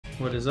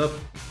What is up?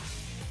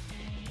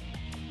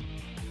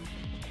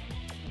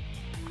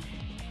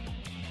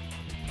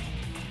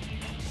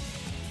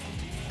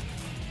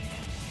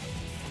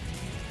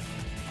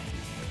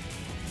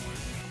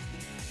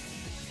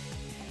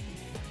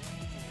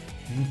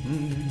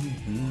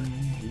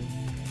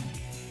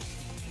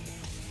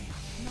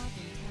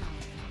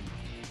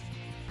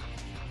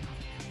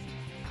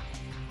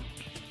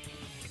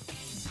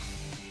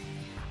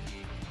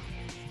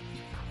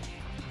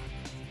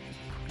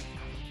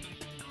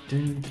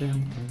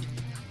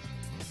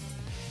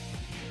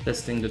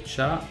 Testing the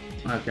chat.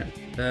 Okay,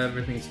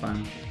 everything's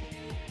fine.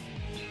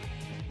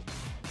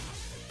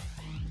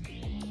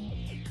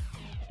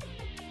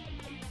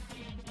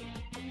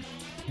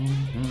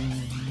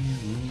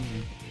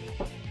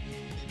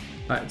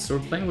 Alright, so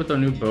we're playing with our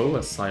new bow,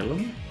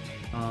 Asylum.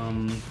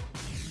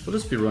 We'll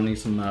just be running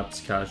some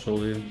maps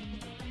casually.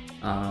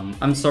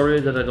 I'm sorry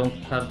that I don't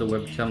have the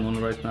webcam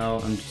on right now.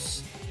 I'm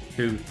just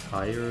too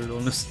tired,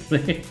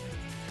 honestly.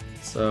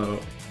 So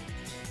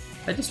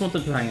I just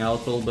wanted to hang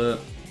out a little bit.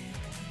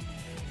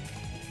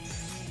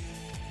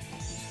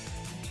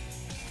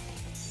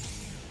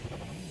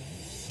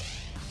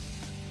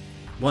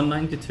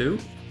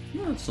 $192?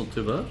 No, that's not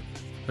too bad.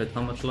 Wait,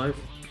 how much life?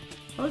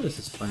 Oh, this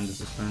is fine,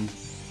 this is fine.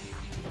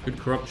 Good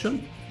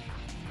corruption.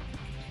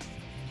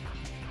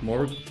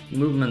 More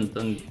movement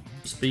and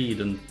speed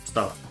and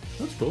stuff.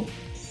 That's cool.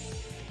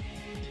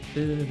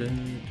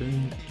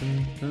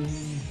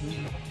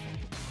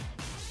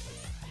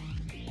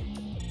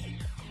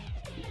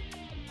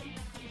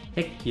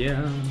 Heck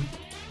yeah.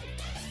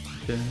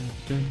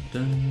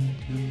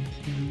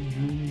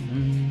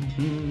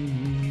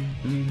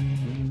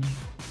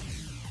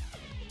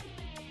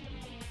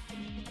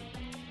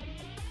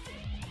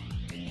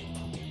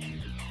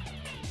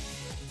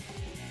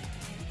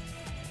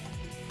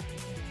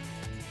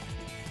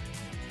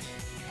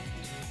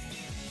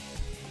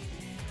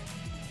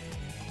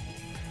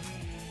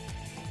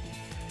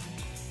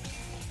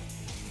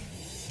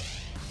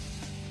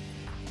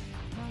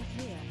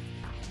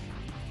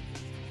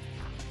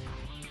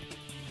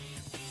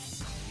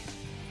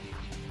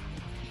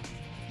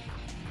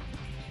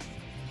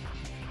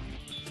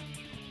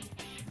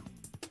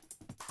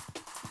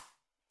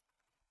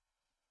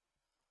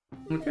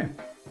 Okay.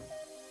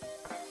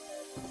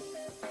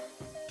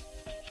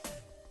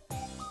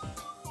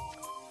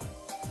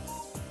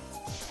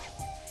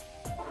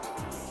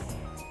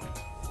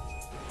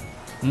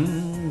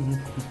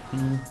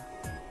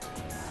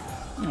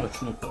 Oh,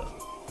 it's not bad.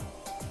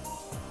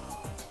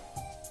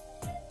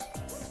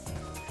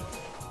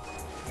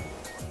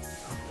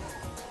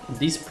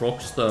 These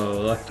procs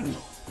though, like,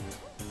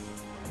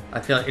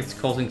 I feel like it's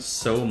causing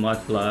so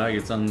much lag,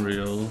 it's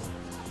unreal.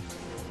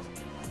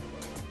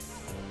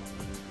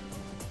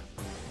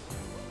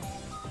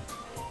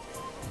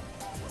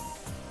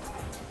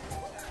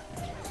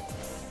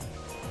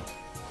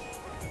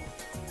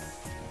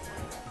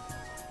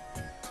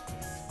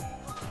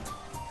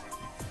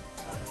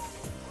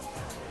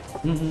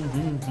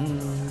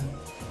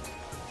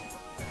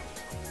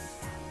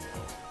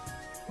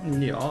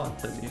 Ja,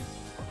 Teddy.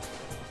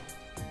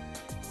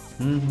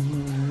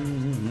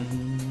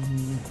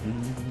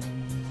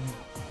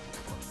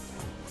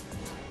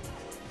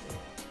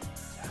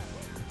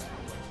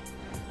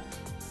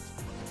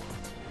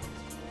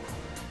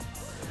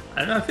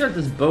 I feel like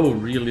this bow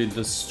really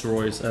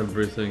destroys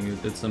everything.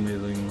 It's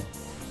amazing.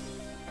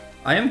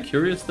 I am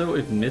curious though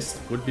if Mist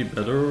would be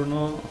better or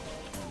not.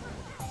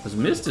 Because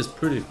Mist is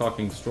pretty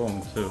fucking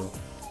strong too.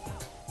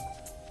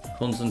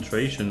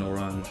 Concentration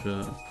orange.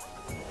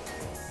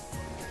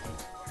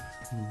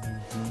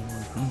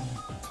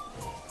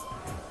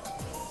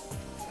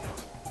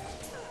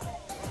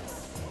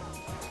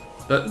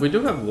 But we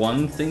do have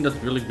one thing that's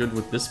really good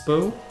with this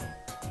bow.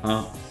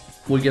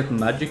 We get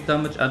magic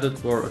damage added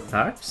to our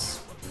attacks.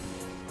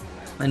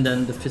 And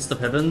then the Fist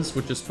of Heavens,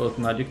 which is both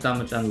magic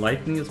damage and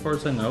lightning as far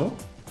as I know.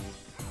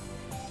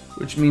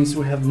 Which means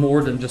we have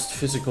more than just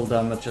physical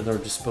damage at our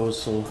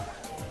disposal.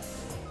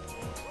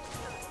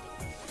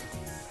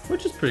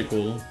 Which is pretty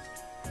cool.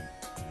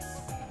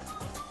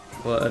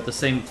 But at the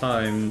same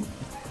time...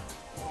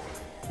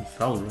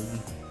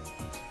 Falron.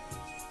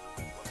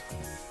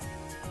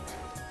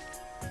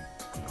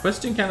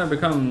 Question kind of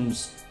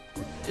becomes...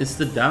 Is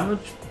the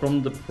damage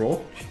from the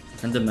proc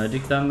and the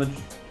magic damage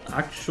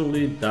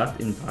actually that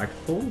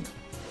impactful?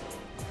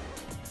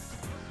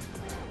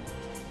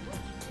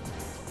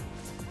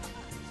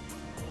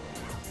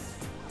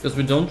 Because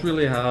we don't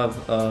really have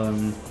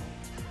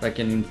like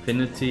an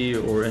infinity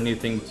or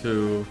anything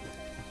to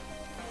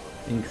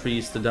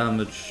increase the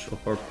damage of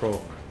our proc.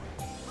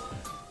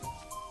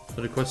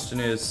 So the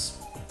question is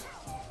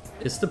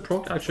the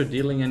proc actually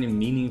dealing any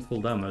meaningful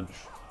damage?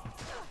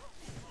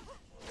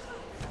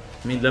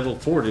 I mean, level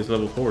 40 is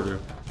level 40.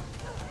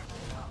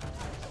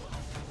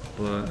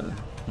 But...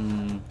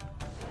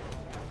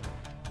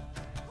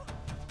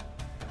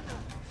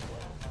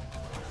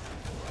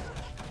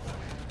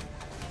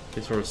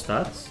 These are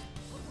stats.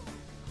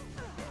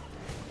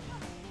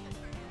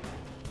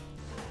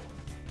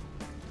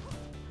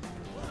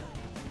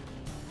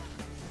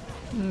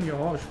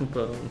 Ja,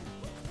 snubben.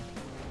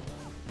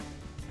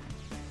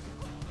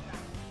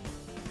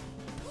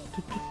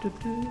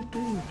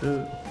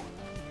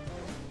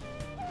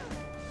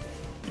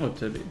 Oh,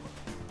 Tibby.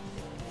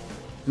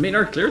 I mean,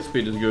 our clear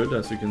speed is good,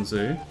 as you can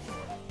see.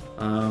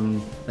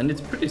 And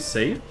it's pretty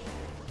safe.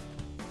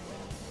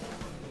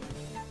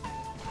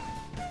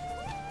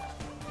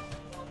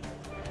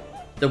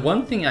 The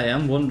one thing I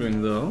am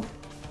wondering, though,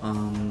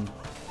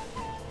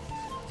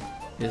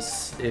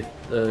 is if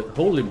the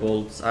Holy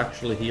Bolts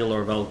actually heal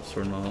our Valks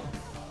or not.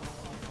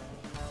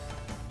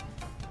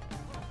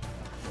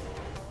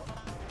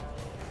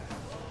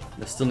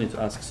 I still need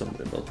to ask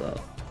somebody about that.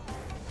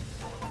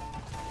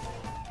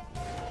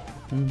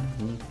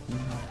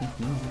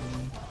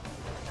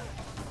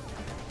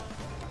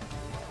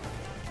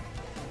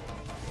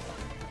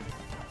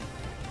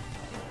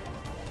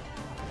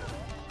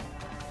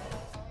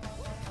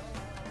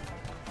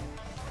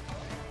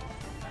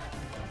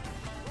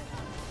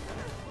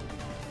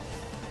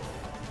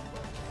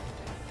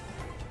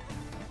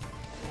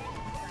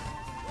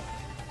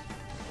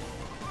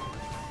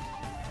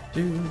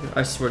 Dude,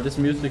 I swear this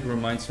music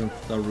reminds me of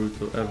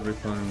Naruto every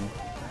time.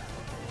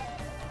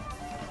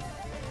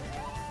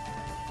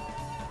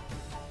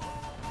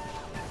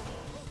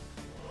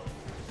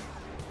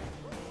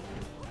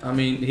 I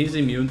mean, he's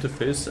immune to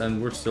Fizz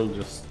and we're still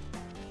just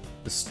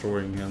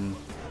destroying him.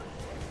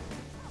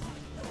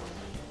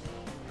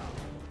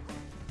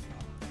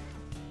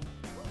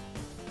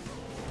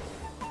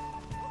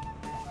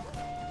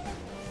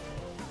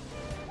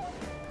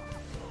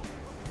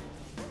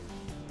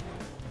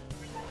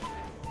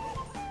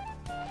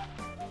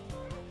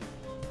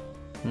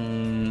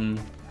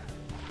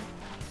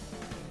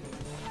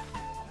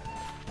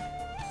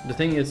 The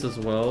thing is as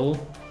well,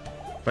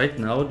 right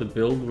now the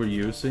build we're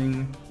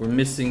using, we're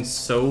missing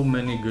so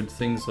many good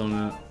things on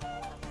it.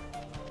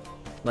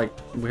 Like,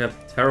 we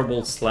have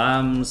terrible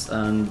slams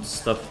and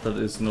stuff that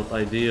is not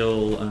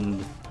ideal,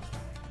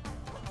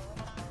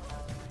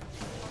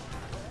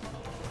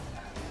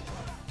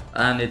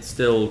 and it's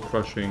still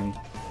crushing.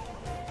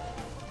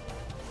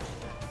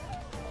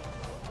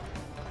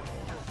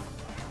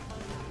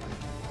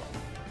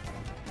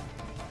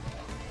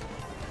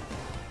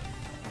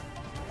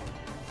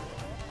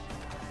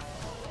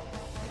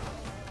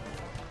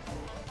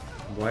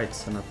 White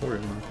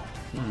sanatorium.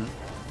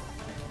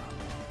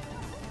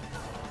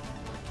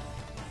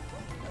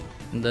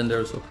 And then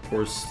there's of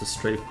course the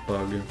strafe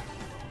bug.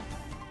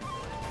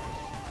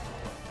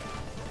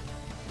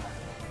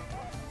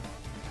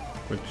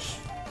 Which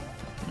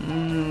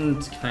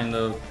it's kind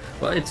of,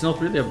 well, it's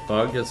not really a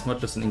bug as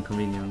much as an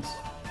inconvenience.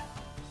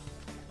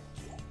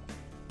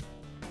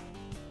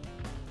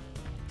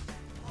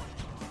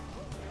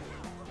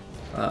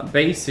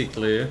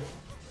 Basically,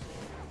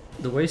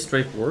 the way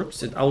strafe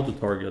works, it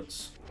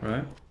auto-targets,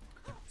 right?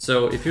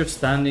 So if you're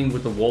standing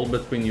with a wall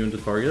between you and the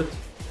target,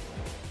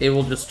 it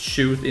will just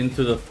shoot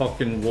into the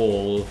fucking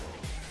wall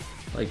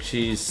like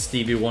she's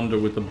Stevie Wonder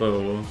with a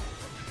bow.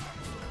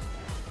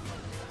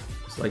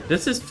 It's like,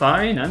 this is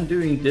fine, I'm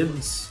doing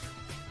dibs.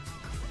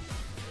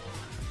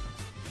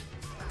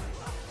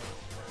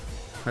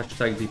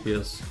 Hashtag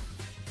DPS.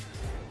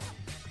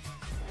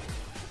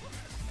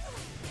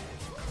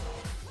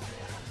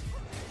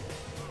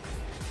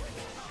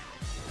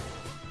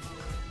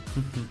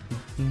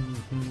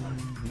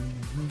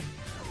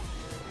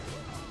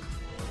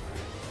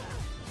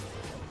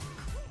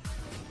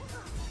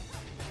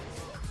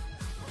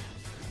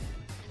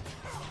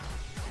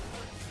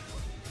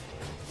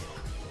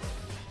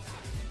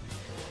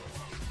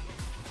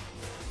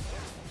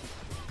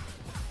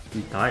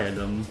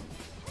 Diadem.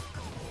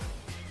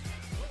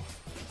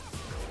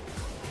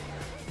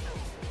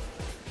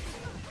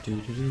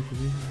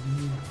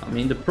 I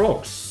mean, the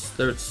procs,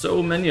 there's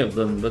so many of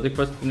them, but the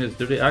question is,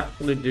 do they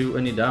actually do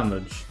any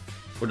damage?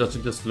 Or does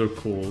it just look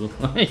cool?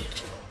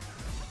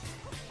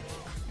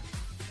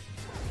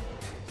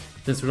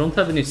 Since we don't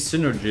have any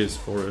synergies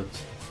for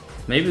it,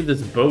 maybe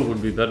this bow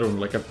would be better on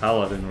like a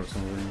paladin or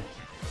something.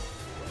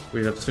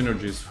 We have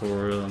synergies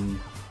for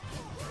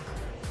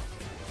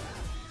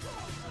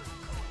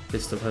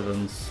Fist of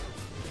Heavens.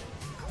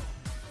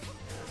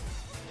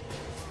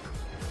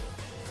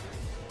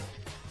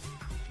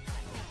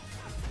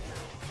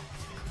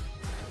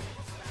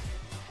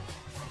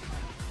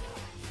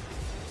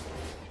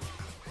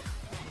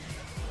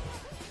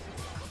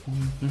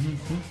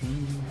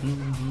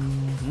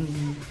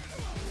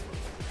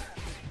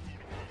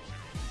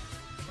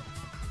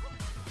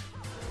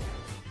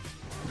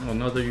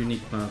 Another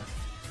unique map.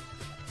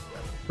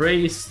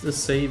 Praise the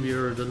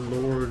Savior, the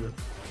Lord.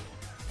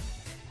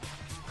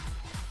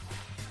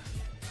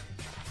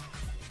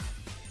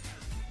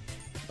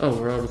 Oh,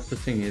 we're out of the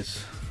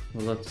thingies.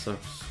 Well, that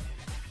sucks.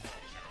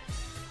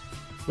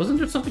 Wasn't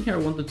there something here I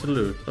wanted to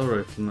loot? Oh,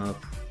 right, the map.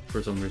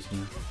 For some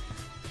reason.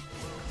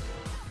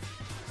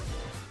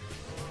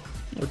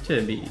 Oh,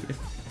 Tibby.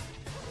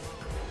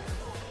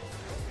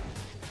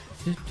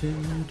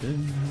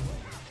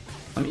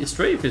 I mean,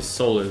 strafe is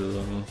solid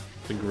though.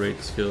 It's a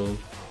great skill.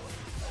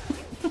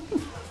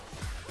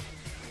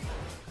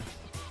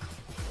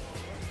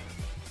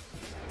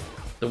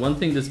 The one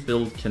thing this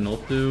build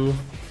cannot do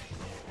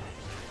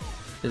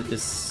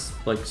is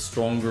like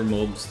stronger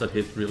mobs that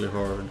hit really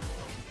hard.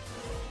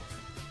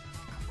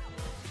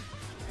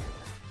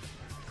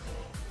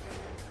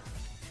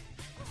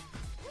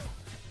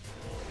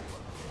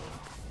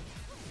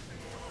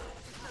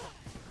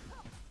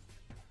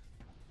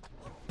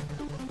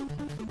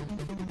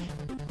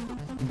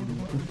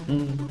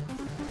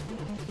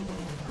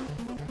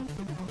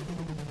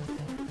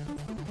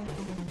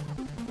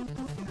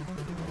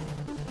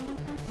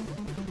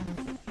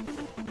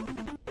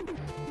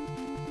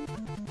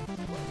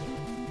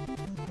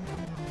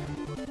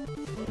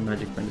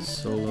 Magic band is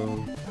so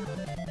low.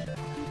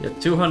 Yeah,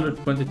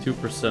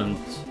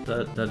 222%.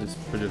 That is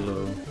pretty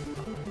low.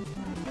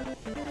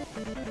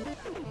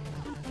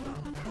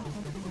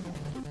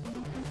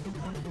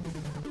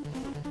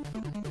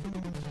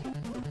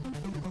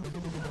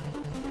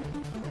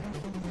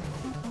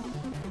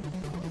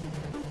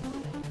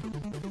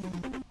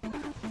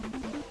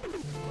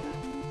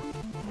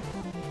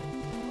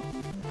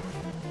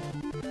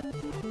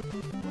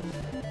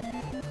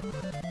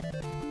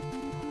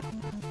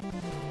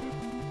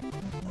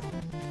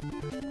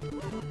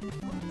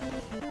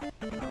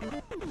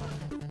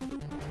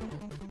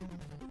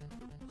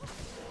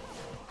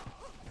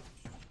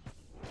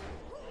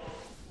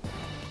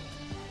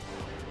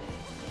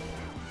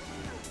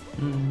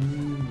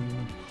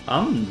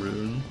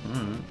 Rune.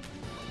 Alright.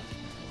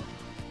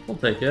 We'll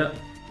take it.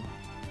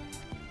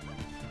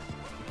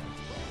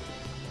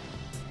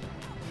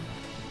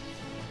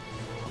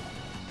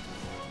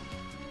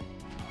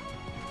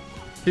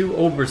 Two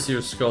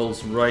Overseer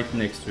skulls right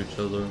next to each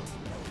other.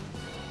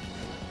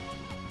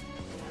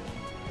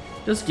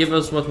 Just give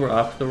us what we're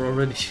after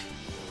already.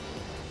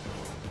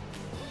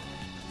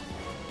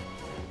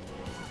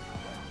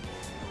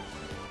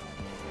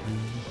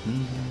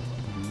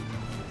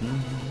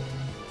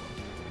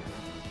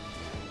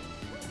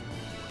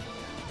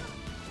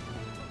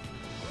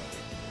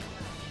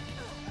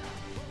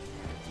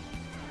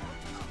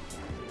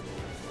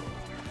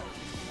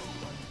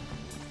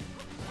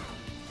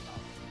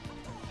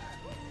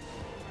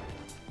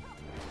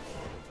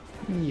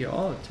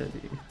 Yeah,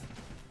 Teddy.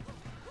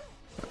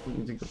 We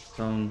need to go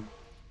down.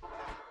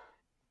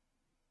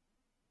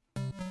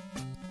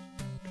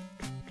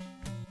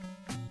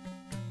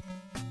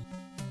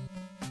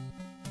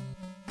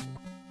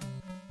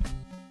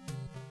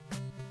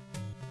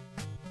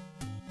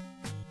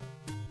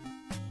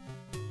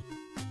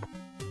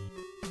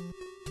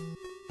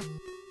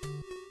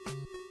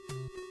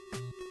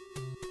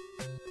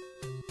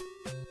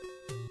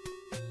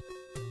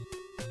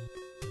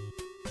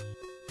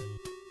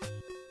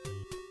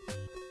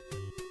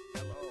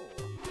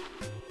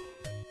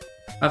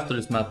 After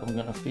this map, I'm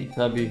gonna feed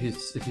Tabby. He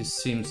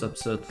seems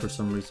upset for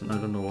some reason. I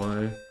don't know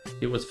why.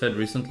 He was fed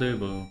recently,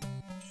 but...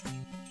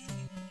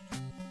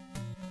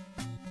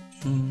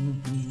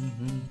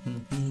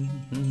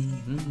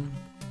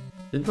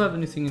 Didn't we have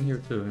anything in here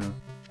too? Yeah.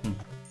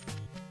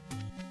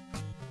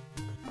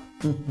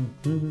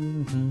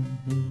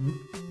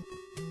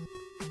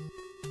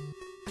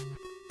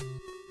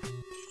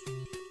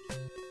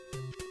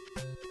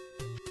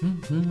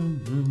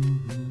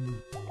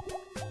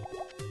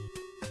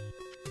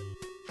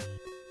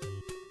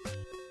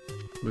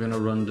 We're gonna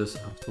run this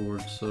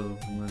afterwards, so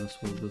might as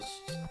well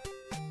just...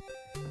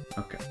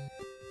 Okay.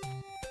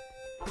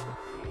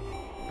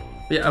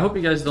 But yeah, I hope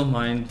you guys don't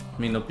mind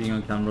me not being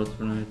on camera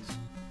tonight.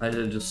 I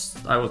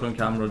was on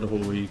camera the whole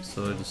week,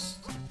 so I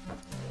just...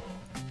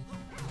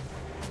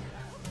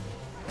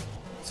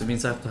 So it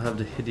means I have to have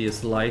the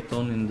hideous light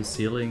on in the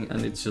ceiling,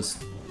 and it's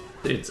just...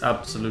 It's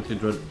absolutely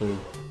dreadful.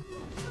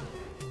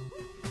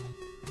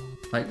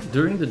 Like,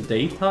 during the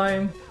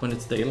daytime, when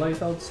it's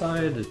daylight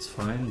outside, it's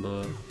fine,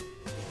 but...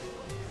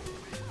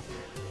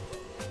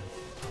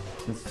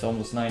 Since it's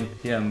almost 9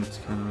 PM, it's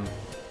kind of...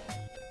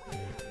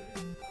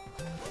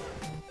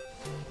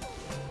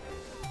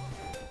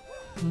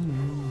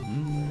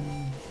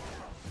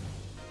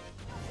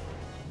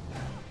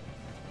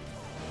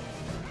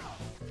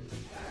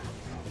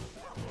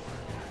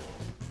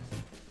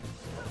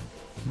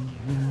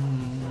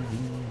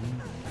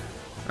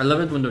 I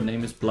love it when their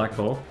name is Black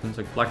Hawk, and it's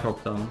like Black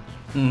Hawk Down.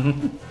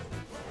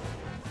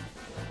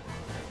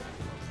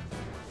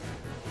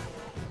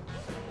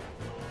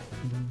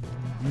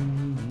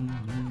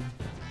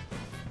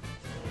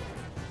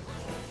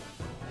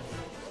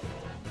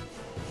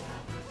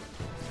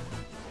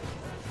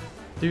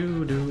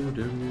 Do do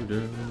do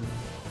do.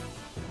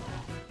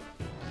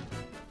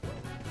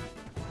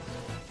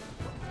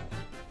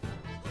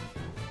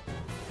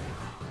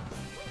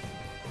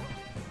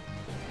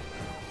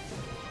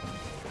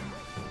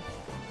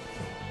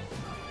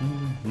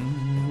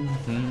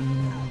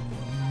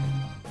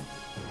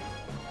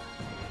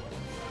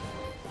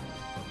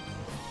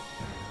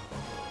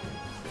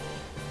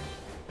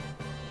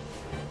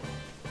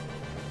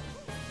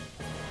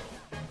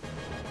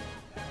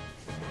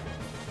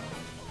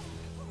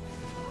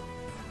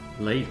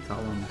 Late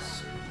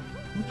talons.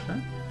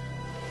 Okay.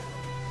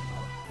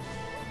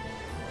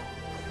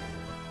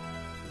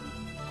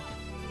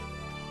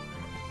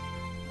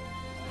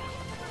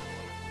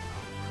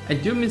 I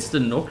do miss the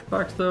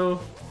knockback though,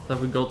 that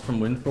we got from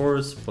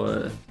Windforce,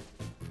 but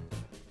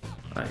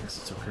I guess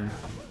it's okay.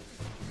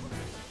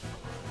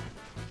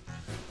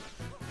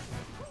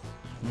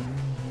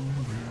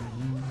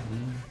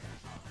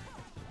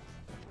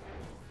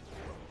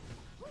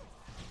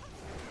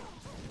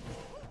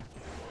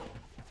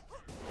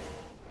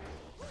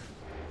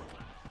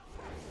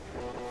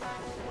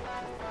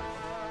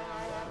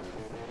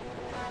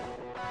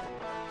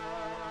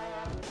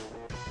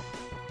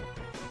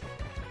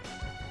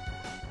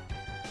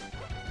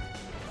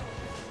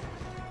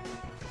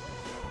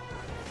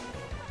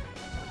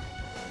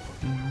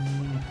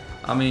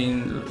 I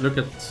mean, look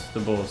at the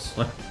boss.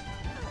 Like,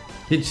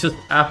 it just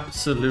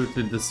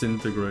absolutely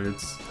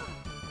disintegrates.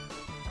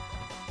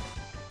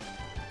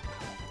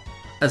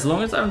 As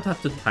long as I don't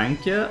have to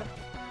tank it,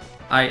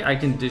 I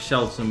can dish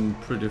out some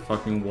pretty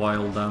fucking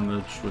wild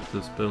damage with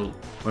this build.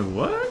 Wait,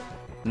 what?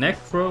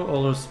 Necro,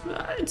 or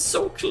it's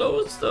so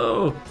close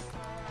though.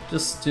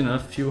 Just, you know, a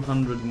few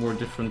hundred more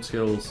different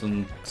skills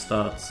and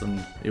stats,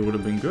 and it would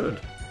have been good.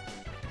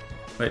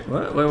 Wait,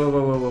 what? Whoa, whoa,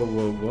 whoa, whoa,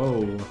 whoa,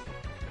 whoa, whoa.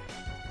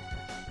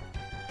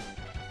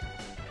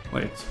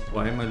 Wait,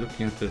 why am I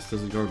looking at this?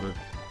 This is garbage.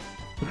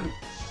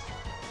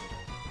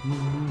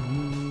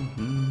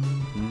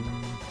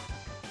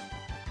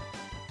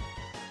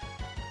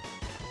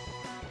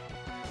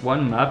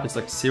 One map is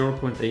like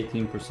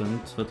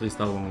 0.18%, at least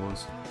that one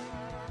was.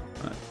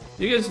 Right.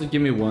 You guys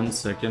give me 1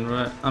 second,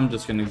 right? I'm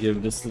just gonna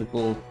give this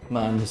little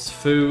man his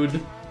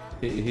food.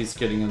 He's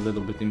getting a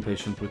little bit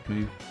impatient with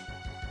me.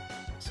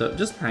 So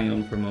just hang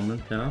on for a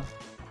moment, yeah?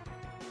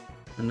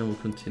 And then we'll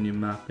continue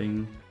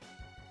mapping.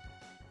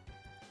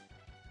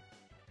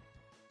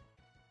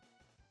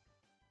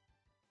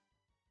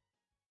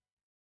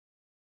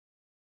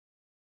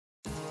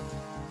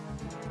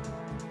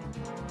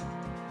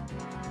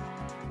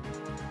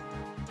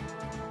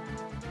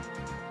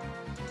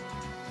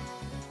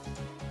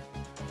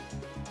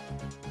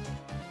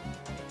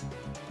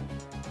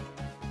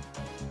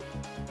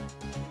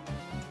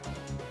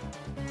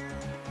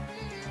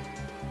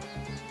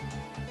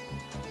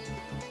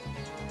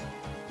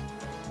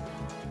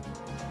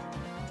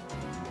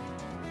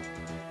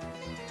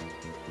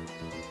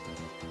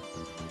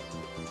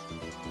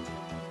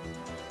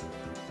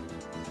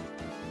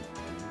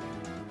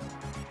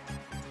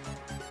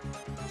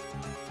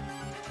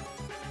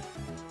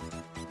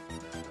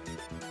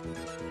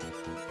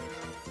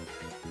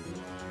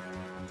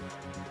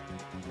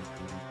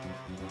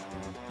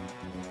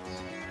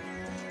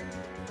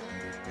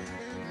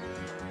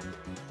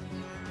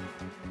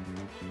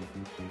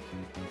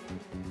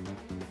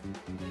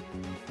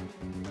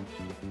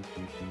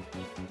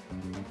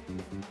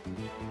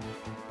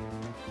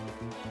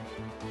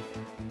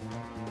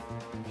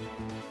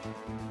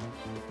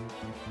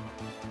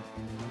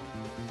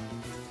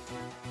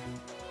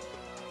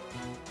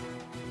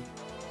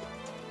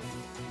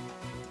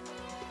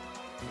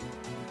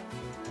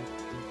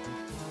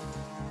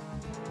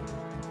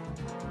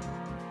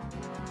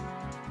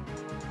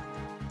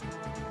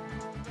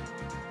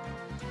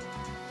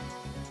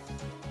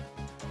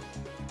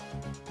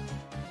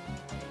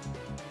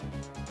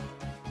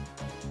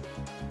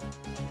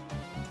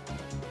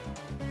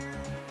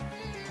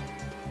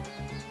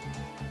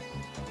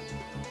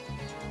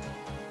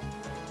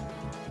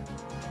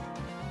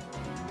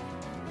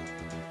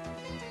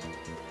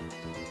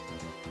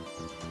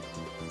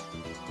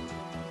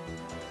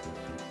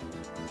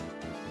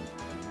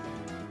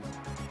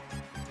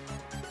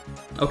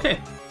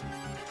 Okay,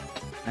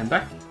 I'm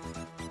back.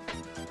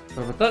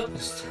 Sorry about that,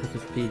 just had to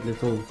feed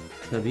little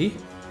Teddy.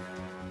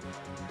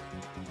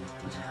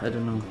 I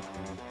don't know.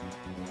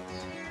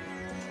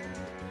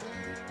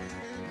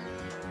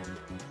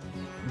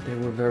 They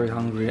were very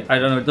hungry. I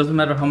don't know, it doesn't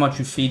matter how much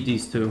you feed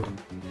these two.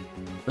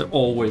 They're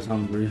always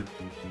hungry.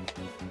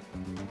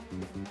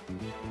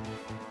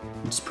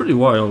 It's pretty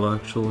wild,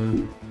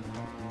 actually.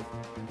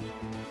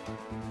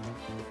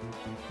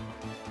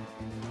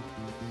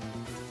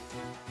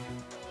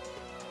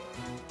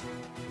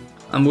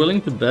 I'm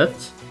willing to bet,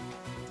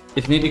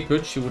 if Nidhi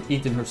could, she would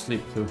eat in her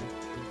sleep too.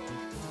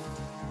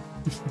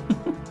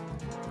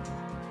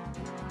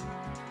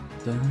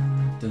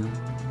 Dun, dun.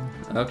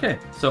 Okay,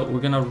 so we're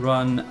gonna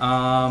run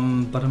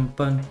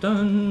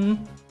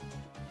ba-dum-bun-dun.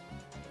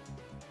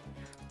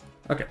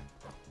 Okay.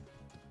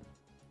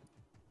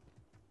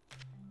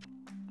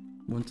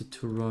 Wanted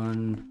to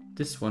run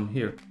this one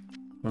here.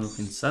 Run of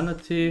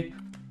Insanity.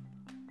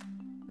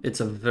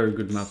 It's a very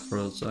good map for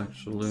us,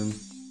 actually.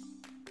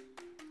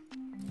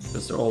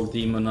 Because they're all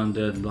demon,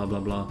 undead, blah blah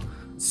blah.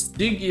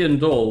 Stygian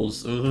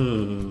dolls.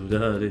 Ugh,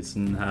 that is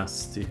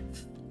nasty.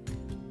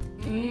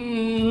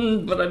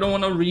 But I don't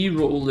want to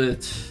re-roll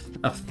it.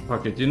 Ah,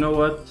 fuck it. You know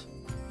what?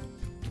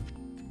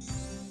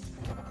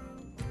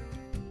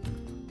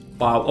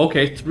 Wow.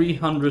 Okay,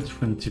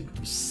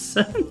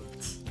 320%.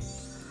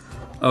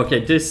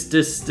 Okay, this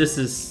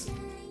is.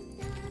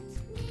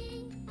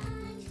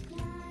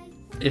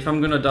 If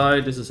I'm gonna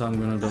die, this is how I'm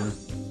gonna die.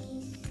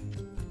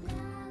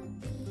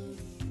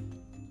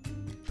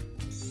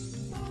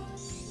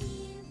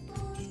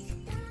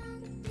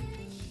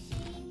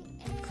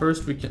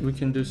 first we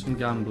can do some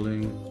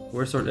gambling.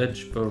 Where's our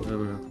edge bow? There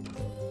we go.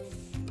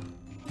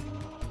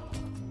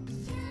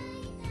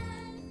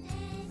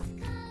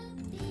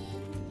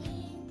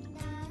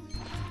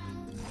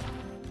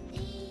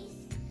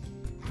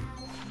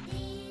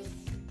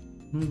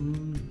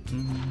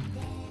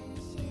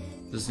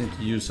 Just need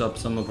to use up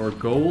some of our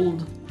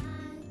gold.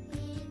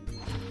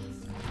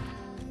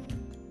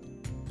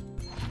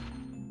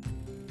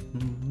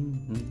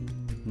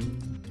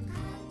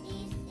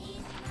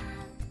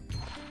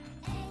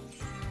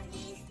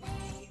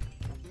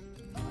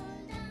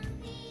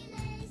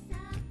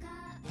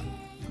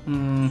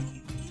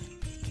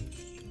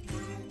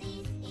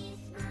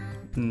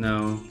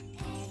 No.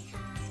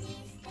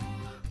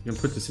 You can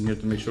put this in here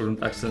to make sure I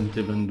don't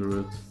accidentally render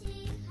it.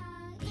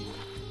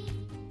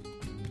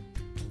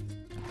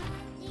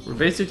 We're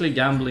basically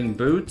gambling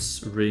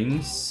boots,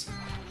 rings,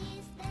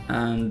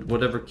 and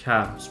whatever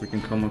caps we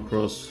can come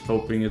across,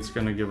 hoping it's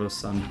gonna give us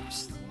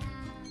sandals.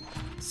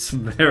 It's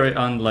very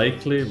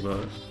unlikely,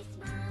 but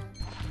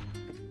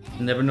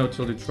you never know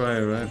till you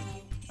try, right?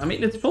 I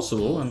mean, it's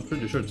possible. I'm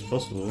pretty sure it's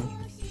possible.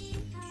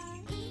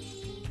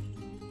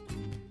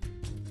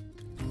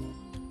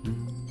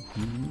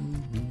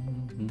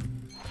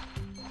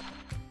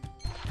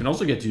 You can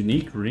also get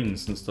unique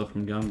rings and stuff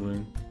from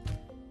gambling.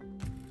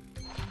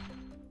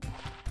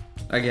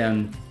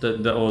 Again,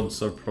 the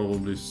odds are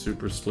probably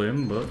super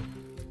slim, but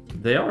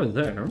they are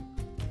there.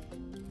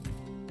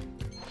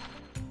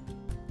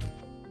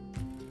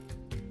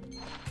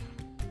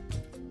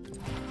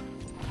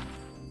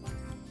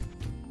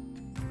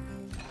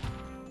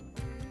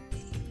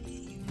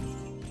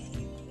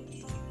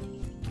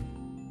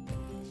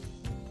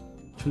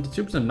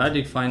 %2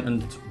 magic fine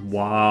and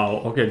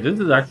wow. Okay, this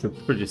is actually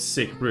a pretty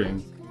sick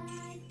ring.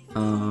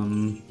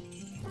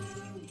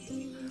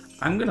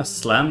 I'm gonna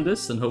slam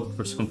this and hope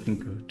for something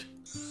good.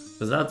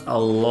 Because that's a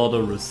lot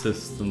of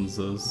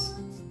resistances.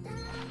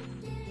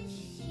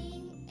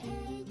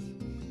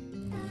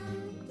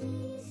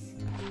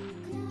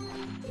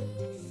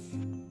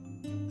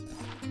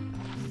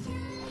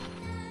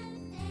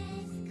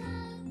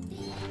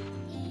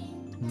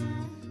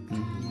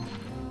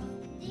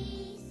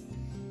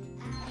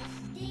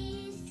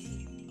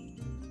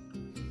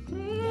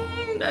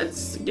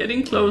 That's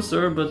getting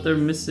closer, but they're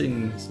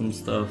missing some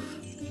stuff.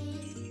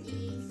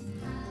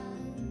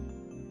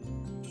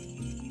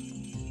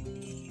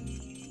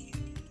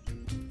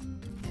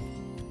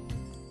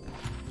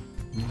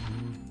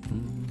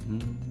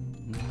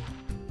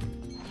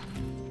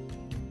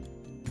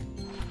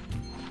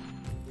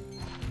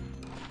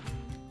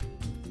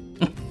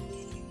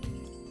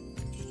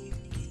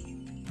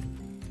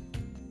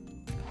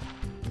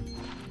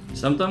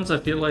 Sometimes I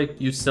feel like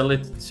you sell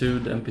it to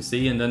the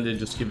NPC and then they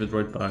just give it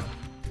right back.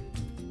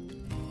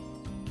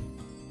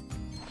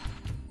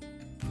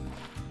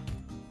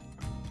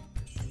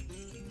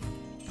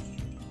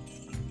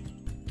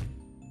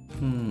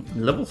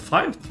 Level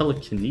 5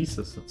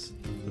 telekinesis, that's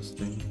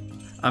interesting.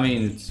 I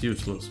mean, it's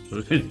useless,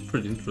 but it's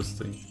pretty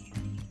interesting.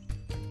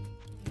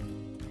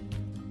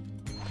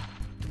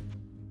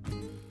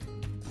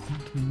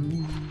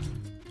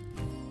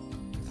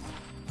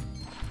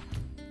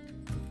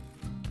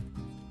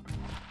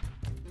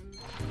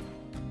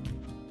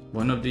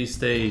 One of these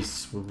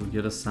days we will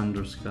get a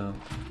Sander scalp.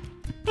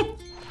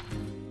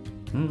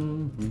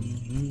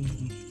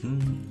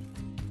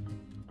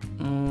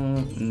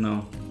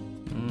 No.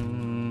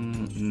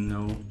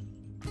 No.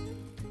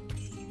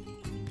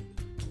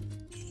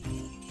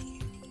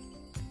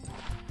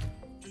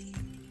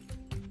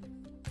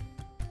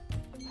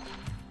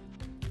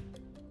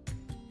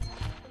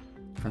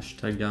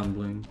 Hashtag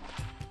gambling.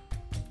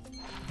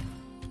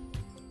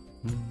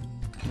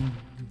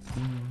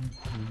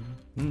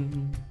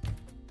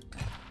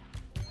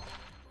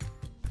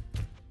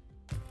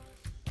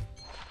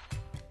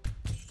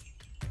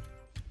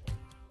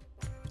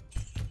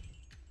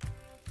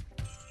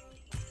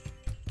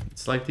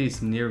 It's like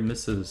these near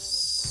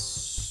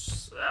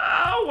misses.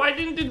 Oh, why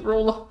didn't it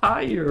roll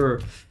higher?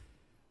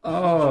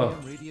 Oh.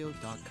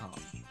 Radio.com.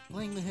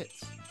 Playing the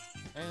hits.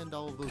 And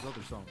all of those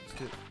other songs,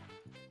 too.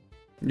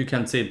 You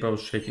can't see it, but I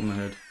was shaking my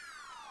head.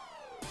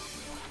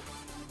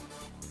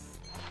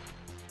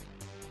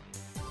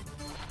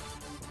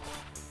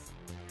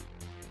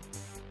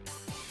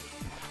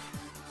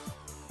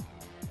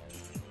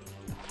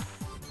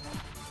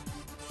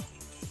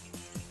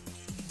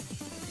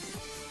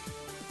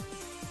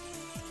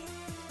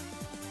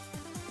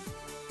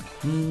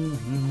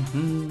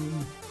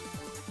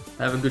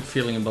 I have a good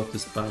feeling about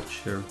this batch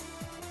here.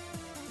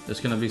 There's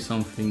gonna be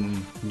something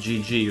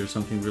GG or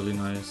something really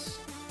nice.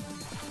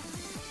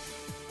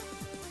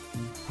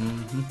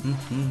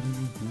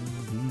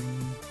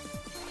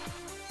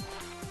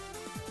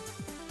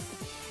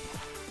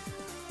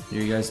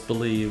 You guys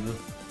believe?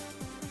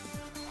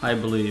 I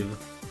believe.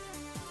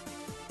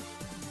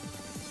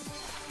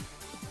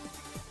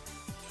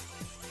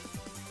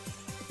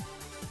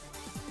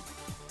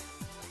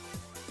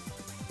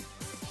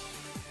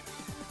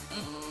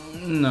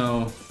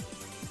 No.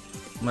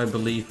 My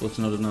belief was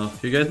not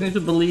enough. You guys need to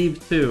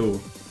believe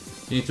too.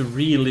 You need to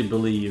really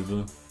believe.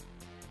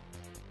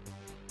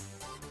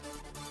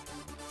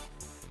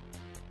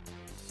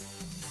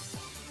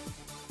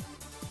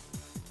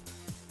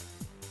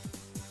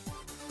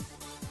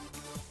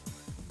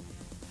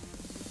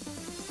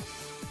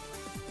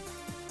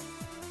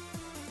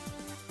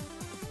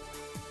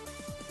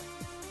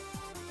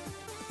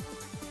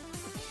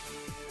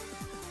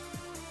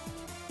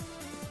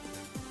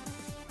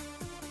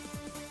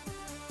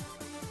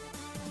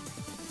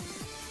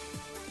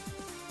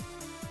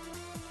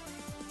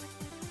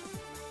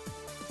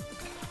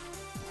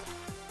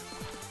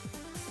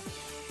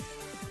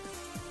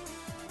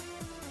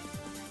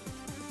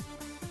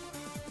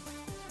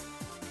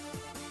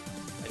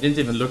 I didn't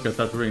even look at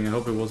that ring, I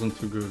hope it wasn't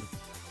too good.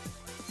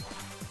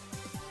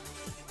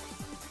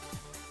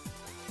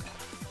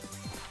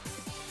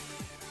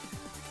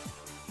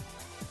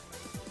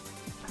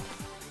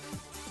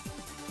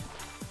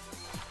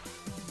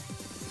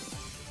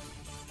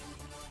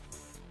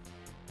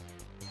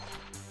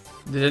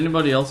 Did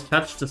anybody else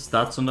catch the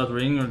stats on that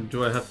ring, or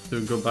do I have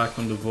to go back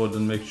on the VOD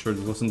and make sure it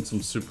wasn't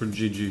some super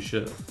GG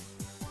shit?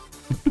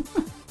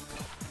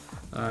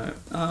 Alright,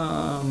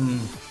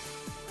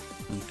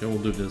 okay, we'll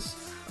do this.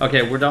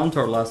 Okay, we're down to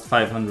our last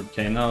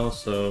 500k now,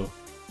 so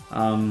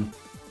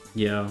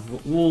yeah,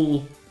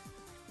 we'll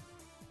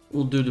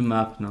do the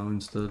map now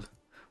instead.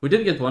 We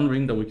did get one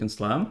ring that we can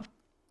slam,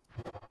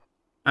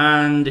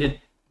 and it...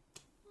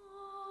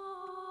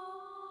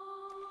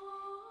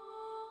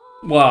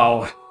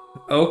 Wow,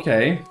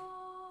 okay.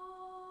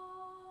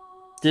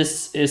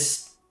 This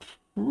is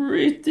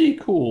pretty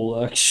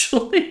cool,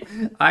 actually.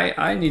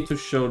 I need to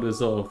show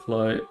this off,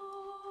 like...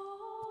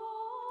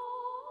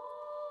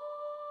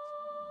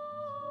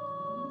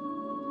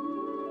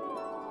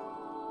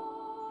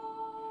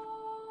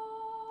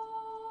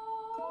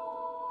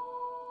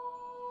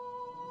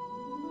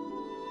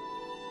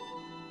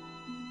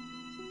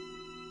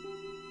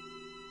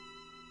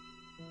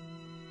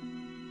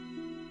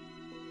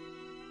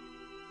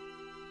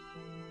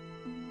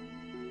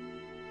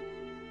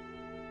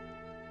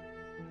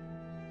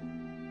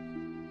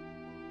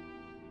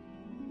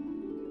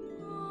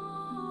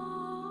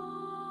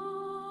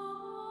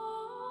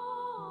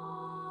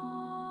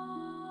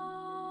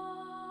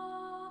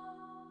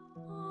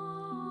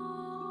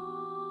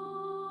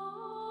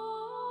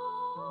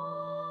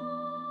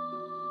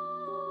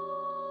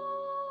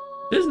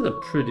 This is a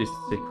pretty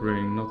thick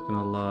ring, not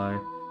gonna lie.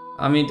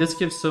 I mean, this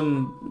gives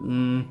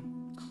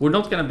some... we're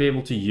not gonna be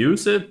able to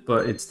use it,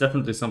 but it's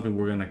definitely something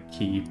we're gonna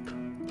keep.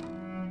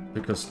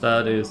 Because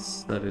that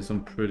is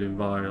some pretty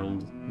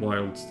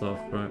wild stuff,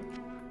 right?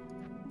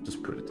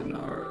 Just put it in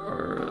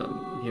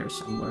our here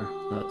somewhere.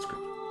 That's good.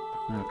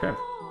 Okay.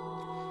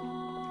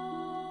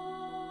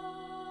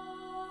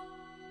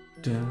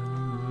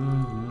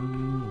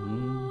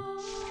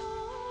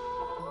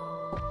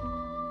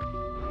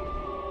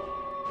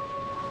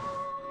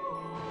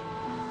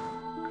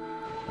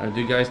 Do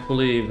you guys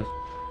believe?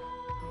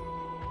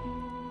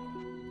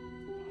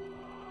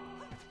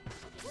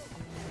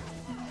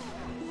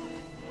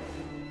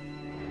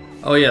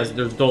 Oh yes,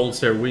 there's dolls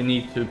here. We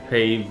need to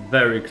pay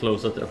very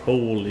close attention.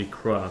 Holy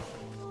crap.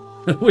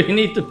 We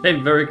need to pay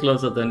very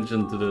close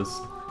attention to this.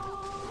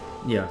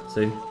 Yeah,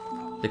 see?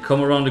 They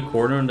come around the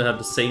corner and they have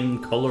the same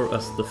color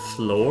as the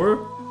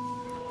floor.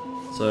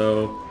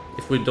 So,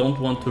 if we don't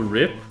want to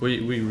rip,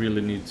 we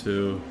really need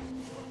to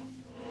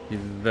be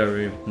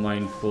very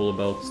mindful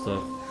about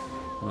stuff.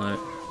 Right.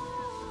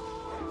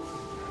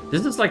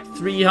 This is like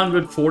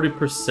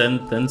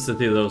 340%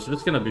 density though, so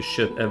it's gonna be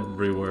shit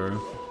everywhere.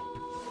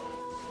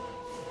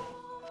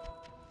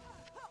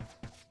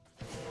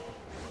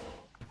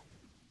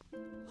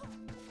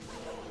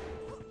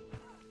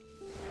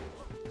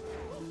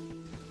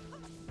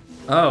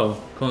 Oh,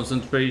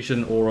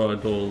 concentration aura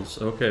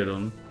dolls. Okay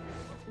then.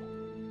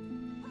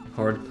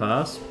 Hard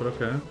pass, but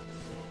okay.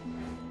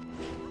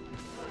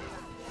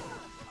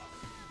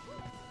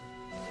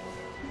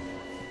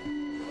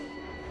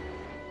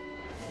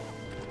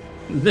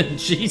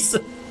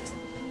 Jesus.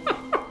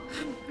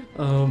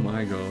 Oh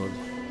my god.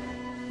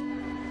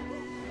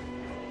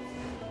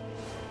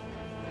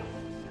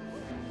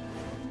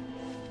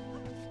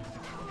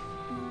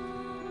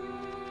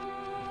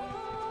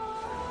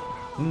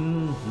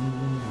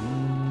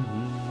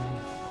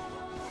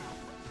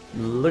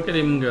 Look at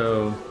him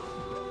go.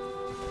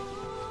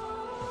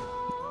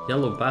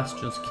 Yellow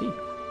Bastion's Keep.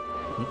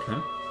 Okay.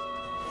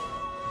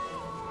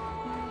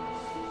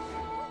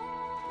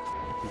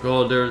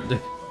 God, they're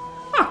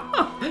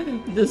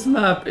this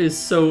map is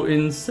so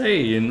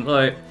insane.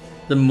 Like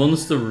the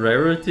monster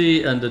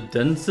rarity and the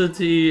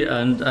density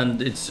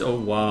and it's oh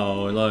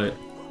wow, like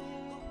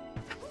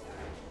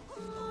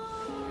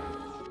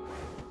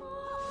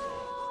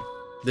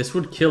this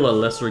would kill a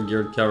lesser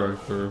geared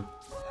character.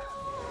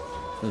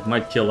 It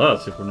might kill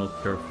us if we're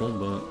not careful,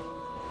 but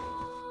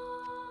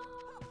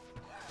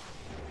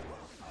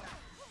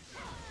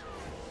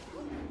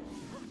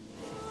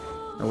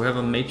now we have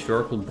a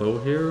matriarchal bow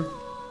here.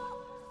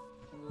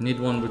 Need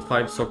one with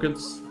 5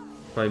 sockets.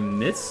 If I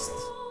missed.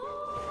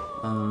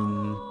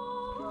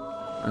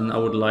 And I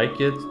would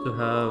like it to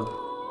have...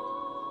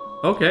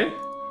 Okay.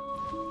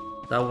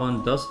 That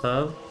one does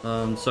have.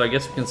 So I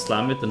guess we can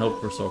slam it and hope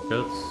for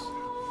sockets.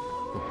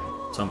 Or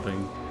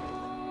something.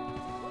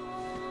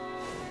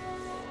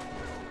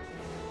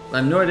 I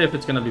have no idea if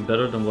it's gonna be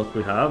better than what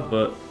we have,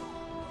 but...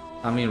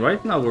 I mean,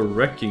 right now we're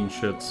wrecking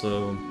shit,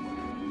 so...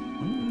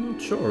 I'm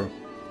not sure.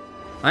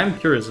 I'm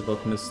curious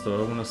about Mist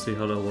though, I wanna see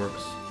how that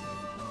works.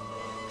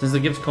 Since it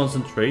gives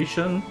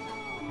concentration...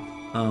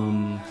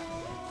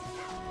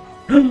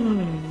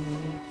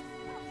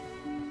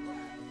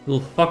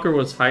 Little fucker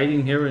was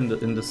hiding here in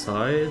the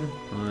side.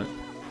 Alright.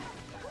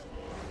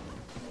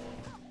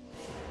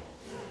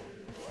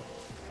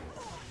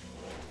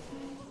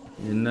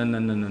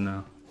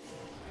 No.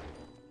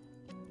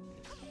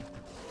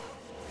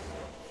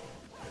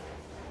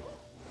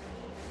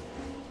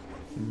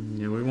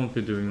 Yeah, we won't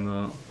be doing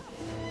that.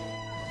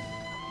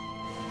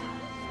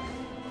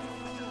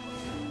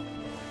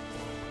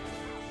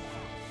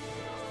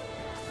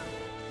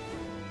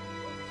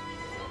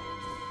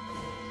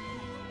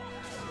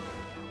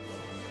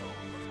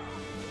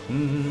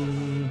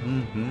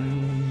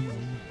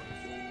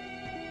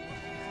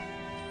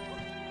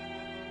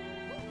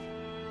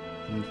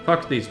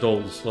 Fuck these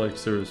dolls, like,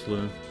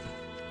 seriously.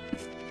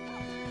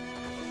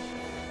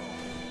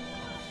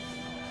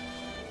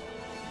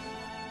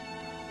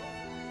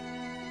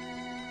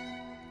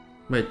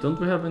 Wait, don't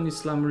we have any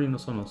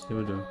Slammerinos on us? Yeah,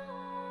 we do.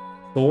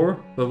 4?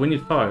 But we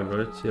need 5,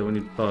 right? Yeah, we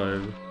need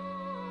 5.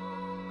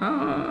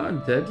 Ah,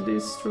 Deadly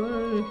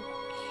Strike.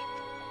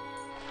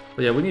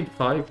 But yeah, we need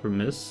 5 for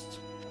Mist.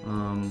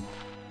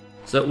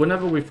 So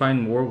whenever we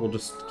find more, we'll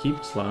just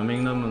keep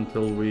slamming them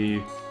until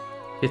we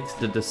hit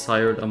the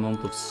desired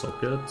amount of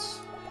sockets.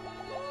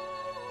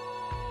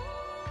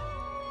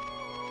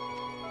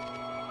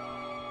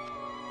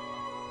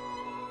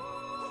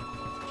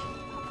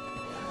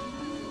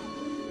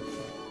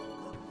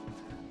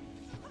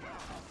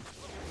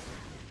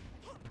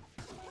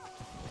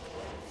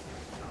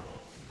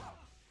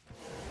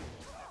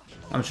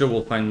 I'm sure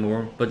we'll find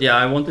more, but yeah,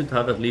 I wanted to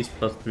have at least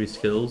 +3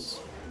 skills,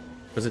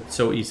 because it's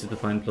so easy to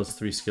find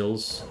 +3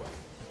 skills.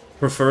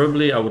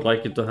 Preferably, I would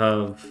like it to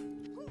have,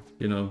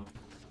 you know,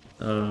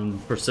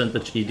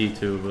 percentage ED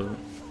too, but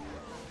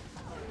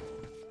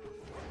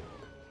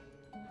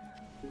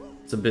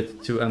it's a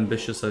bit too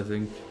ambitious, I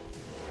think.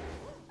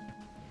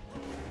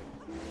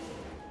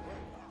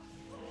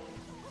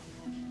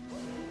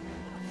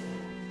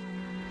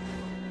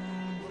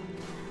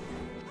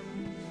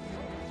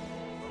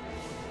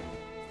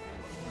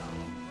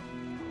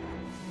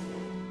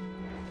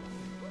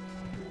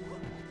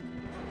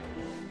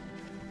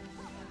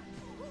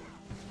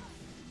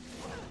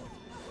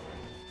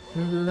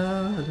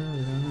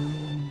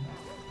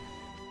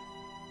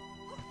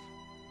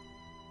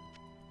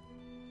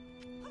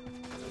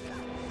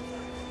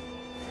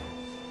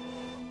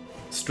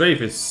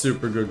 Strafe is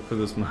super good for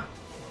this map.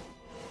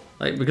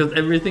 Like, because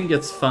everything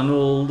gets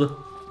funneled,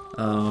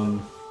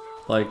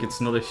 like,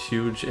 it's not a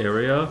huge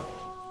area,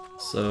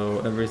 so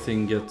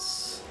everything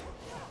gets,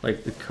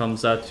 like, it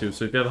comes at you.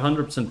 So if you have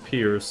 100%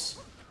 pierce,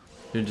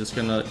 you're just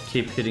gonna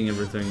keep hitting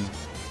everything.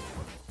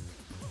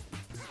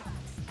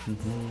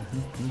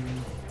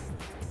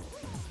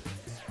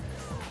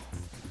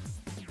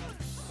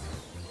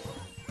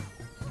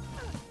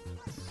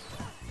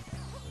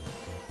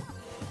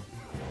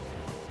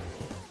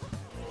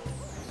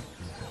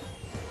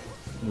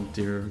 Oh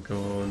dear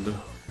God.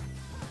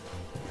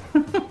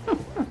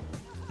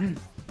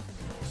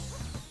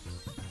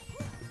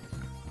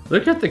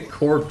 Look at the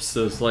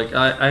corpses, like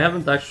I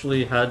haven't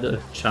actually had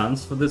a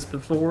chance for this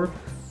before,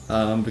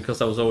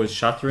 because I was always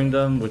shattering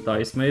them with the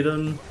Ice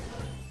Maiden,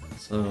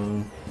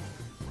 so...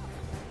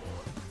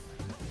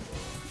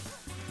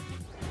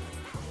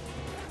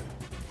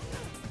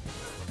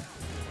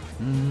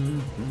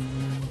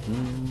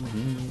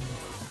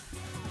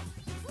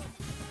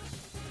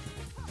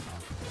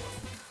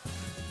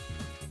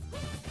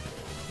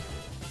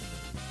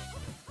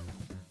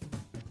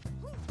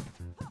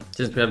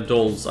 Since we have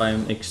dolls, I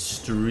am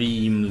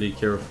extremely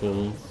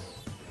careful.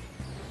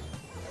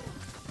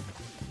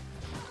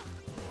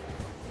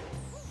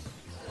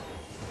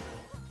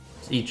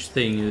 Each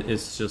thing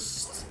is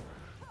just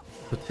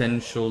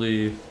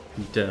potentially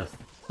death.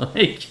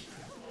 Like...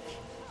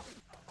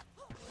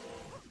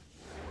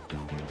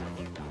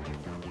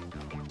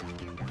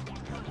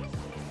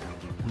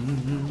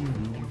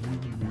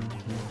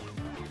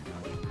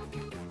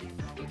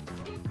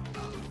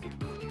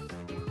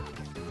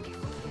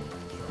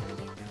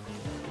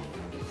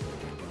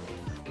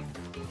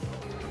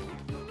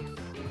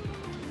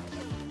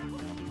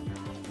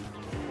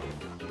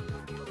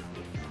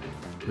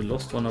 We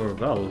lost one of our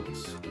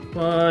valves.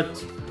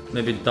 What?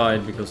 Maybe it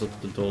died because of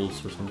the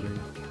dolls or something.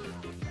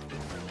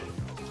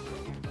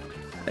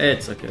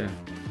 It's okay.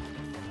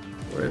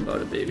 Don't worry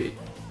about it, baby.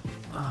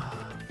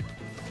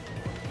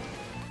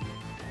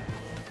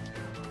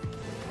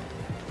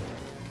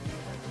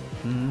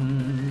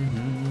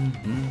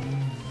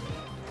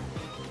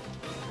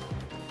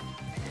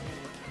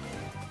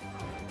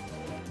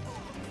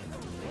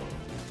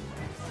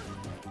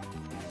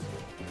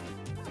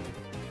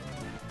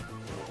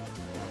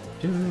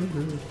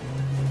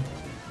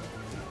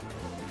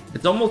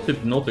 It's almost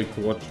hypnotic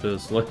to watch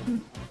this, like...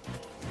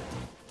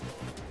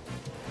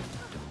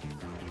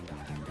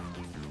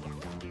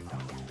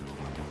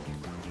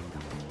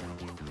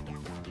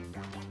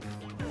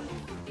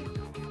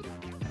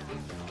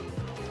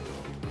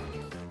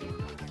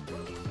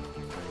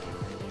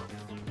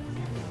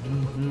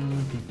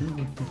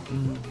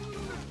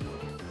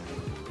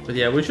 But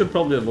yeah, we should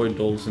probably avoid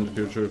dolls in the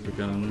future if we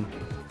can.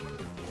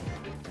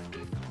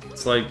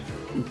 It's like,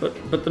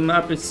 but the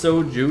map is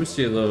so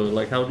juicy though,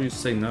 like how do you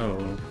say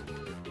no?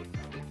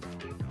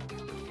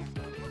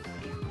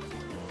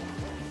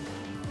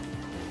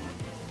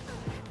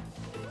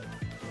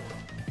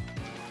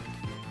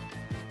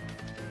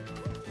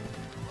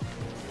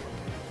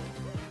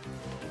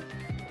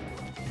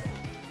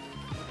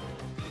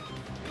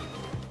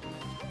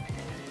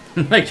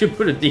 Like you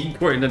put a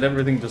decoy and then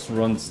everything just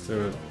runs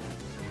to it.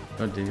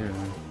 Oh dear.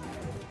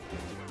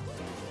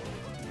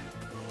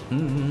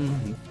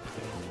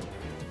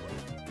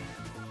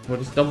 What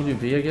is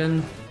WB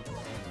again?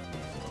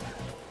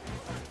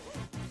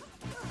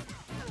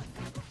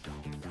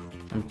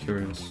 I'm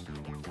curious.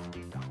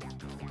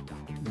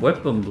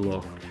 Weapon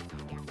block.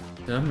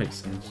 Yeah, that makes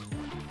sense.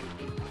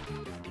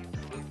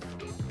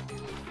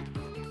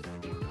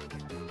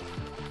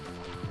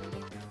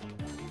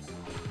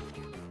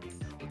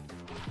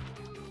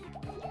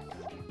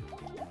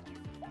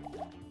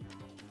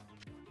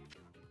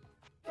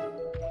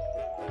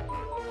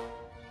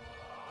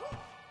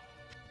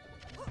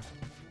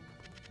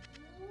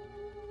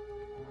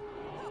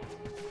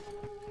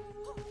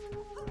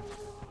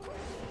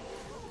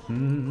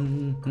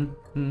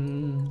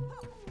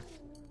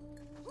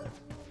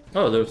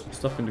 Oh, there's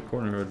stuff in the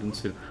corner, I didn't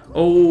see it.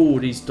 Oh,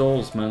 these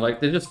dolls, man,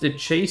 like they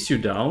chase you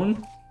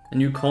down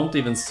and you can't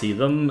even see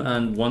them,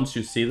 and once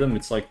you see them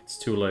it's like it's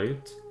too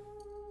late.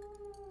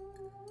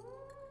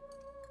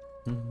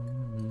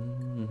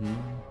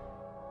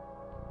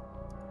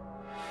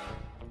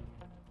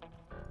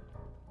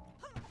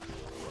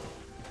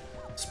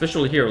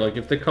 Especially here, like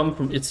if they come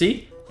from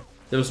see?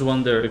 There's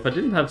one there. If I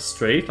didn't have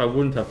strafe, I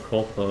wouldn't have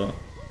caught the...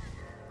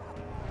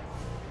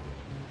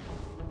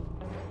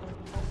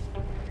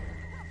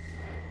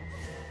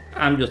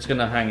 I'm just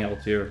gonna hang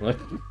out here, like...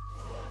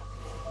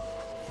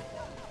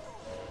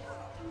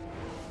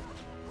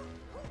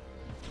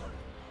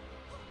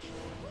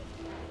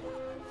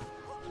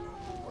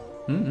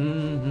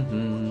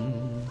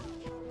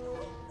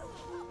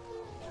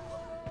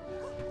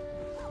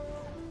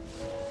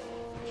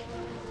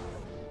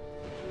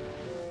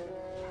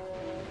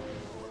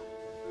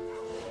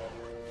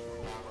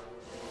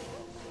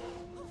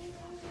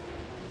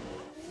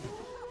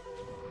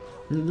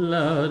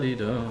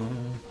 La-di-da.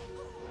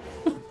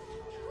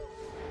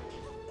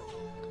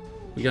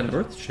 We got an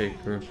earth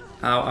shaker.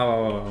 Ow, ow,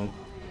 ow, ow.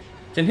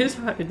 Can his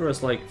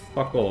Hydras like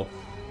fuck off?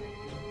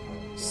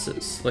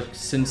 Like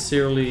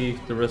sincerely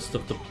the rest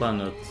of the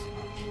planet.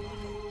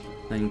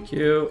 Thank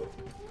you.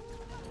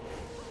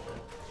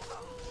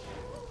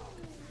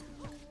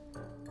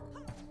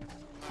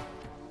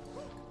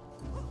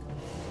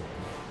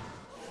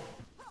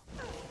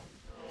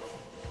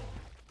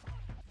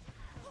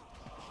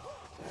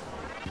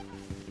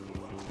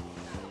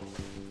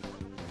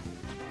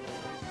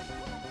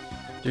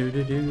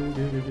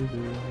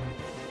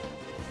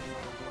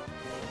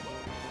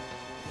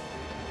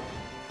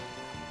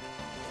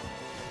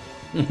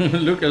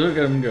 Look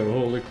at him go,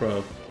 holy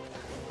crap.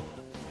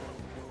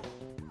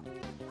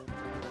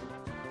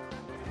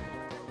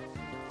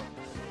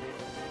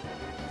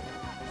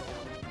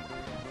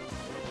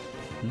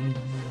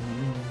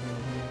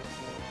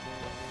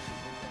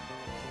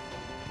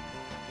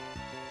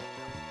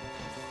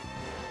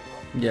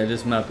 Yeah,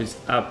 this map is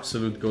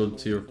absolute gold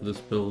tier for this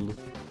build.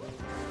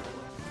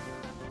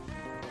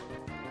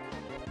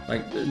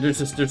 Like,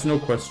 there's no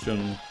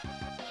question.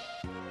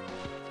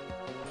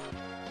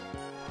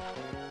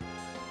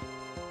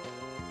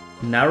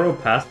 Narrow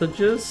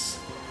passages,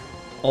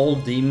 all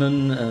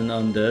demon and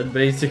undead,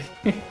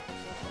 basically.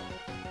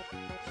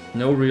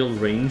 No real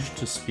range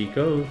to speak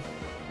of.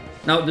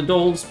 Now the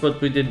dolls,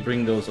 but we did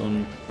bring those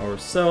on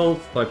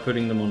ourselves by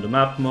putting them on the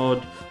map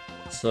mod.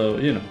 So,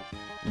 you know,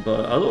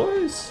 but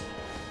otherwise,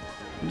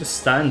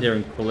 just stand there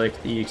and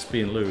collect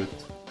EXP and loot.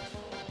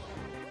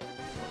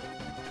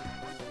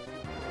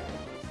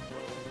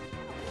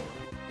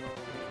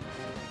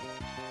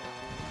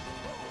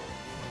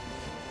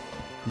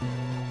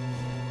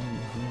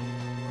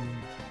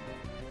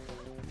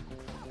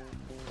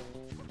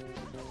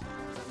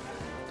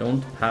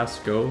 Don't pass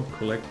go,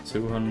 collect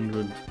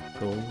 200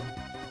 gold.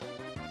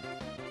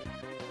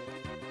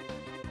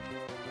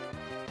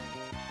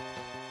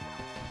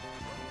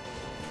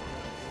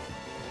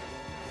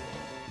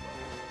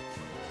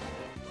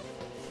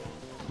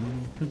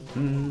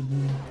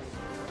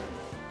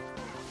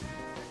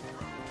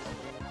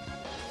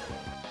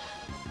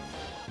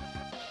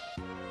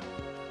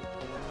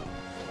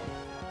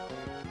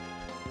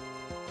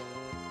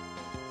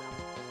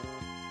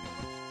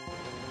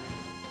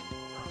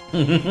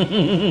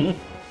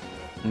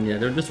 Yeah,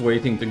 they're just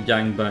waiting to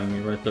gangbang me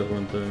right there,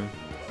 weren't they?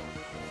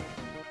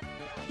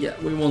 Yeah,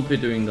 we won't be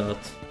doing that.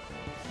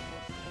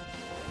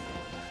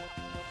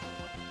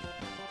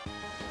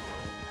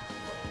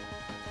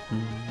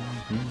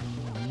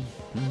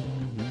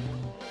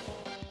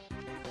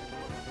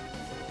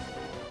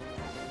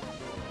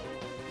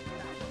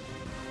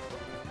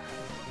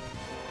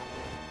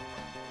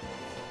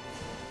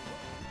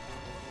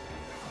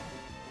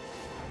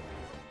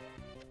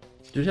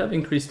 Do you have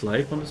increased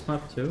life on this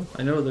map too?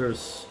 I know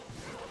there's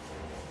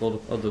a lot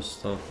of other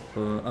stuff,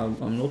 but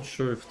I'm not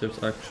sure if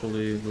there's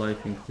actually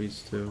life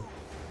increase too.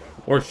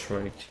 Or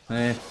strike.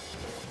 Eh.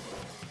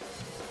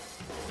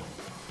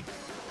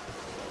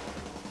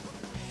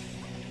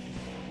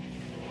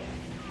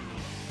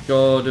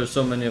 God, there's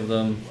so many of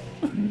them.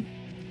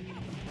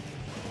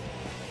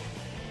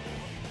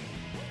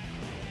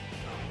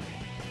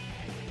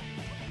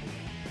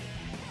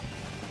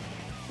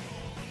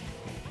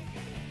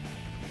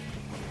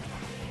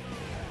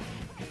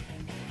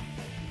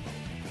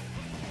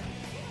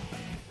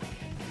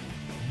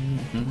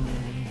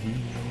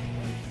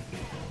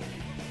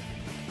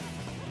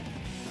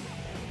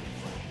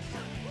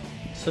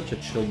 Such a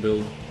chill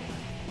build.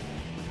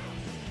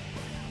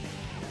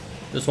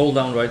 Just hold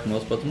down right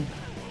mouse button.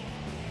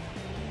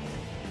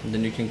 And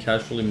then you can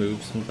casually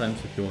move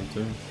sometimes if you want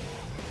to.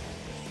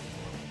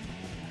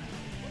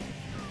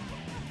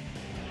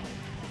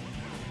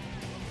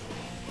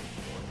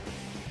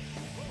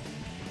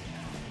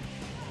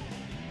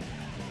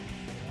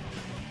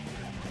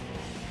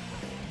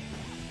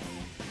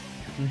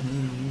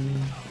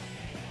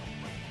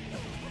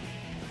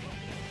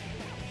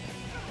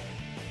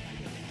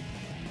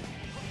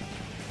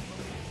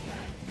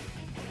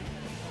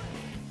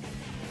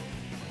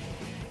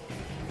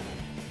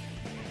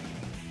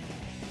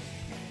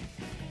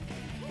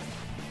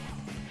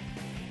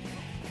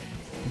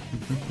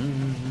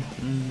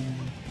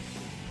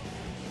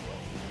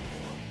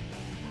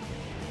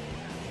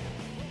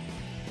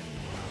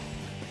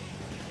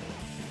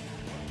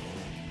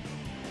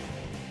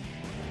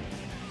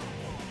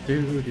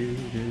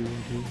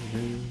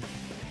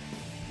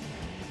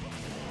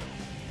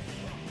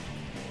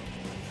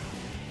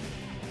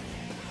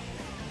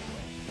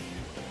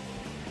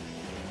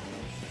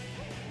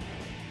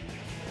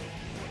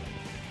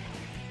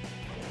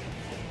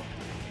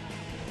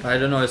 I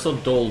don't know, I saw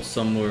Dole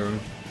somewhere.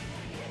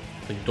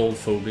 Like Dole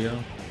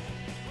phobia.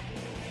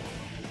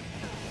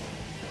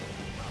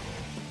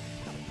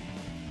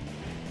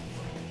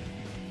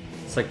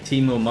 It's like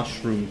Teemo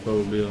mushroom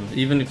phobia.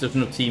 Even if there's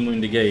no Teemo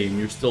in the game,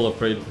 you're still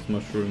afraid of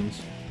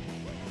mushrooms.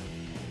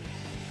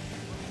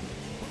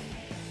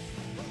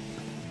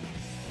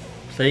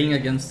 Playing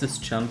against this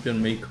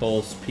champion may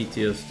cause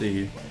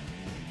PTSD.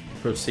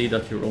 Proceed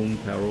at your own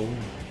peril.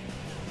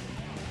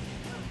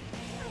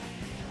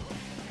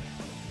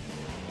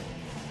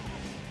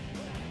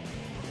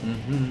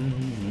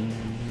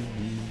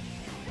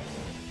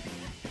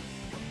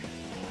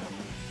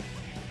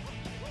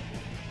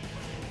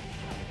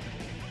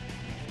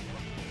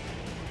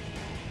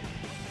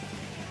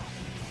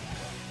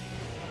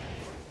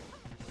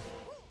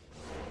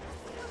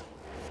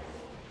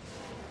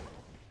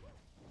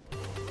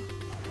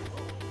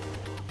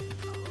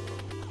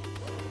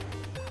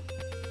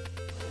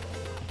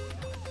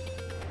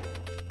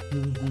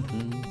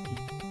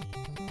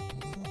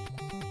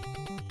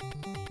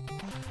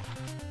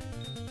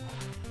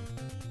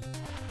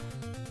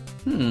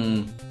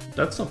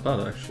 That's not bad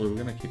actually, we're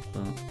gonna keep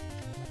that.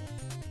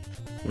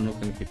 We're not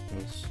gonna keep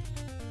those.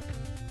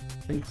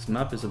 I think this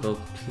map is about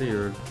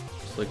cleared.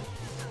 It's like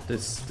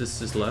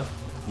this is left,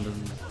 and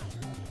then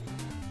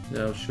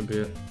yeah, it should be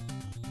it.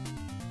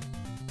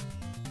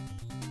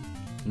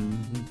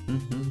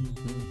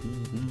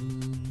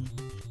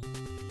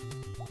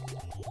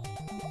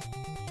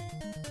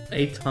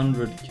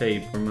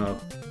 800k per map.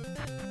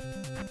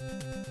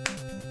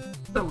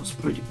 That was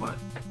pretty bad.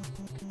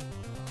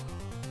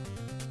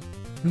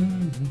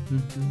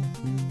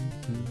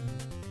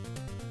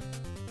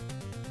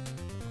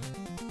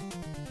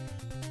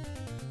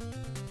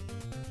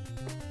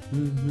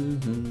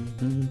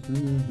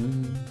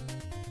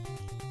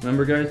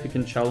 Remember guys, you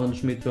can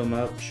challenge me to a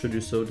map should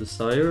you so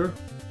desire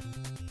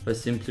by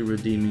simply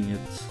redeeming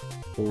it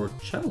for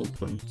channel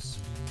points.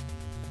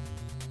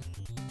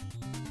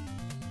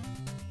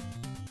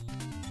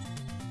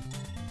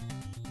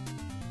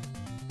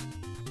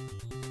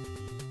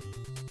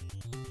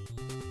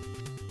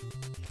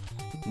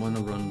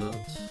 Wanna run that,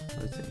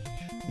 I think.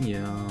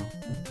 Yeah.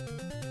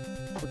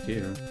 Look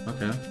here.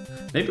 Okay.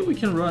 Maybe we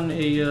can run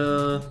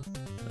a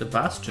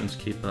Bastion's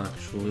Keep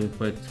actually.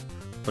 Wait,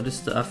 what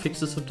is the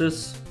affixes of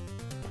this?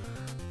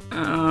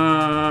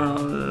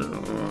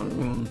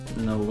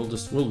 No,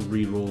 we'll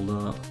re-roll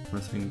that, I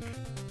think.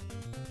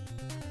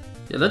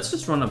 Yeah, let's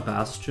just run a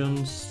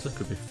Bastions. That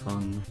could be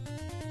fun.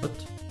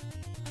 What?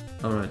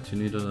 Alright, you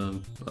need a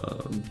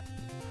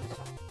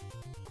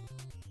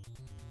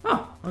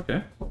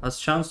okay. Has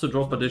chance to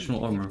drop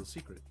additional armor.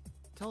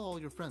 Tell all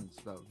your friends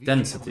about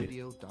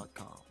Density.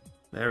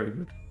 Very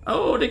good.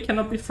 Oh, they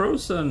cannot be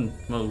frozen.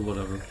 Well,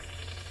 whatever.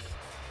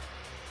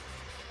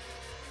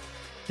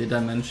 Did I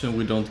mention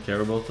we don't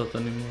care about that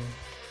anymore?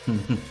 Are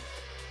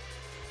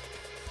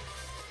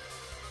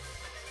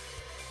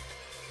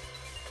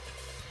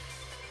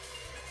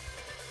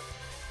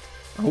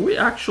we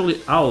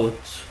actually out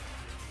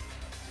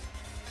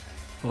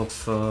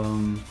of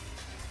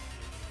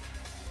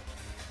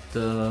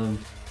the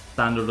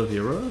standard of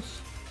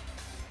heroes?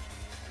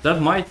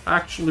 That might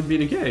actually be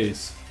the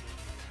case.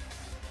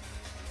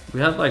 We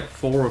had like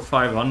 400 or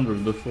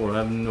 500 before. I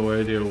have no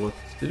idea what.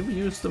 Did we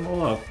use them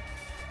all up?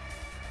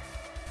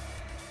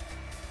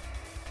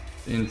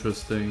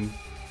 Interesting.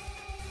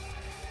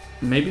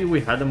 Maybe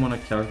we had them on a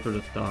character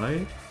that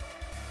died?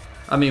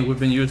 I mean, we've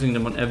been using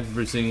them on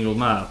every single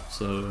map,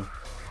 so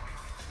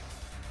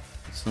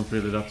it's not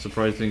really that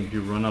surprising if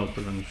you run out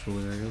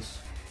eventually, I guess.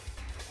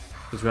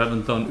 Because we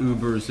haven't done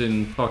Ubers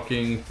in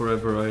fucking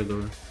forever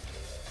either.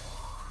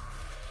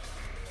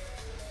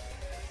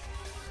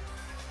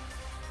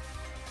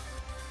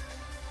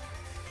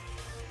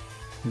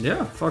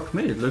 Yeah, fuck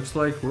me, it looks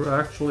like we're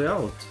actually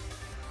out.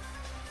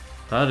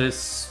 That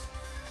is...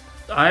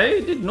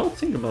 I did not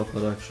think about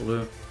that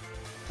actually.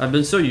 I've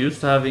been so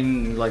used to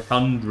having like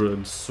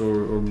hundreds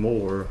or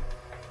more,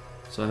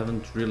 so I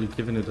haven't really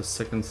given it a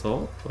second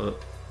thought, but...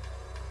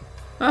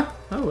 oh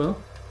well.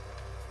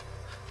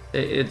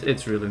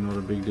 It's really not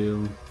a big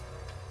deal.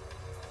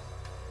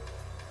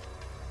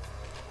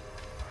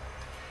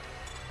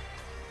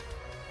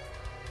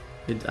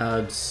 It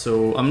adds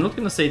so... I'm not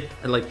gonna say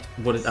like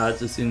what it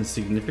adds is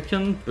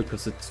insignificant,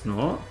 because it's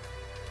not.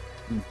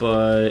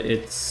 But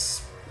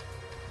it's...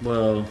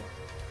 well...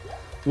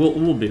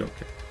 We'll be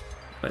okay.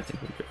 I think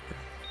we'll be okay.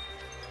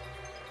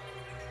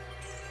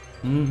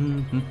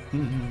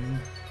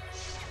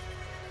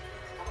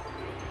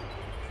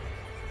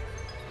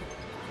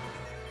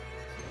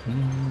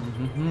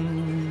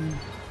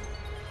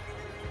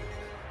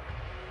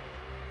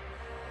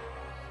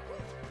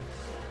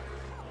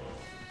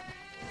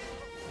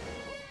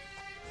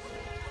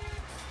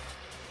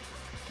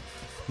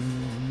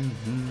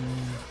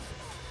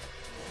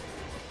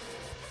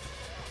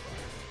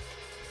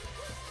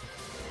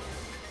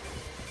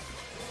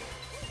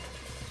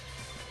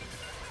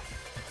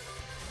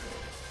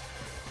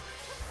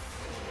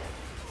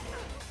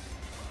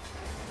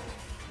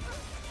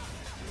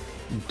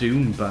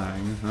 Doom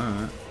Bang,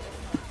 alright.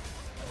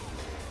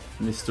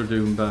 Mr.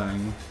 Doom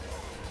Bang.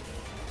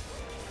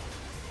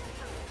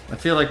 I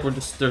feel like we're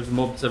just, there's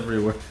mobs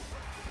everywhere.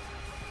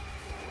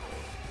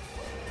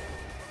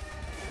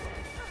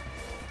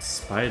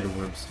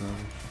 Spiderwebs now.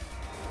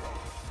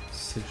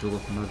 Sigil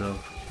of Murder.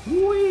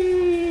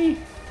 Whee!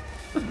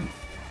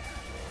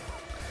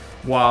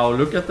 Wow,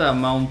 look at the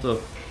amount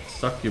of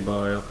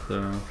succubi up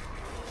there.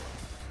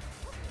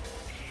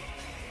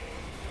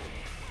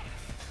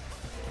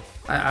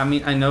 I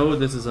mean, I know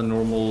this is a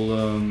normal,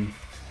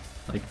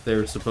 like,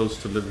 they're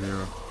supposed to live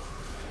here.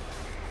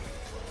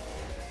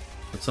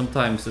 But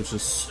sometimes there's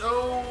just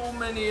so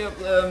many of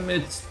them,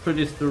 it's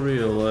pretty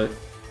surreal, like...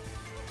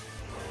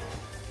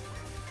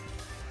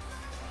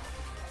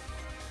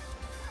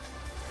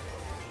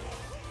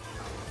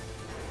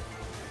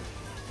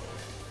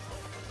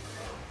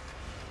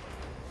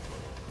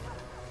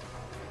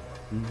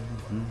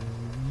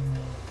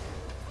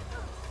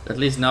 At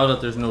least now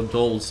that there's no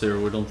dolls here,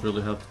 we don't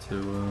really have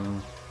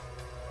to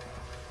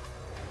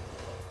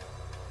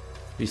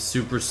be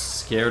super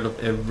scared of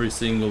every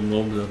single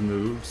mob that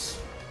moves.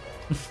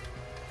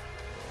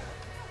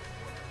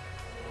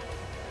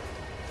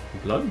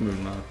 Blood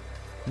moon map.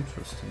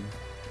 Interesting.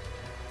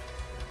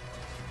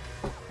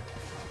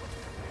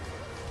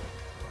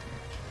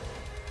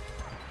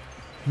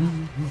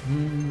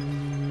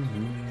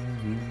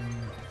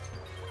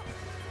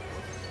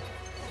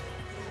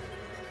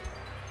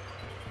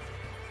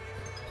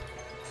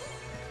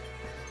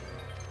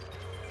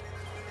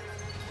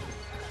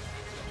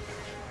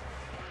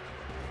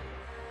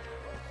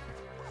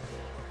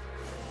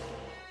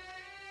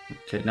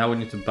 Okay, now we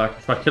need to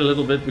backtrack a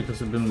little bit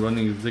because we've been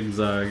running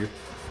zigzag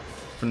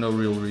for no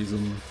real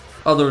reason.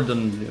 Other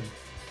than, yeah,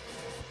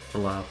 for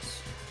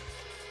laughs.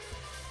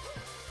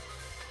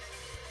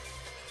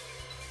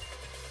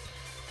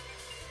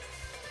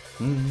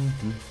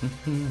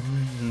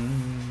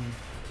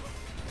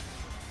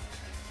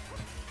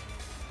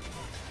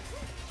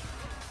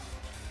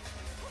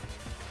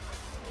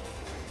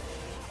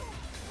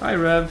 Hi,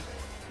 Rev.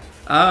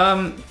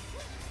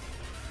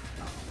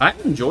 I'm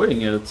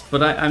enjoying it,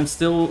 but I'm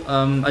still,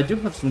 I do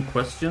have some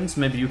questions,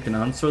 maybe you can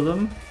answer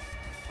them.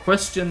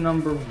 Question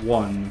number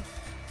 1.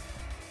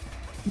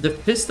 The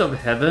Fist of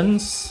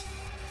Heavens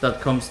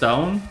that comes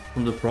down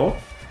from the proc,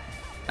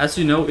 as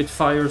you know, it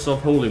fires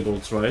off holy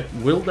bolts, right?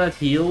 Will that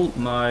heal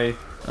my,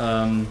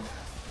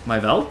 my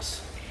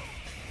valves?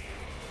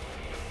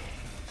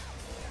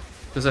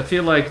 Because I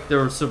feel like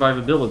their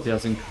survivability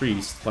has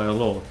increased by a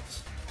lot.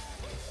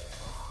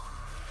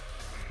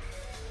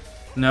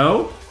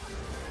 No?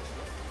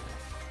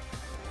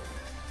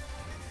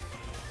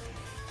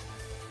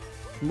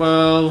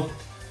 Well,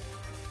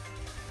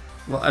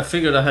 I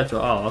figured I had to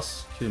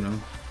ask, you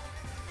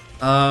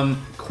know.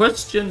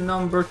 Question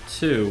number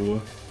 2.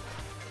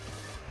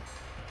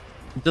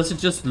 Does it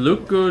just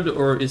look good,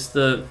 or is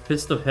the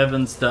Fist of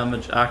Heaven's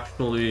damage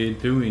actually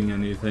doing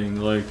anything?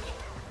 Like,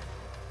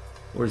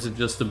 or is it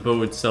just the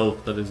bow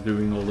itself that is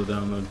doing all the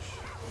damage?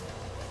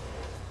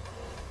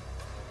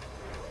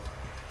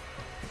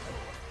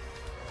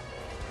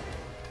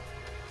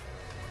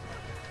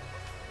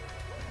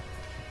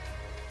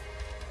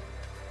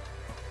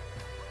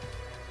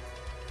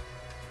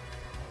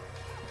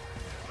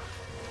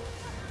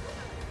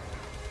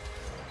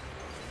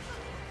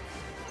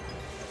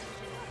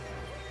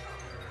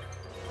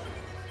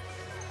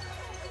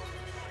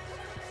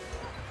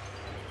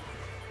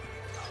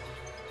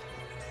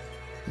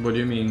 What do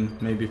you mean?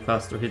 Maybe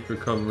faster hit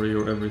recovery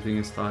or everything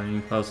is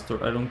dying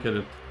faster? I don't get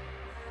it.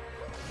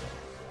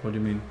 What do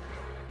you mean?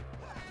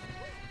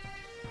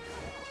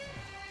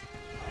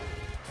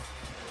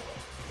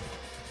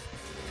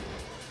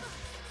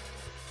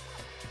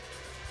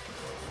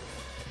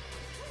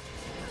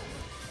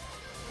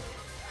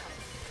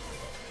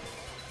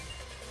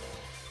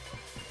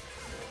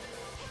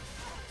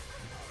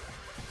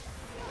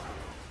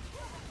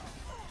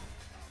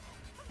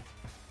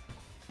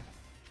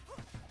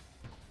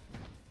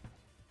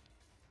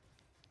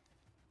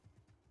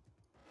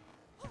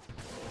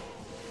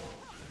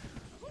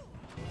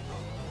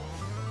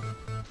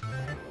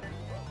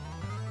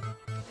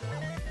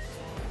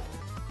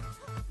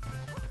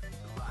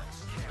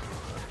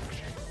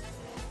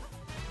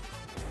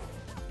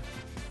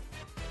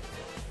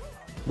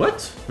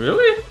 What?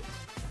 Really?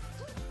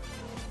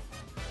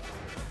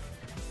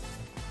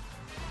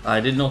 I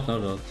did not know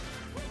that.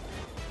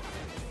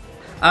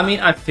 I mean,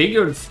 I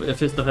figured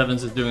Fist of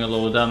Heavens is doing a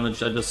lot of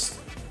damage.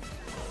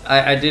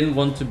 I didn't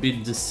want to be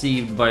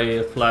deceived by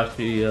a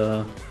flashy,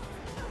 if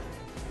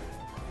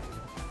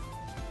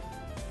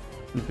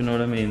you know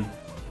what I mean.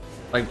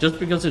 Like, just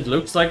because it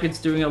looks like it's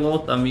doing a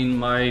lot, I mean,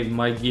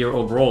 my gear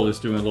overall is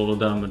doing a lot of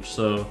damage,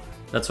 so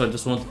that's why I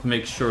just wanted to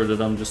make sure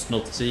that I'm just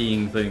not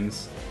seeing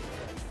things.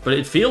 But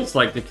it feels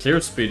like the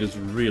clear speed is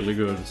really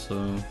good,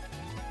 so...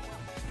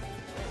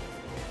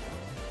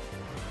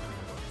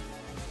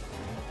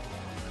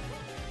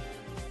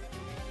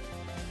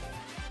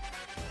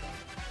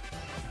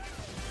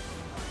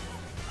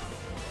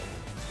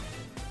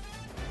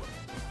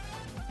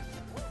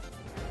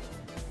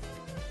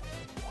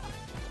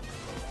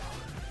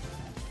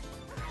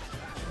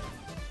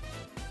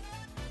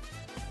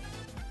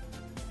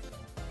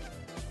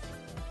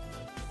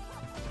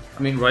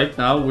 I mean, right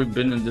now we've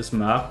been in this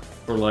map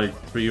for like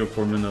 3 or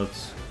 4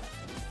 minutes.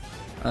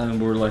 And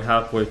we're like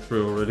halfway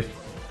through already.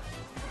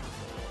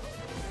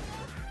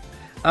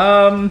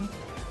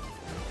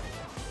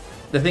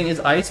 The thing is,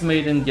 Ice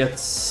Maiden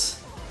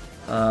gets...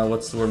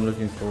 what's the word I'm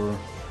looking for?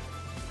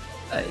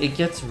 It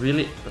gets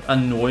really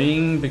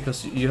annoying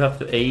because you have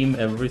to aim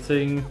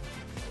everything.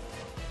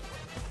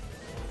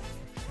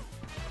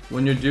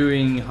 When you're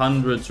doing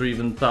hundreds or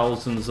even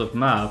thousands of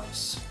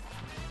maps.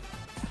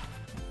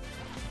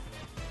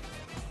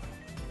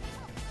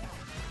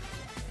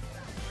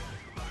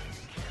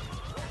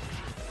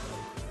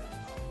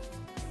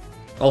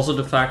 Also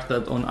the fact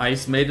that on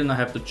Ice Maiden I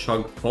have to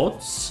chug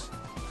pots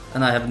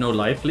and I have no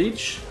life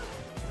leech,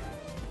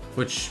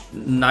 which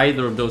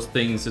neither of those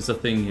things is a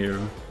thing here.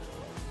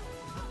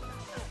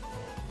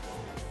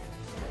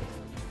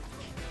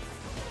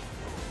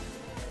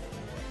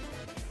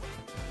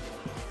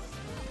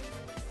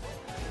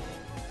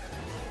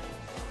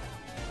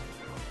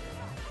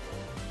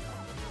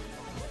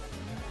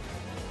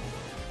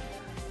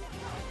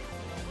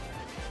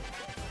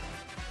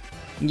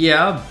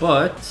 Yeah,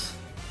 but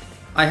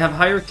I have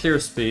higher clear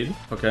speed,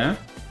 okay?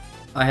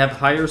 I have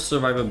higher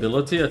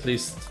survivability, at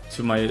least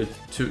to my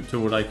to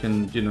what I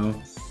can, you know,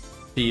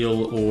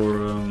 feel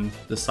or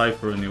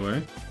decipher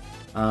anyway.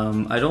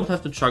 I don't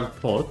have to chug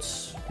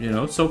pots, you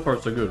know, so far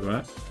so good,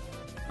 right?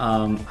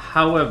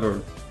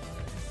 However,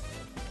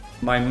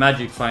 my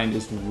magic find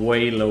is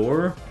way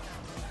lower.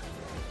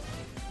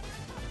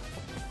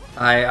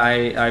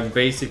 I've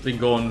basically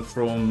gone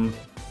from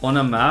on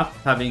a map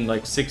having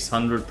like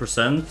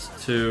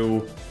 600%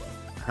 to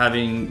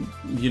having,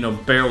 you know,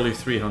 barely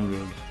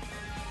 300.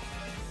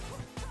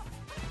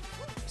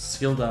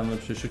 Skill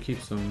damage, you should keep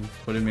some.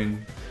 What do you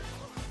mean?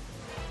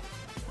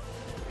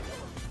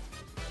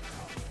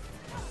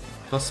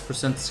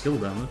 +% skill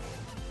damage?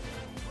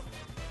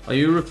 Are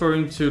you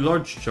referring to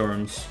large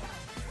charms?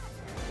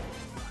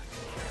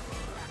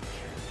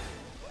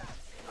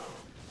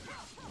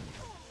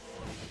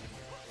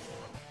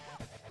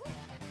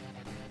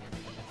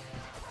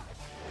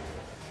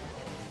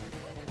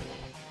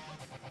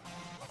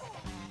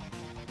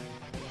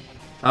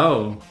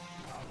 Oh.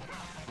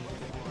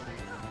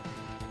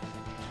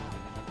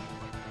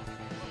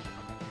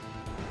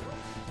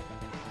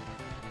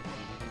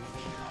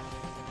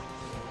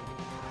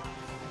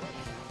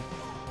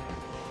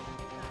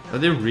 Are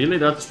they really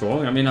that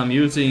strong? I mean, I'm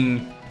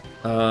using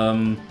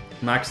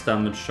max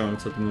damage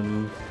charms at the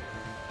moment.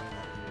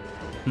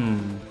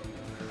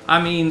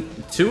 I mean,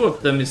 2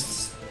 of them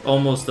is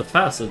almost a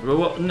facet.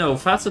 Well, no,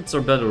 facets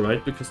are better,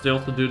 right? Because they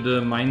also do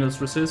the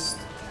minus resist.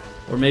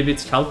 Or maybe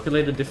it's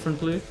calculated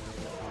differently.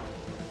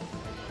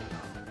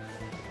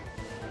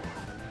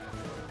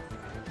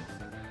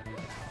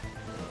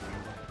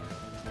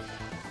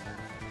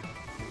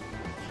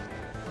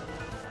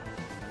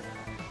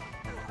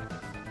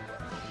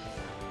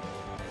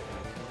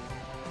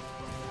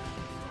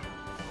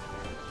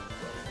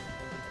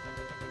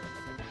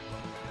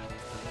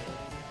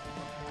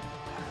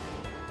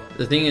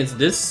 The thing is,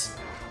 this,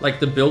 like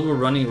the build we're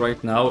running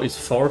right now, is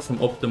far from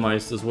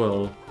optimized as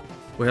well.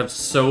 We have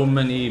so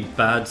many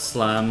bad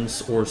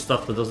slams or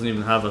stuff that doesn't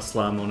even have a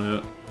slam on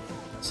it.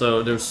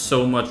 So there's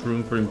so much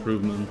room for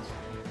improvement.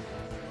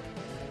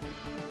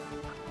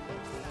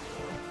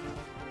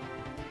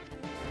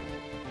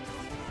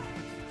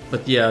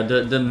 But yeah,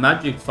 the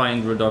magic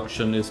find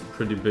reduction is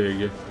pretty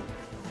big.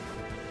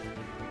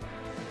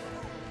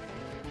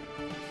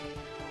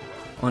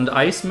 On the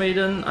Ice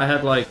Maiden, I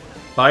had like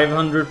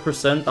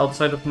 500%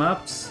 outside of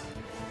maps.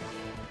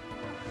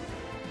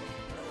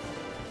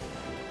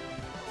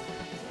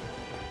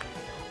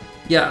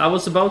 Yeah, I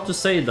was about to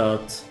say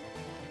that.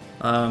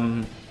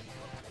 How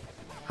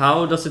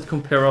does it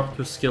compare up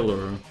to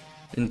Skiller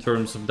in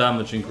terms of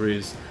damage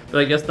increase?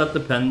 But I guess that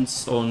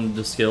depends on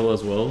the skill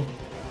as well.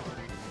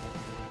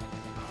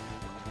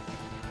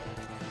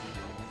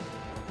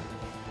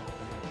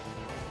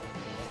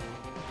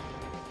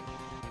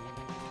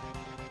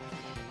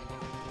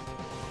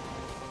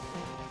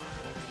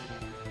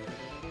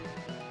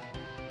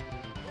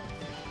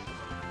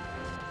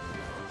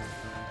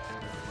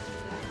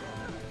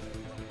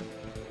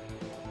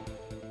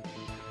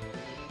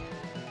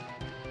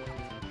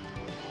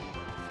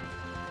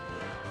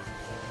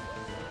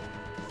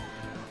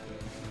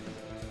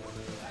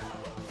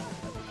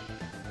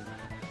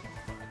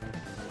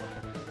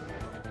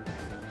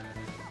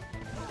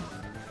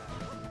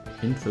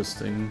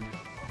 Interesting.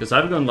 Because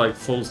I've gone like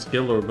full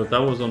skiller, but that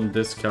was on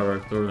this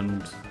character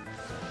and...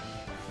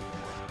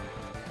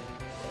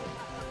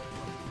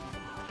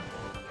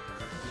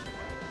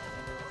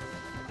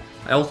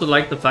 I also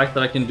like the fact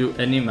that I can do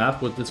any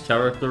map with this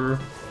character,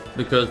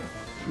 because,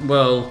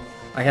 well,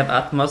 I have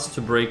Atmas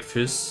to break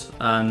Fizz,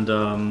 and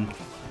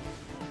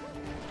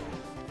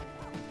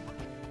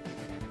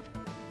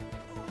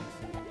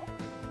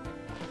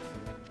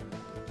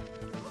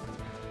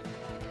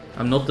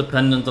I'm not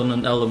dependent on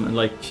an element,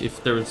 like,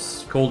 if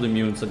there's cold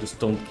immunes, I just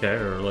don't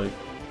care, like...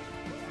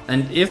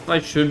 And if I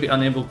should be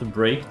unable to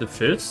break the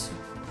Fizz,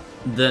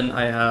 then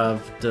I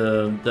have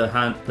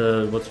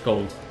the what's it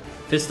called?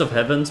 Fist of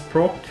Heavens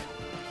proc,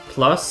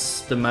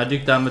 plus the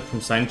magic damage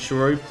from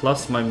Sanctuary,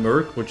 plus my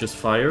Merc, which is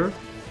fire,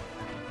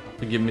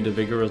 to give me the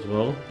vigor as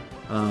well.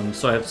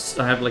 So I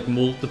have like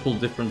multiple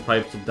different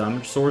types of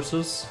damage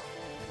sources.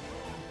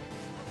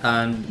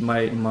 And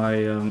my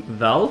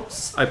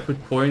Valks, I put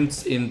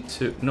points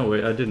into... No,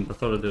 wait, I didn't. I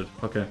thought I did.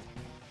 Okay.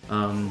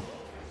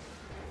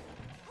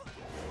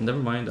 Never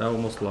mind, I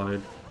almost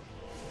lied.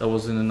 That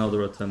was in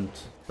another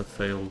attempt that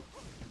failed.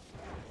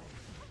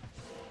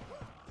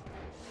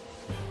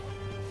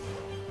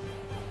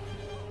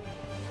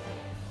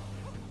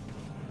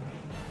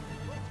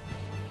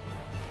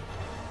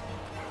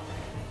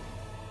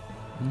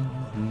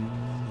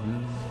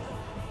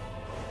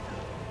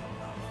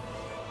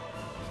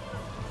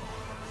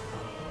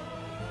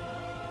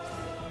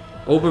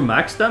 Over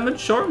max damage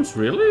charms?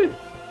 Really?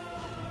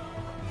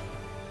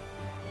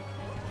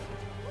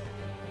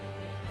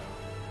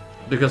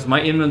 Because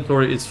my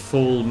inventory is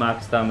full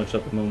max damage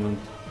at the moment.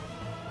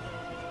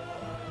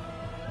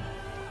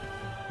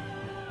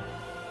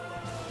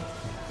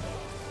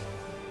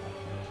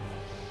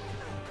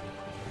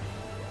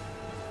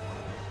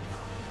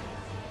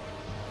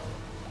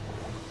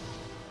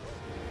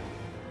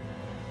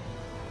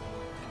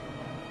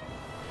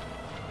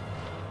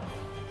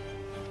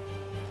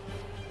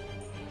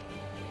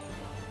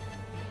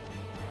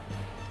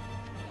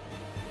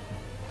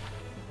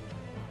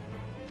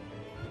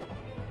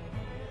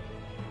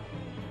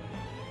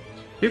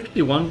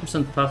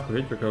 %51 faster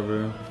hit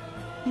recovery.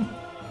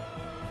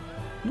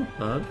 Not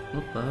bad,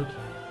 not bad.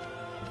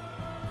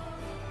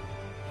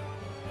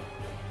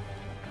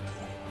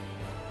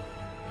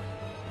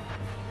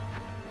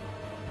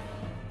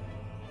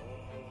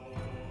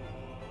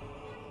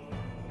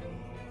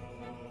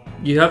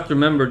 You have to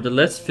remember, the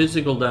less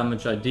physical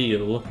damage I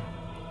deal,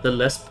 the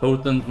less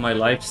potent my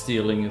life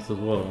stealing is as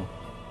well.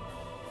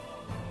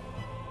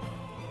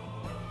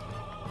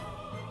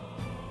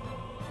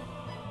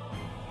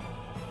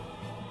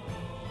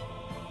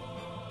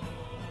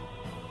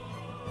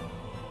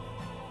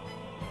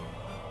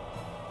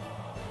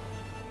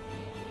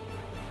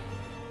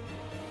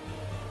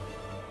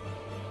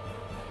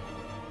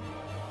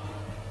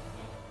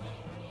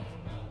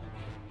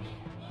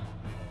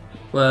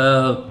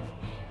 Well,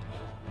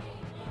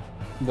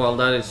 while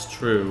that is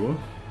true,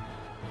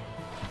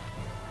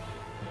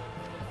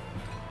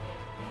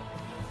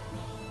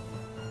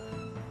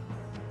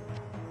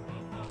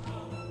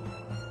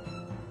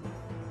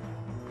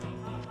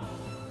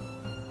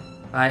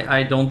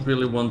 I don't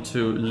really want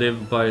to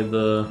live by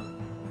the,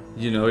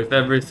 you know, if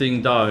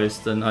everything dies,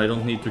 then I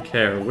don't need to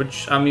care.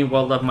 Which, I mean,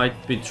 while that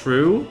might be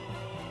true,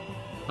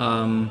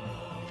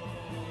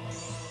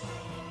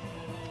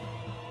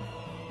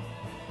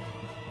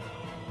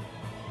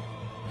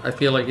 I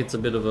feel like it's a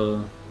bit of a...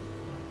 You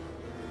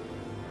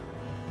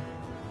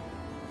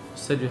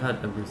said you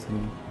had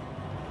everything.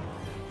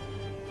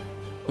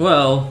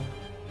 Well,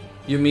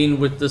 you mean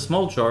with the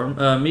small charm,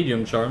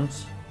 medium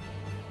charms?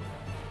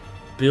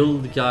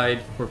 build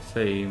guide for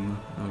fame.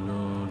 Oh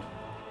god.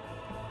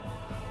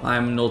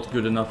 I'm not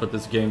good enough at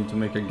this game to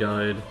make a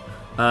guide.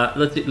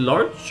 Let's see,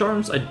 large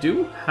charms, I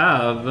do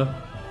have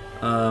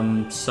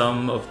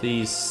some of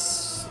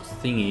these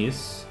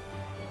thingies.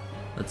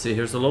 Let's see,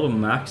 here's a lot of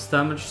max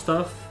damage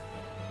stuff.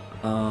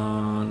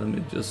 Let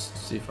me just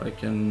see if I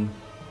can...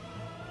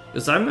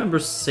 Because I remember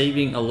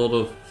saving a lot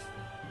of...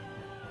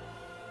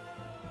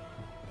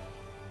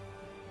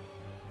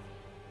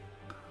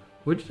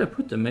 Where did I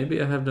put them? Maybe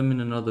I have them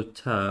in another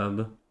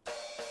tab.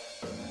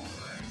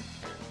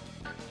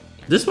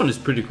 This one is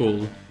pretty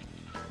cool.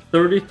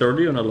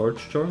 30-30 on a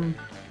large charm.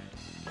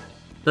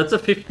 That's a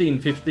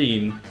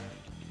 15-15.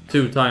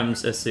 2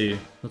 times SC.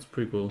 That's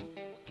pretty cool.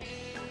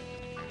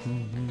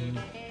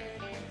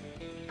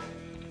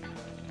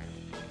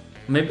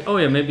 Maybe, oh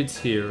yeah, maybe it's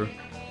here.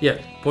 Yeah,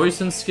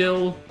 poison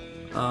skill.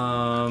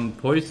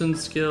 Poison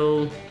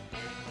skill.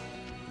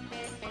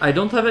 I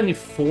don't have any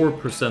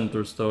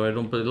 4%ers though. I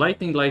don't play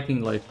lightning,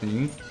 lightning,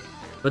 lightning.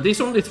 But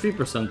these are only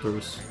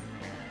 3%ers.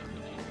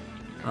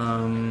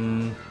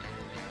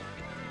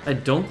 I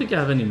don't think I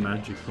have any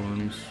magic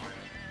ones.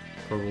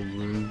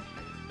 Probably.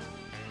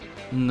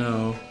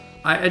 No.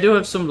 I do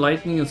have some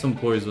lightning and some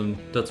poison.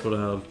 That's what I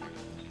have.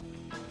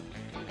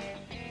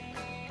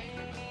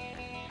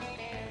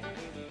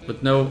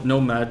 But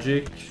no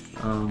magic.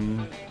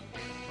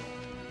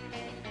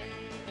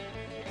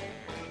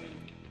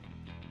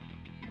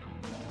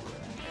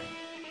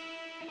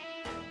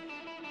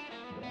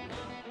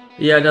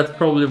 Yeah, that's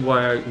probably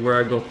where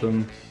I got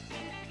them.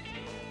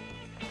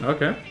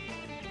 Okay.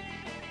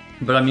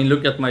 But I mean,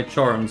 look at my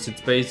charms.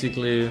 It's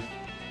basically...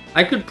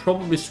 I could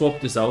probably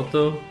swap this out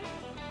though.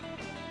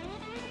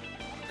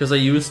 Because I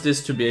use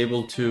this to be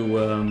able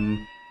to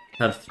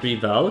have 3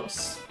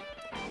 Valks.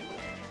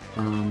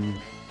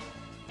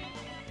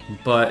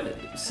 But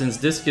since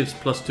this gives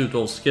 +2 to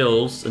all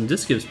skills, and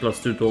this gives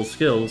 +2 to all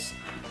skills,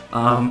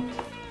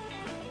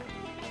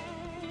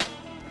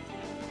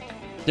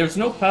 there's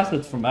no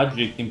facets for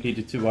magic in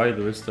PD2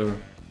 either, is there?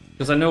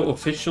 Because I know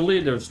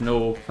officially there's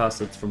no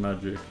facets for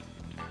magic.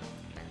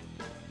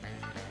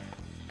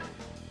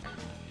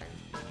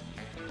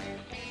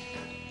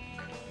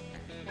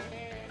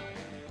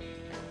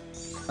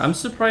 I'm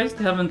surprised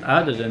they haven't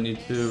added any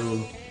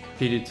to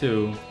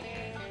PD2.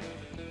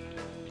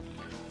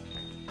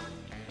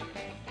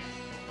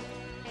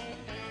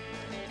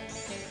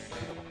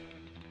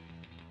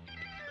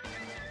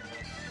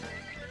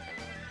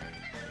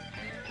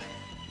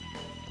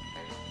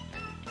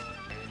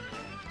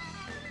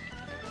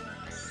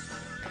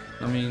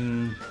 I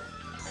mean...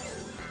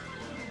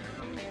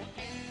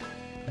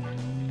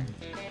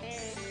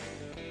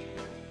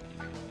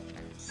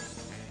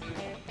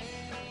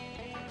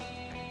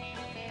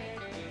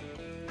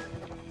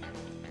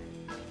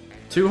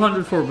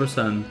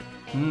 204%.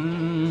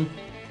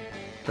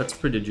 That's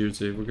pretty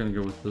juicy. We're gonna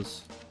go with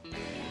this.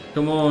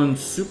 Come on,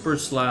 super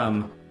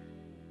slam.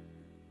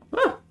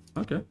 Ah,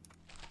 okay.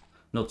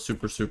 Not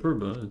super,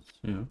 but it's,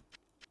 you know.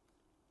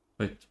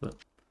 Wait, but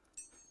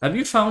have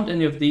you found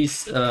any of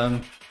these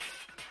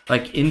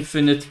like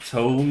infinite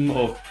tome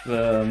of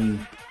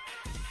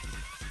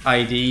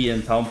ID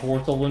and town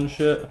portal and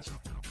shit?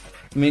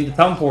 I mean, the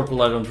town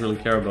portal I don't really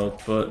care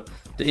about, but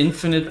the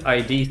infinite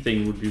ID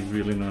thing would be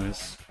really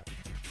nice.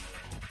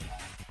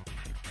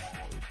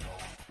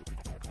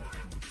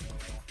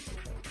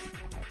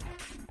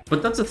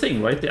 But that's a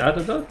thing, right? They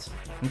added that?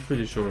 I'm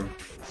pretty sure.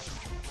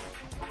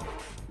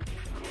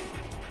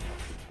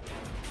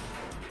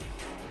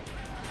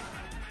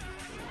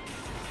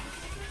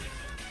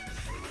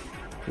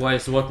 Why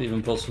is what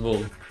even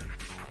possible?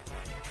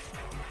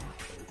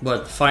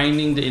 What,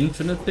 finding the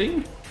infinite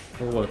thing?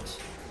 Or what?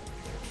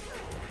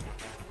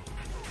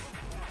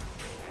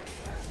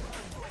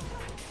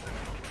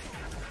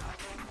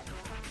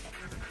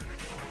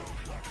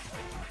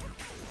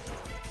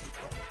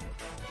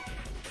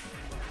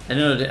 I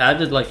don't know, they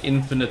added like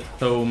infinite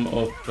tome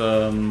of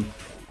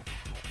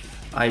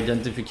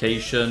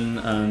identification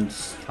and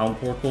town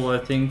portal, I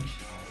think.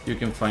 You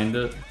can find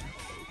it.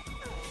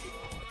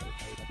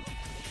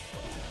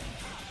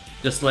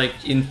 Just like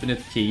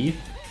infinite key.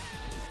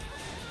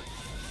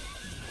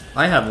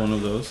 I have one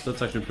of those,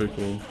 that's actually pretty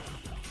cool.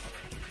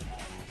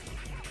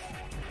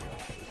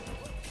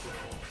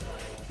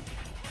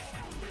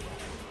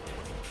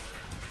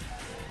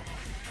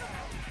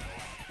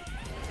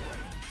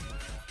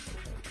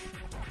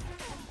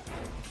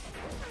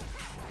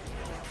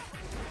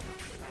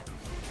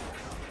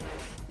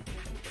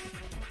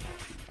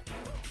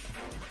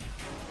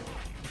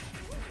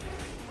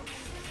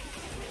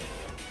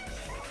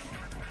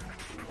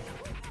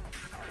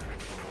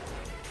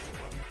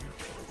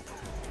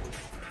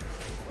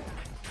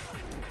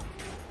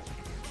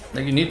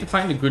 Like, you need to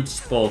find a good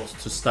spot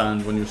to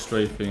stand when you're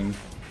strafing,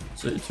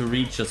 so to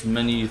reach as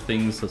many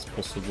things as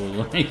possible.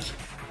 Like,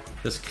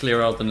 just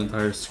clear out an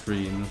entire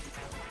screen.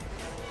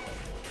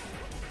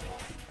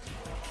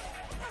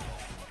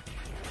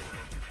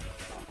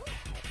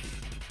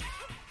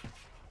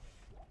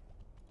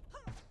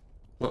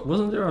 What,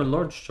 wasn't there a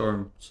large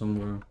charm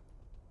somewhere?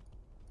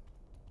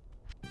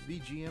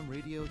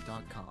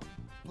 bgmradio.com.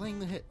 Playing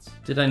the hits.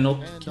 Did I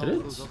not And get all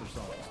it? those other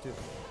songs too.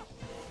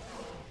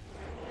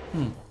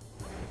 Hmm.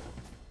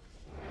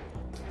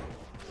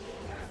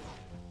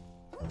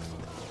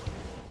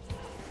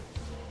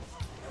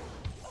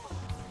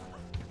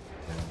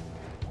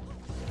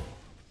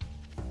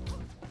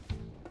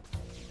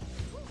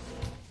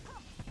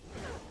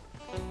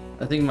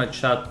 I think my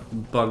chat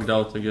bugged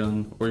out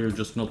again, or you're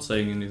just not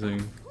saying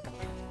anything.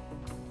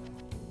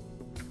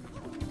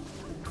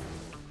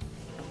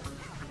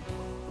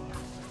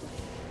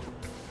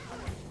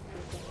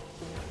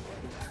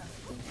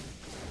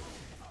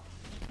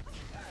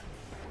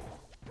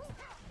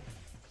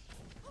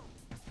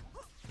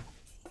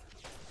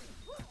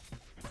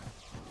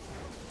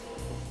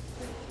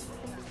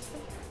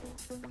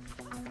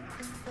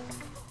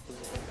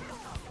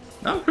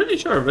 I'm pretty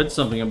sure I read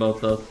something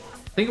about that.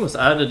 I think it was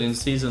added in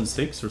season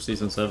 6 or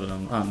season 7,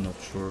 I'm not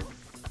sure.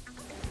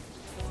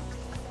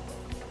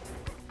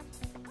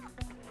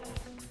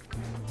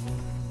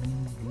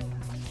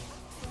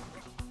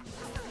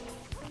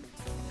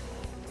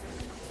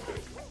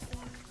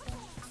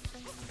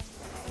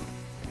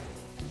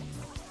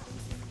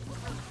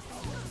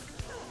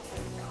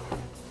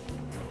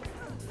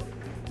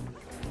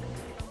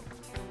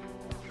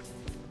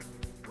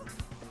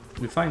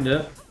 We find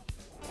it.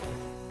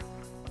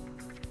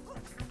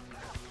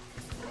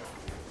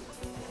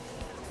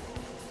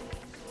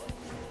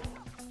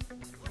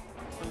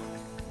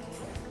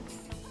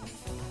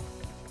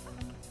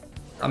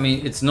 I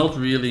mean, it's not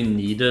really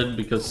needed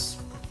because,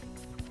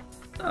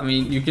 I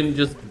mean, you can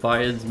just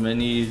buy as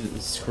many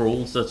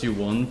scrolls as you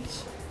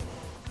want,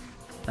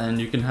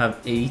 and you can have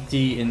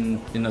 80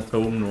 in a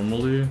tome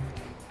normally,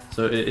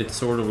 so it's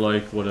sort of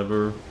like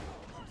whatever.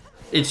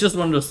 It's just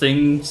one of those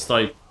things,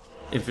 like,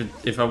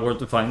 if I were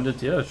to find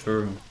it, yeah,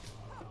 sure.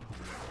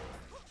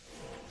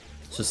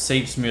 Just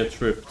saves me a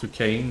trip to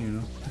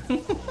Kane, you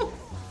know.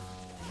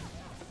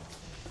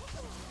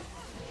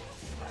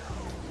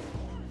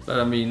 But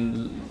I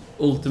mean,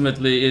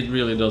 ultimately, it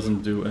really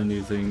doesn't do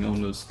anything,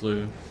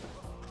 honestly.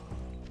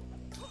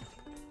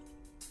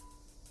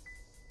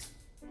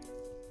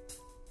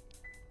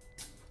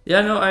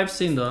 Yeah, no, I've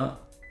seen that.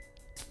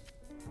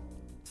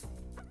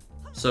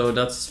 So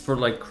that's for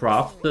like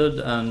crafted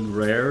and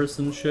rares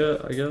and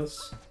shit, I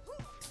guess.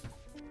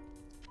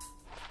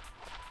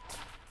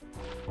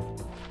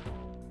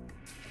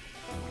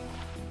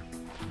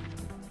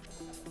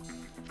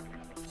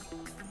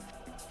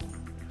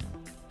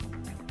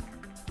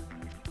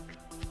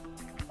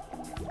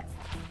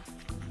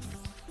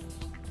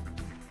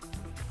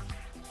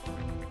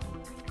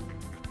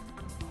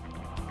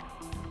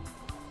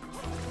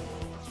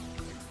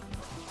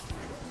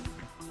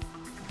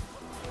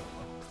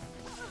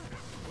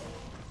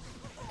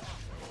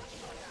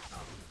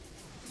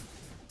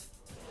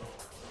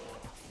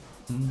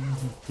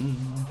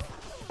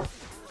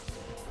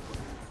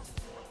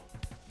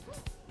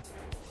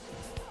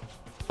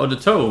 Oh, the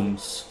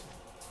tomes.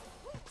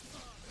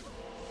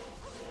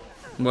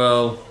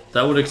 Well,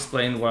 that would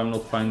explain why I'm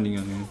not finding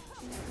any.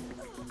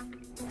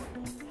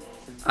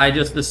 I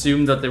just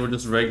assumed that they were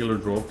just regular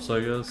drops, I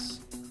guess.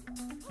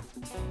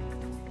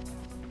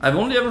 I've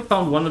only ever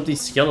found one of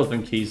these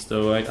skeleton keys,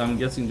 though. I'm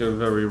guessing they're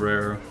very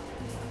rare.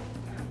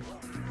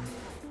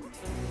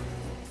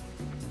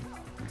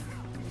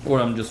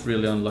 Or I'm just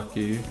really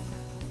unlucky.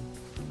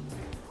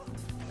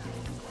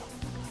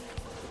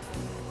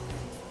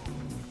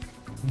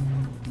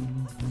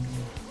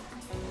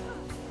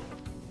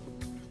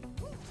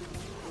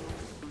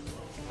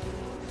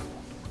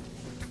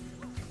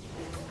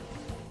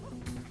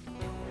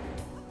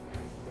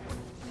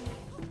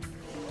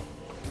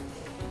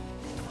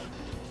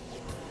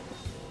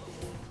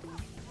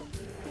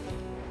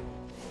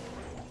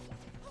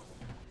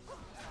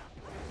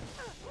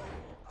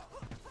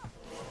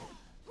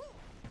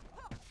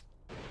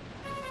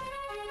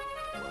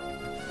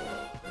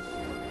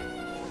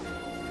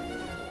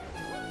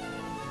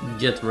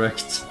 Get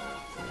wrecked.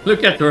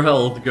 Look at her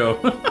health go.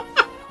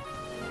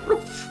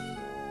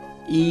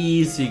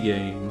 Easy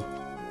game.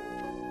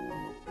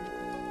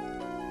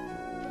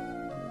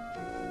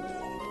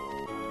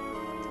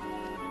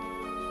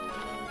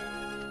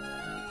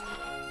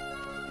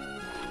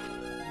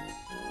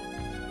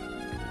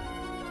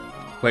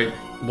 Wait,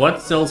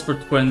 what sells for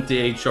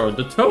 20 HR?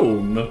 The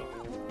tome?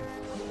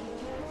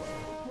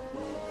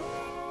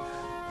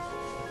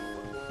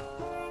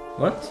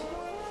 What?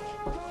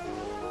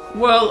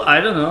 Well, I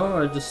don't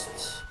know, I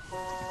just...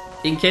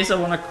 In case I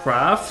want to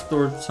craft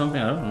or something,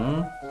 I don't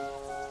know.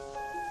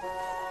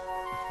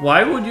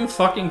 Why would you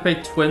fucking pay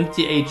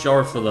 20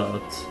 HR for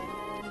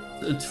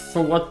that?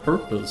 For what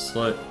purpose?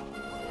 Like...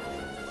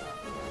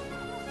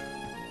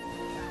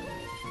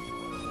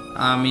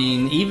 I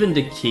mean, even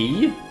the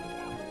key?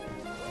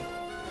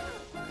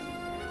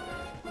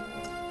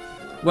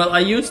 Well, I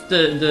used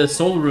the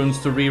soul runes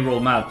to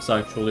reroll maps,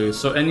 actually,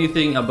 so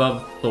anything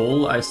above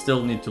soul I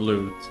still need to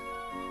loot.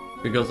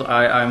 Because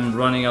I'm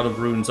running out of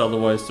runes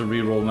otherwise to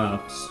reroll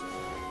maps.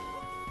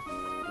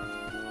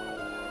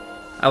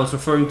 I was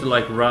referring to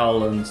like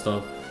RAL and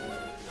stuff.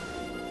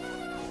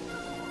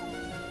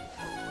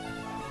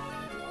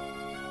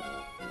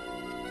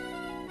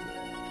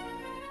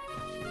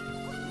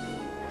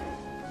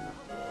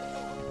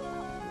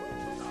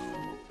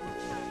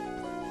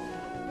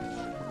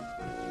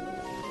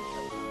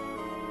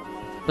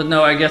 But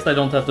no, I guess I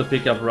don't have to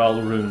pick up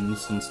Ral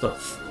runes and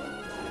stuff.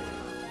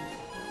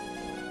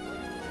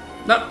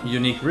 No,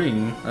 unique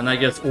ring. And I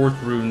guess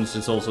Orth runes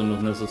is also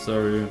not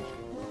necessary.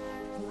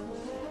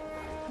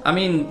 I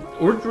mean,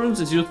 Orth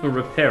runes is used for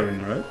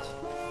repairing, right?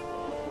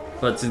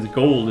 But since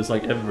gold is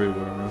like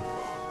everywhere.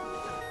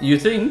 You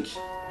think?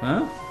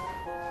 Huh?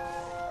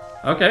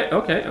 Okay,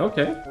 okay,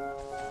 okay.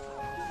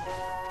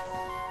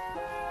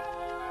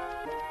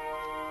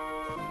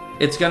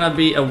 It's gonna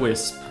be a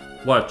wisp.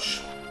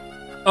 Watch.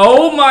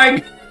 Oh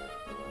my...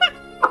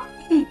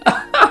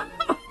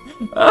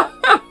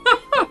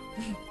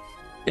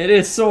 It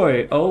is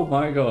soy. Oh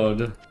my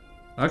god.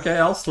 Okay,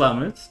 I'll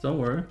slam it. Don't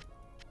worry.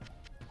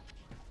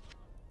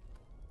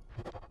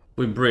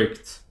 We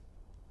bricked.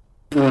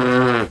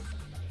 Oh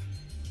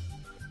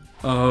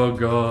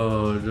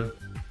god.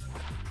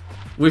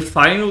 We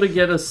finally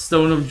get a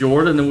Stone of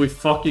Jordan and we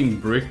fucking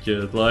brick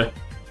it. Like...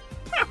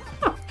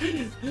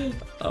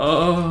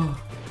 Oh...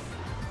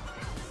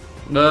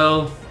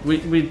 Well,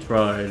 we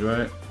tried,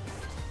 right?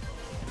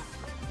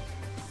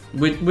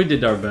 We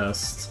did our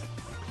best.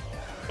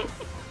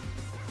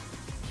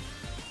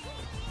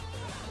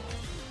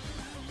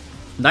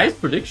 Nice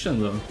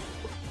prediction though.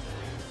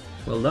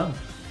 Well done.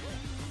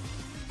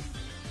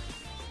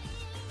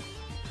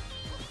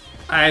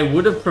 I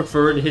would have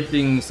preferred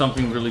hitting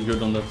something really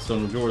good on that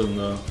Stone of Jordan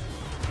though.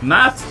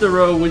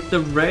 Mastero with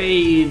the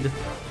raid!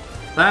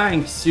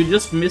 Thanks, you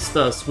just missed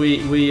us. We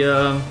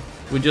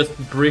just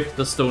bricked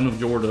the Stone of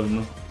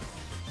Jordan.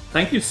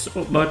 Thank you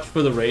so much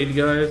for the raid,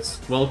 guys.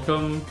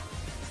 Welcome.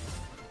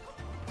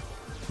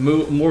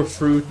 More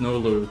fruit, no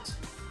loot.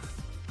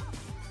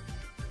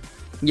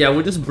 Yeah,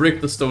 we just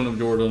bricked the Stone of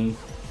Jordan.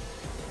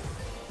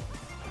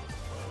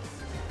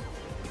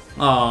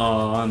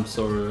 Ah, I'm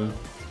sorry.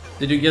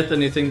 Did you get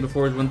anything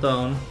before it went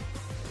down?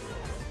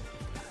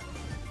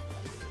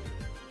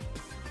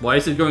 Why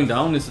is it going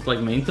down? Is it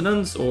like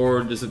maintenance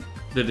or did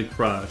it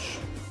crash?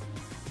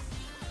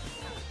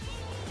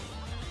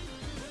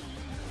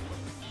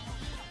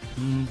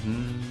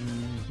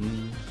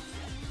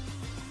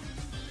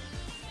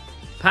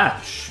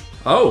 Patch.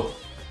 Oh,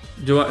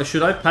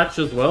 should I patch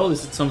as well?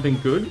 Is it something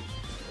good,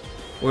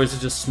 or is it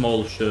just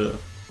small shit?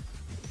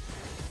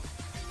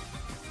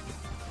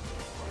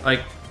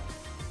 Like,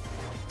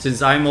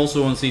 since I'm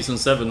also on season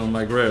 7 on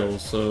my grail,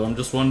 so I'm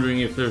just wondering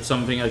if there's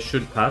something I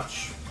should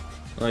patch.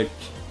 Like,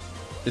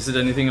 is it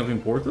anything of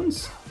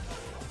importance?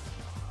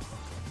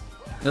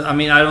 I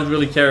mean, I don't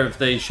really care if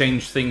they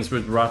change things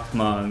with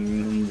Ratma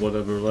and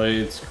whatever, like,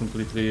 it's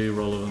completely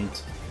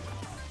irrelevant.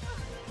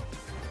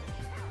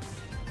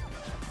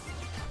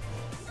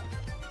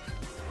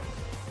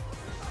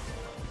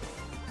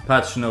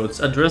 Patch notes.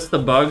 Address the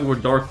bug where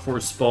Dark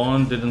Force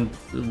spawn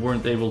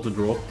weren't able to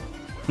drop.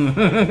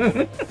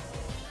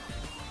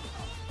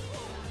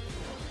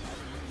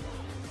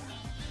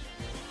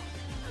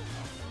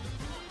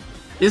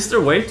 Is there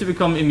a way to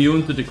become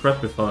immune to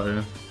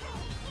Decrepify?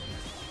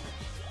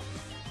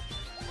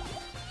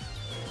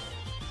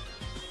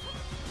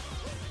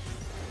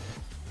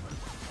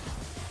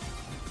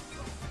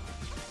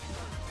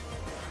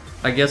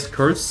 I guess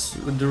curse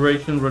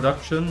duration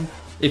reduction.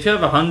 If you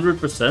have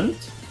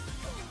 100%,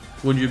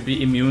 would you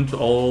be immune to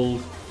all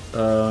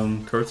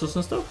curses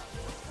and stuff?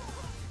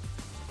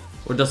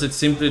 Or does it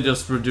simply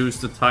just reduce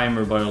the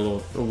timer by a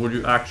lot? Or would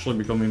you actually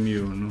become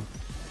immune?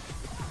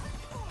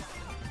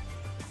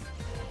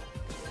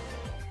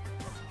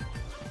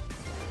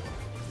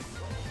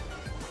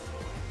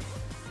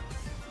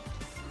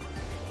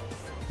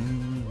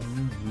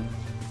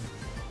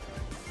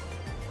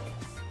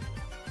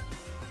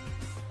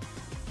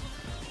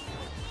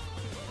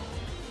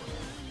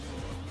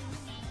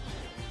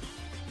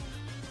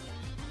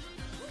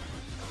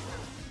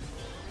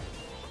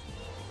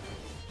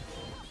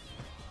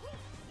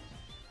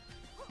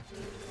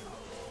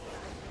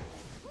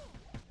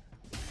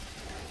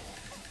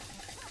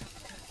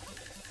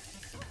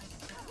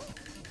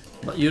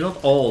 But you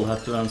don't all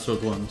have to answer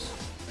at once.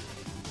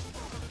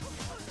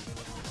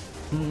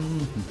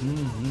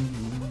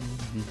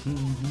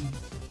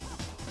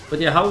 But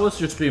yeah, how was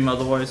your stream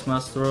otherwise,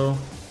 Mastero?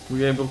 Were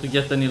you able to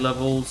get any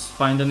levels,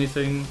 find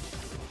anything,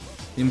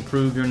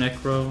 improve your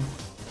necro?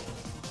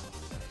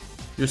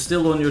 You're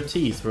still on your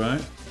teeth,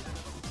 right?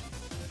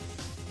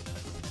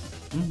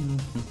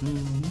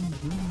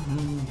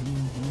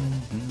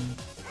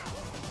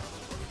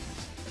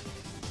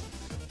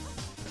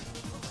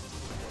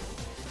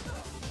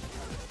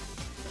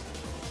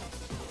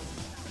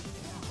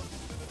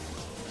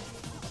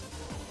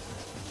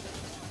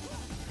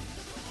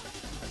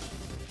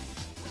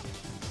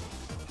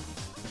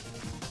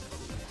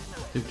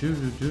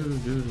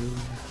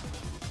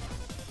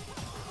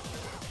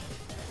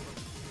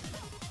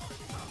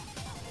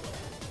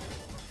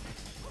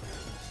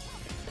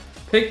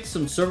 Picked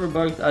some server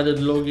bugs, added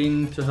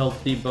logging to help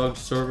debug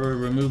server,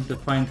 removed the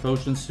fine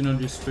potion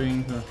synergy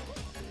string.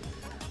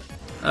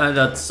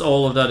 That's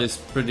all of that is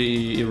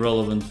pretty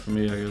irrelevant for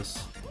me, I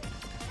guess.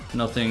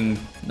 Nothing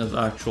of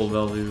actual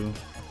value.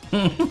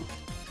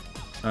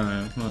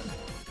 Alright, what?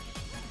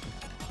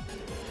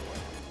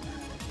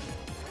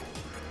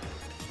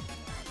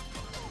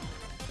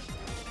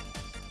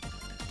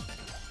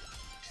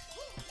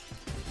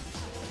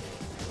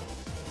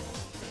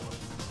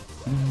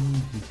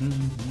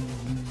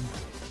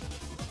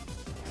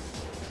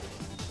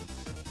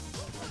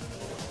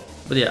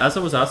 But yeah, as I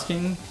was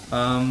asking,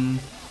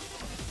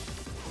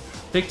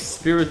 fix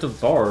Spirit of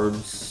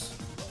Bards.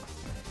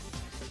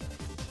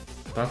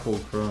 Battle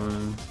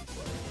Cry.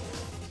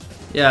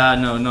 Yeah,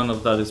 no, none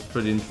of that is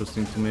pretty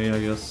interesting to me, I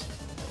guess.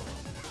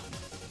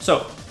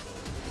 So,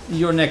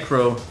 your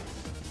Necro.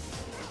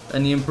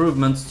 Any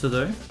improvements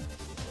today?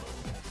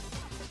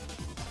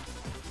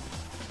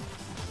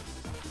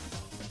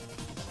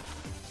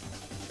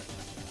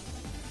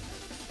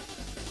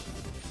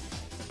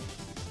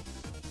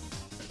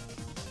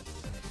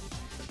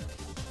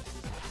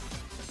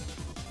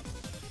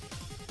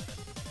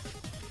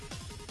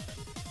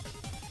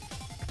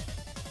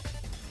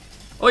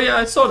 Oh yeah,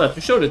 I saw that.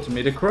 You showed it to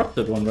me. The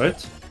corrupted one,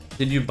 right?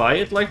 Did you buy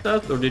it like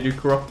that, or did you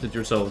corrupt it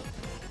yourself?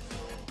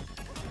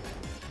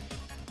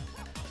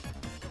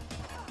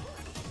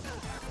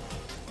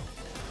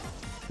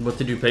 What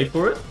did you pay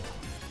for it?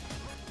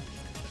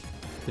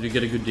 Did you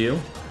get a good deal?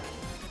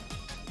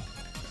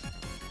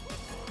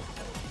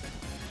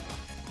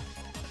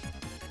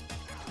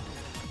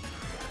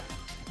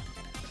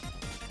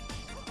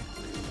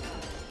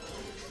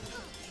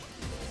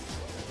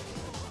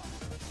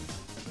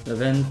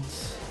 Event.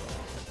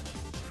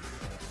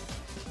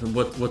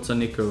 What's a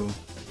Nico?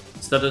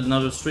 Is that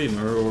another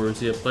streamer or is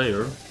he a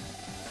player?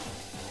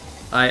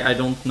 I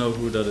don't know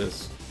who that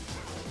is.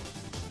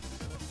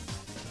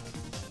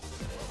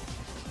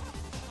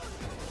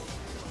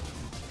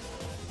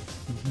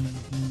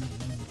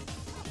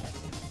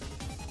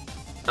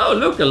 Oh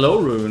look, a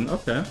low rune,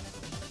 okay.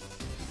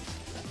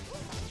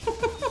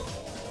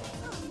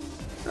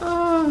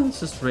 Ah,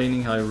 it's just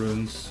raining high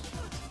runes.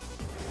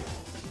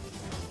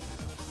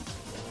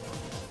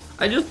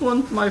 I just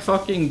want my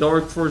fucking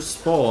Dark Force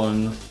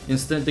spawn.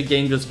 Instead the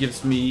game just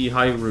gives me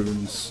high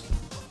runes.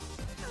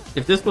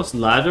 If this was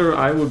ladder,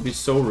 I would be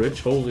so rich,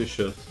 holy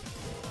shit.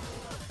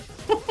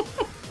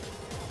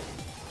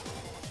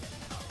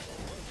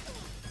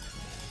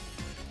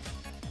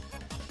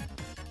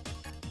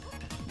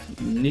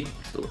 Nick,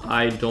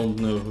 I don't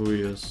know who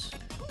he is.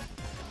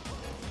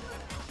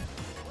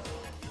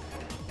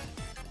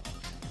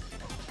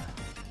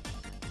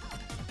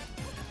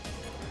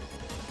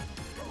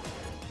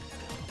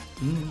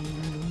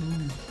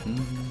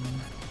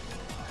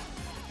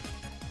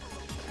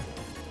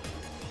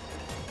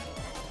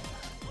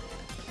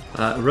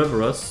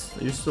 Reverus,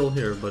 are you still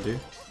here, buddy?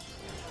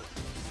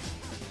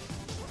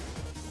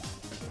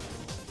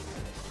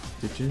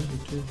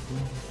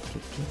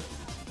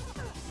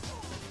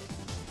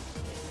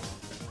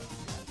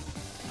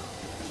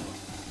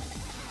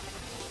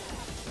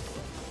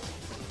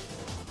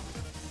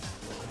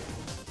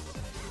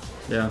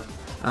 Yeah.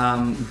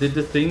 Did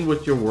the thing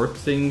with your work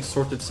thing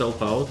sort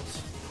itself out?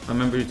 I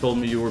remember you told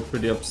me you were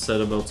pretty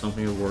upset about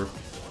something at work.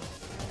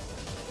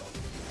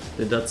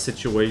 Did that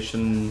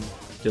situation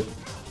get...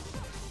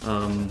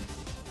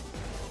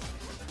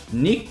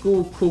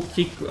 Niku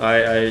Kukiku...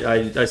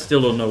 I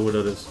still don't know who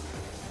that is.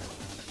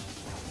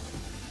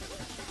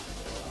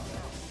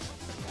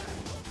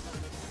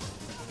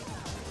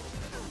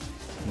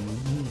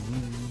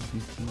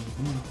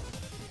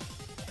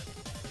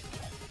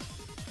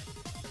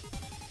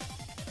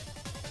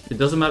 It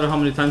doesn't matter how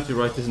many times you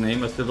write his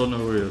name, I still don't know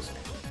who he is.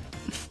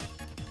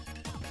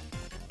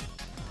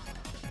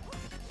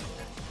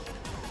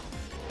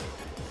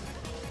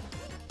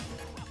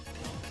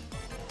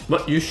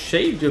 What, you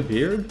shaved your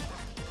beard?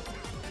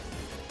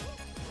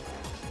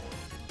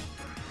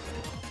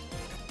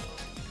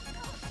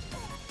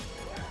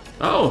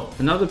 Oh,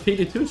 another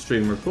PD2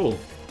 streamer, cool.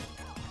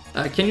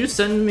 Can you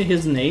send me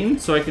his name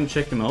so I can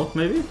check him out,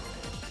 maybe?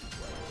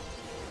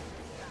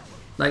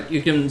 Like,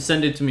 you can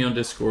send it to me on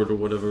Discord or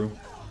whatever.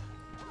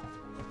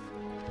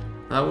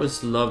 I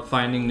always love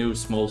finding new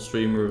small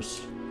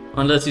streamers.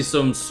 Unless he's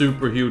some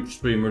super huge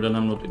streamer, then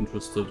I'm not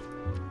interested.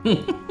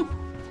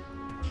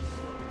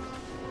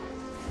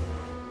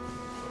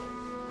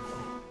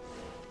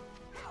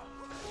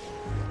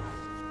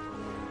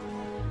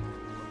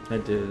 I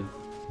did.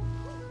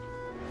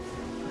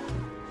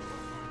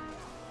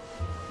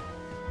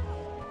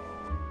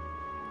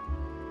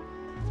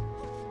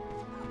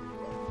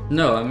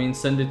 No, I mean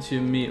send it to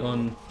me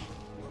on...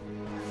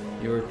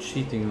 You're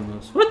cheating on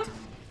us. What?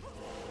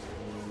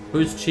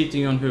 Who's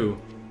cheating on who?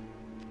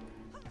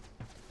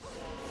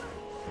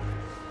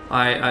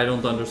 I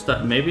don't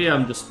understand. Maybe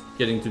I'm just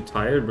getting too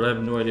tired, but I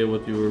have no idea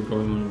what you were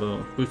going on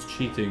about. Who's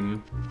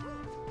cheating?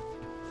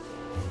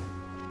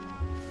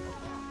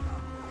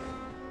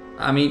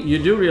 I mean, you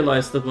do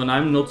realize that when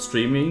I'm not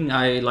streaming,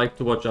 I like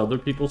to watch other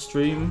people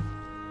stream.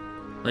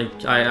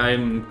 Like,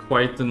 I'm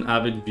quite an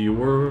avid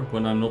viewer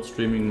when I'm not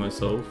streaming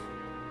myself.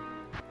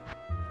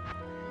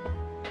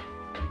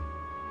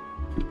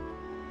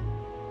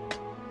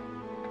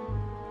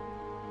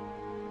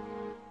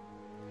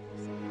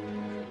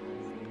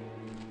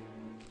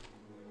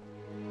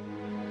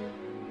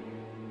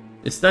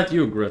 Is that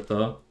you,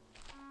 Greta?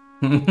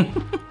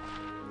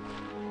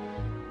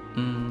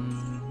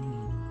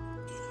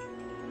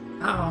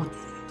 How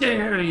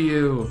dare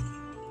you!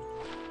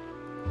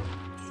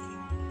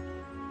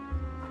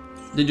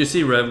 Did you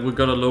see, Rev? We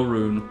got a low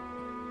rune.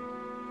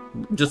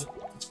 Just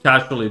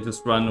casually,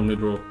 just randomly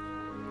draw.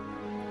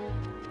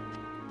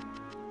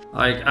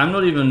 Like, I'm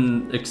not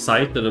even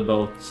excited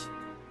about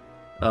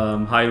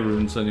high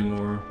runes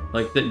anymore.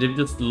 Like, they've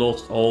just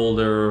lost all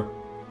their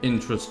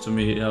interest to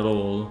me at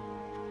all.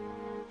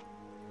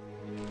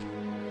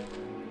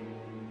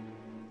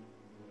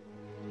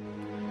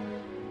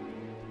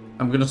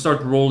 I'm gonna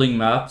start rolling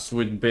maps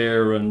with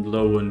bear and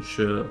low and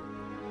shit.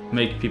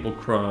 Make people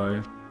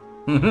cry.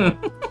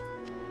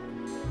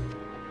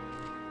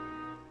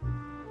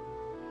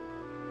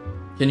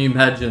 Can you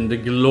imagine the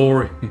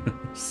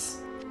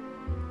glorious?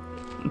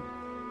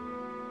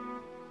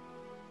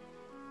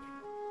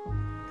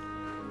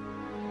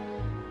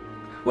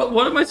 Well,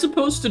 what am I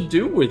supposed to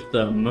do with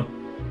them?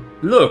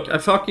 Look, I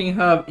fucking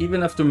have,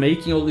 even after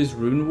making all these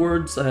rune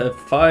words, I have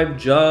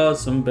 5 Ja,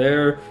 some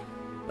bear.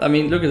 I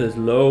mean, look at this.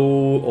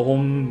 Low,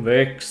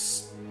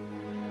 Vex.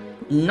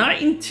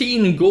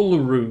 19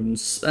 gold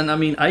runes. And I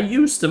mean, I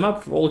used them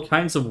up for all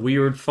kinds of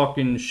weird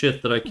fucking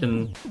shit that I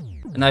can...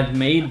 And I've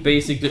made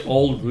basically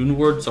all rune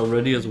words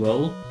already as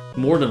well.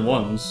 More than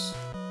once.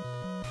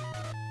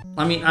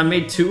 I mean, I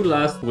made 2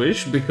 Last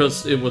Wish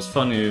because it was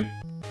funny.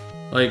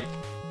 Like,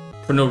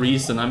 for no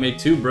reason. I made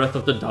 2 Breath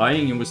of the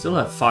Dying and we still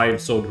have 5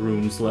 Sword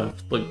runes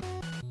left. Like,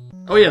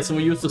 oh yeah, so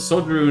we used the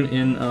Sword rune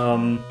in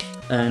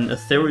an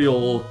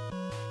Ethereal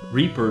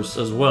Reapers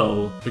as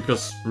well,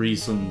 because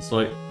reasons.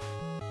 Like,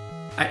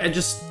 I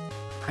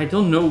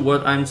don't know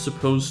what I'm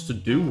supposed to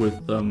do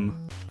with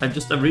them.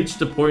 I've reached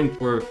the point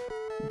where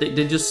they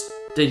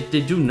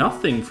do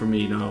nothing for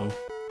me now.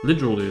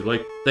 Literally,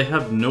 like, they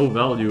have no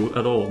value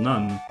at all,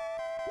 none.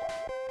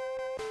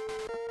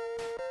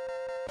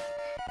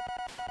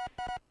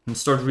 And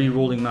start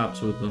re-rolling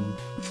maps with them.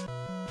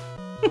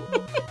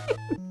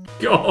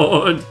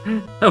 God,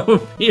 that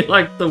would be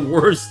like the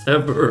worst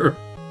ever.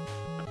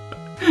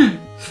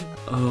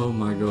 Oh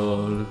my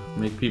god.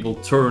 Make people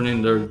turn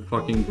in their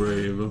fucking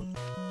grave.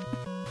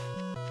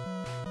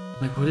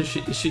 Like, what is she?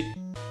 Is she...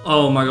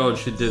 Oh my god,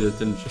 she did it,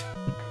 didn't she?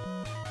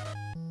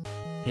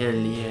 Hell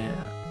yeah.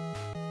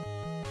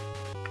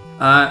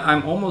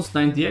 I'm almost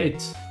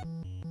 98.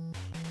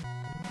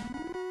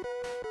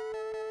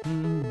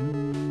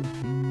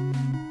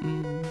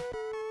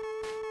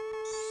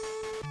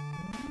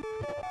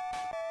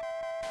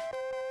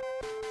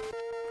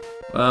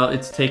 Well,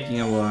 it's taking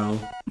a while.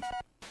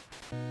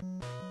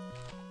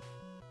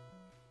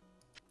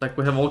 Like,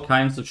 we have all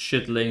kinds of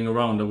shit laying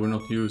around that we're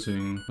not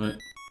using, right?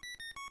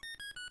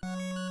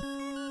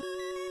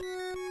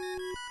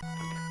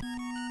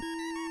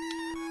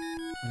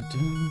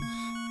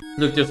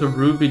 Look, there's a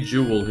ruby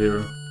jewel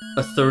here.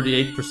 A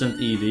 38%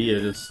 ED,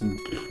 it is...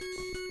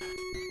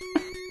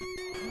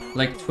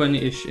 like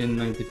 20-ish in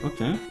 90...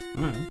 Okay,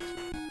 alright.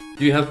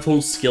 Do you have full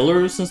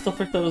skillers and stuff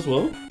like that as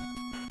well?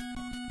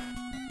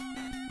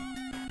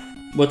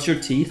 What's your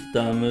teeth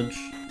damage?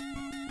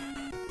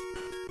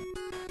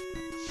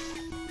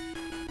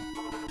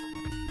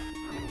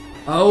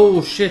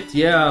 Oh shit,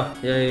 yeah.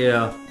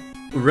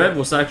 Red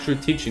was actually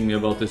teaching me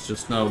about this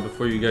just now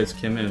before you guys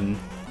came in.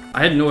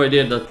 I had no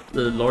idea that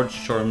the large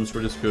charms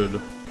were this good.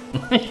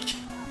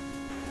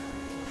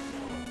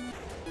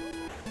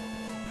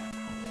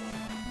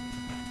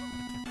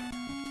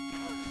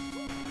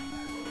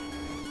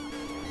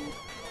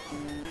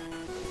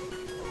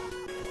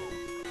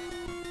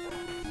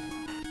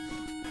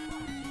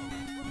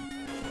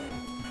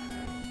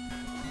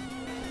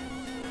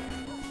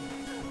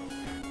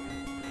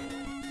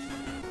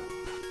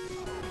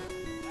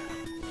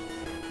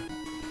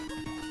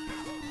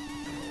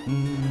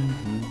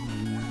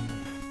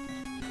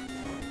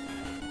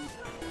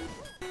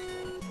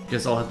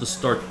 Guess I'll have to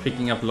start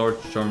picking up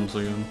large charms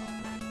again.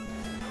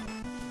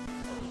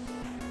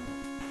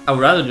 I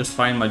would rather just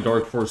find my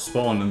Dark Force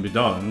spawn and be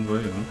done,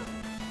 but you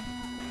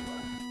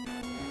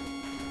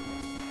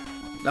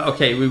know.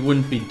 Okay, we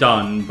wouldn't be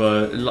done,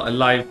 but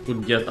life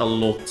would get a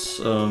lot,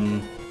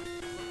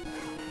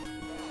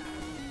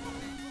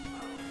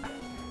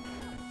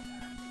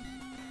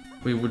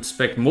 we would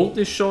spec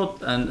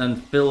multi-shot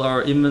and fill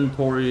our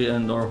inventory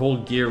and our whole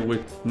gear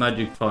with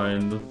magic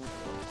find.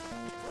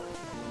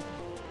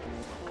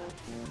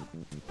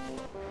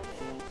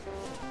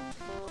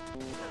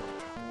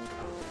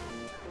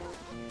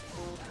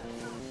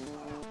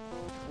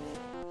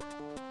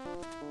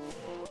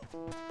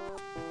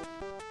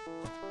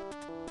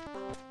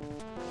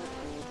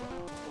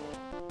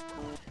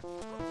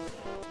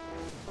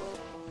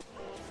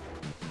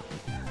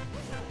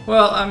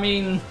 Well, I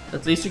mean,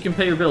 at least you can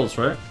pay your bills,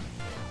 right?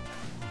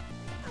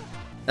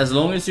 As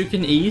long as you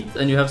can eat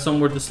and you have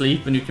somewhere to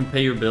sleep and you can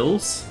pay your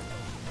bills.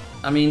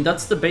 I mean,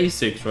 that's the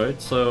basics,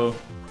 right? So...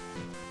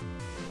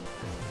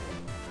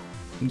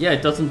 yeah,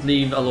 it doesn't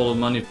leave a lot of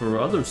money for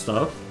other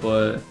stuff,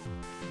 but...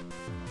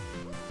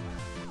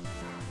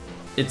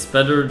 it's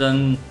better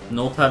than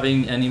not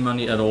having any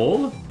money at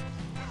all.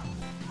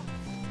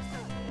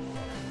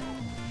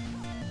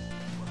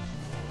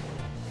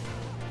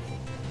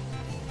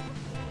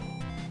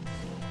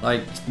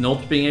 Like,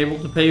 not being able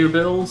to pay your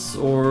bills,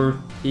 or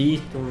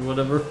eat, or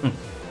whatever.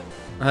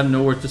 I have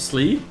nowhere to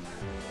sleep.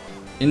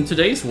 In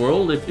today's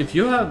world, if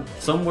you have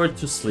somewhere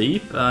to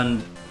sleep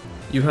and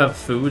you have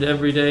food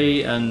every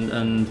day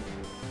and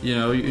you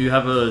know, you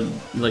have a,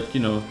 like,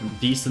 you know,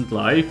 decent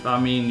life, I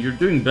mean, you're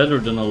doing better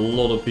than a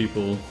lot of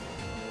people.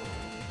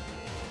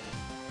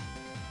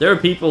 There are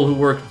people who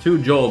work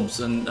 2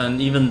 jobs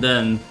and even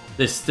then,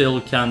 they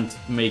still can't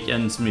make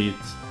ends meet.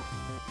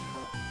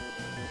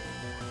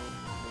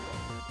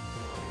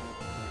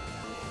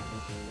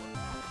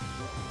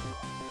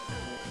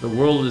 The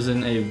world is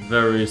in a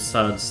very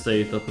sad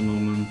state at the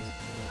moment.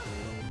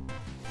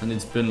 And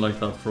it's been like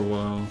that for a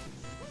while.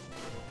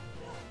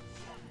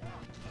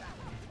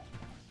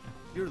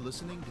 You're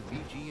listening to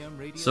VGM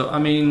Radio. So, I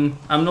mean,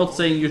 I'm not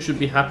saying you should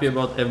be happy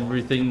about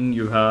everything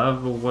you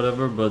have or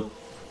whatever, but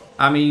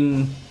I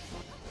mean,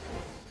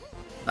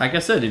 like I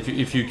said,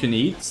 if you can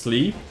eat,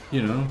 sleep,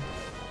 you know,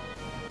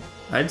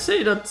 I'd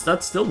say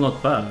that's still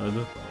not bad.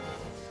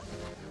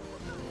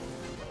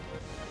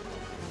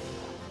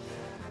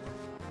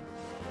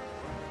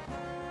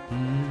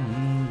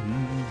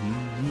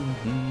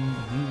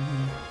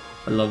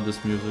 I love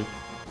this music.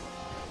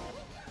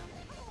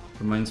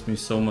 Reminds me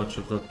so much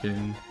of that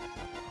game.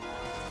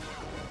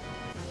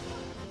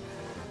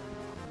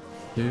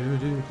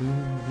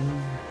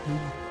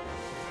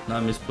 Now I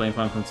miss playing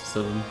Final Fantasy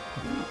VII.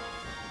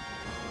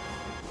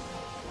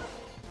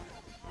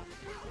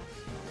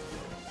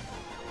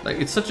 Like,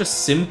 it's such a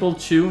simple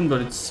tune,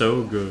 but it's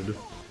so good.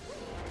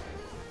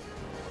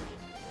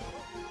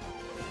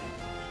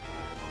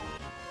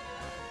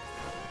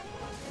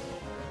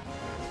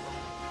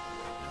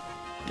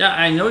 Yeah,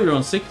 I know you're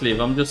on sick leave.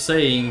 I'm just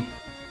saying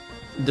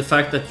the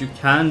fact that you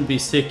can be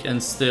sick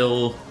and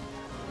still,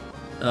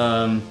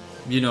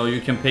 you know, you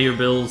can pay your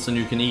bills and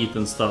you can eat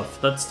and stuff.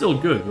 That's still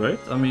good, right?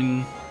 I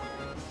mean...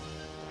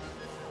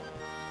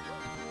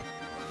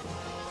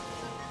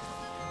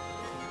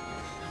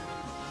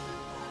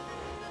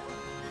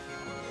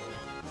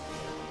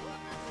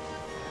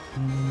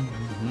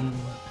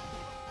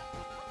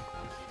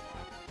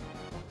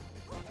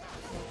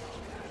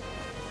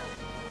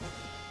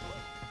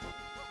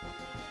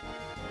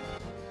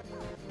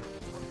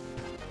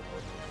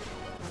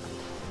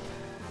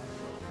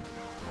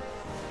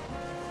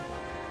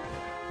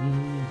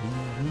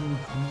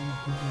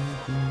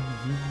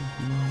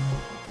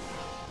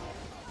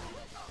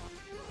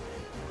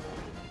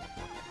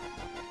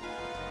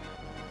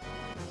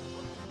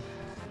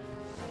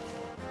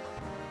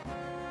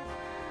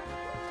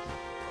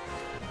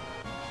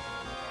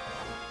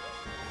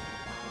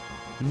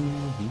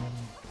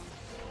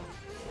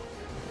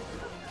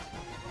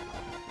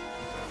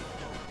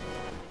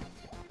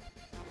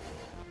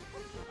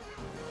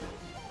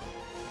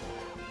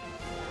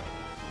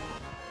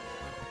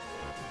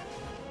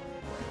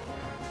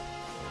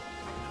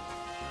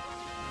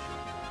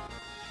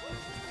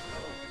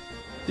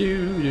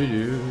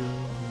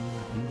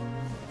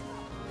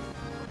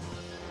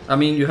 I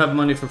mean, you have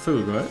money for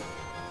food, right?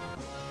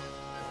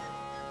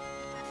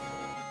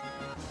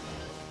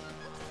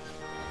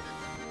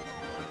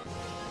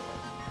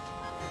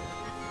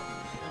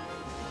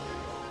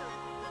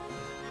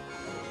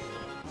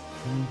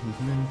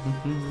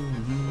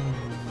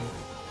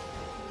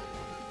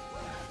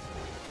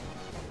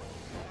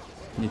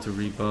 Need to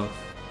rebuff.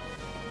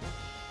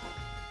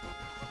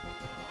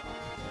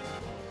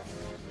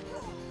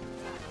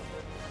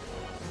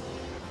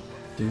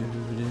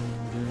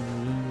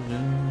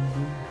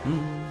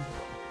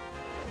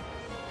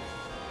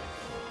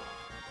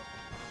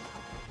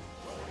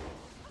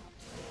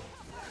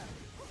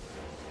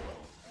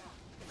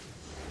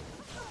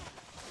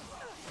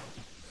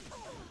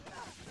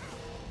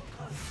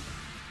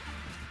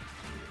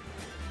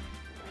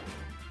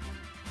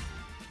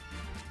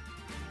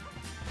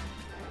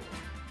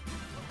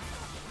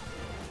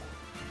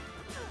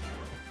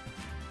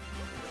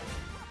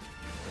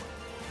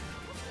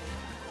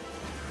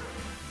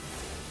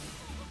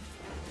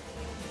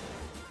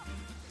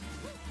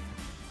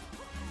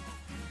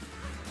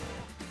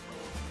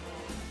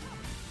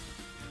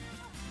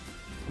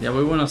 Yeah,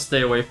 we want to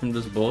stay away from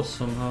this boss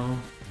somehow.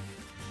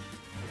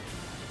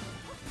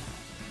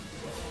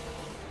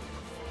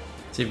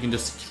 See if we can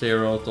just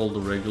clear out all the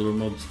regular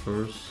mobs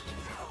first.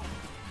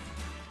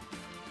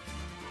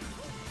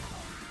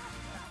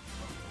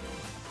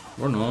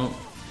 Or not.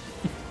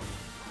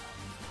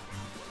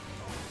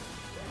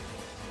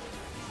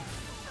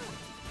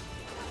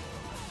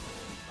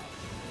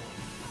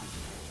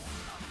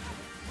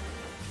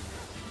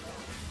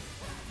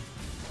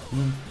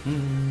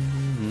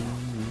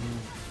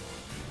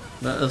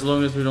 As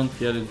long as we don't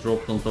get it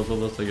dropped on top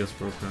of us, I guess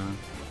we're okay.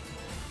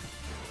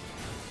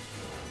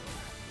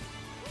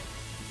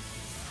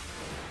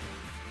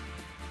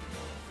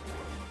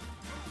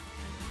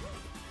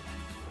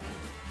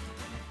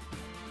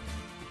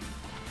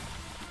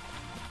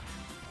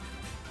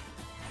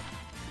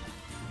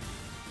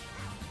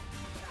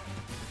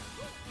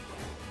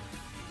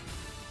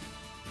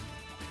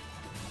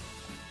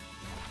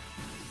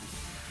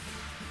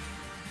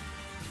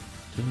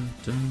 Dun,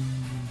 dun.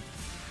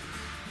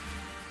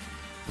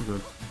 We're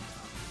good.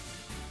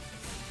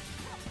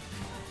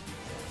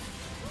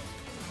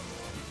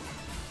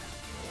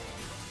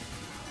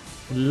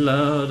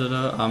 La da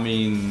da. I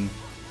mean,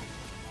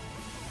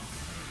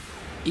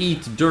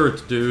 eat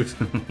dirt, dude.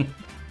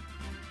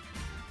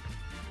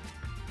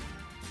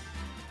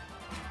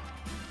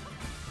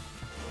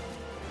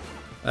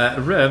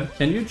 Rev,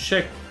 can you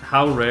check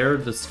how rare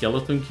the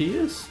skeleton key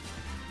is?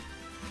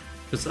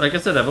 Because, like I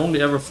said, I've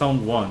only ever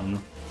found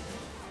one.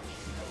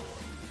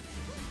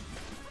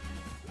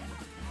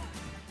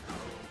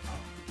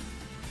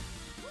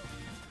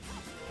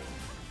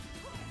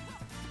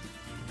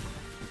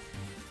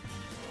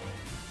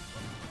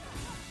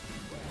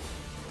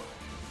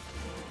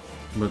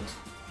 But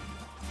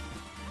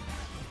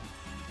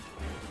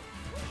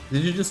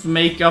did you just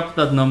make up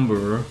that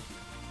number?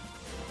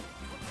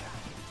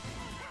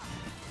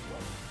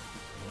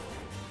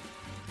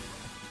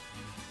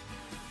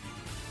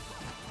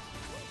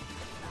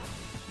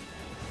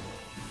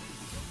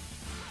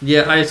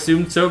 Yeah, I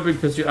assumed so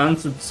because you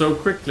answered so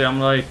quickly. I'm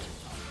like,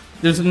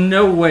 there's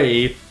no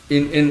way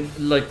in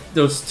like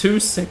those 2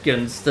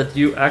 seconds that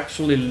you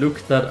actually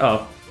looked that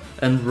up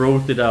and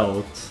wrote it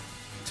out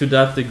to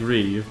that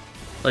degree.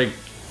 Like,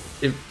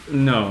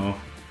 no.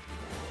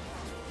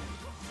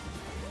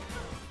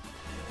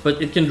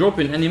 But it can drop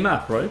in any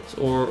map, right?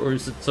 Or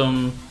is it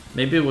some...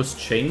 Maybe it was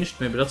changed,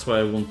 maybe that's why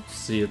I won't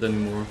see it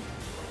anymore.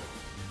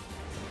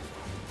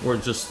 Or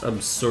just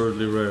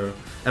absurdly rare.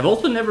 I've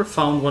also never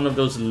found one of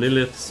those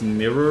Lilith's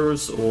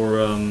mirrors, or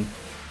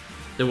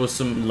there was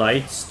some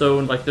light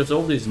stone. Like, there's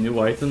all these new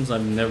items,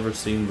 I've never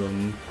seen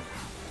them.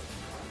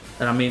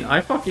 And I mean, I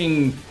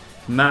fucking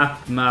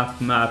map,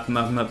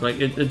 like,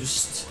 it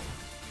just...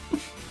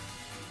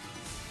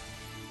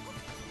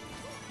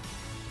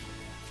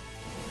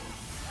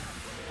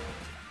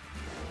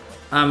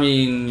 I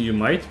mean, you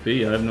might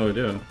be, I have no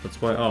idea.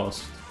 That's why I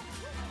asked.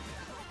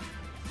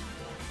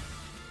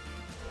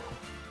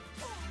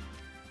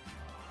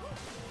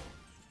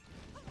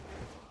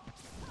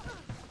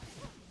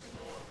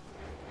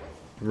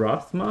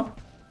 Rathma?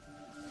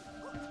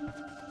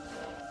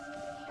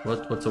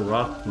 What's a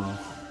Rathma?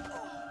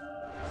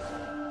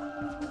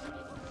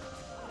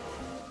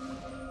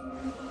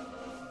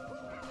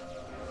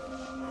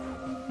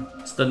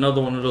 It's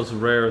another one of those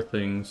rare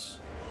things.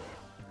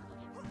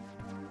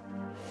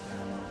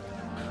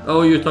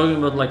 Oh, you're talking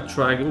about like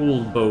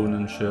Trag'ul bone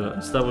and shit.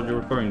 Is that what you're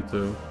referring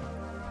to?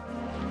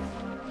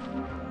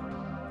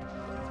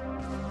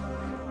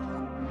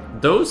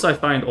 Those I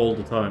find all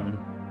the time.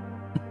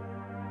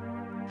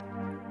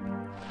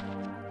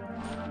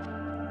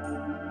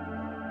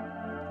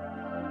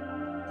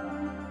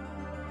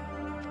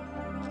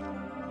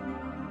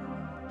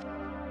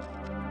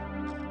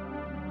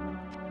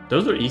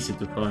 Those are easy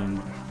to find.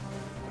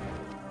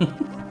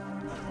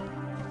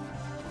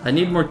 I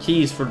need more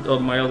keys for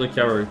my other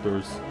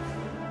characters.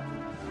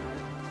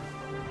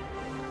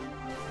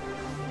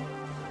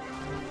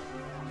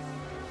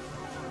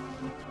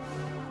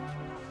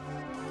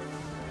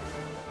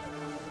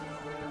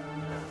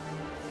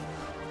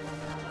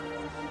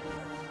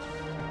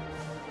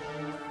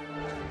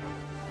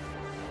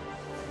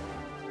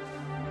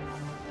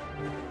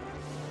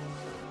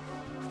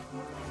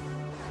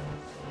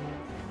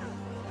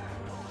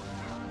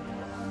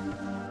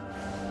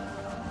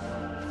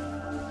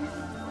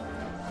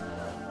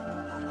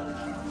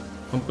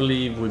 I can't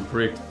believe we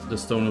bricked the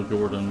Stone of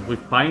Jordan. We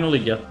finally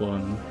get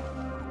one.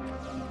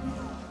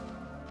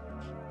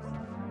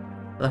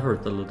 That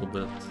hurt a little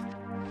bit.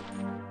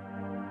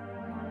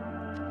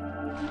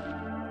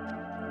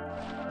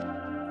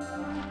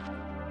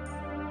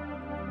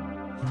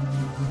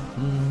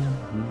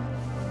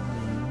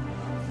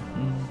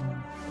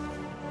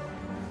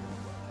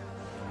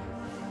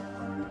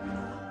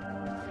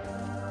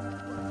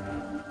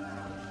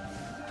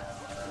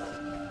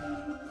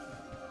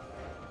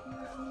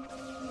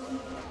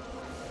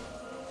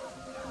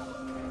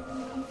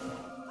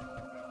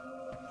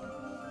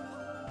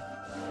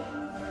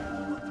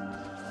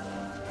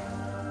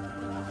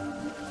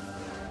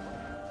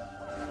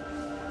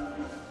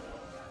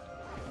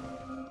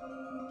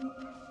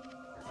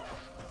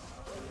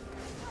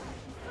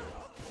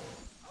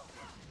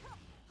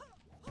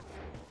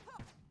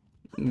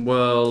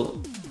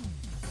 Well,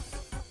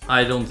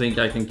 I don't think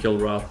I can kill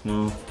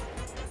Rathma.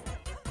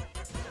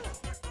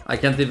 I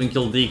can't even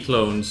kill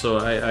D-Clone, so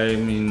I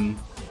mean...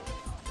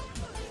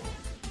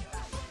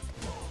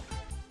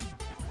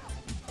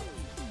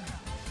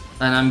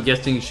 And I'm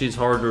guessing she's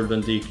harder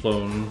than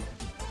D-Clone.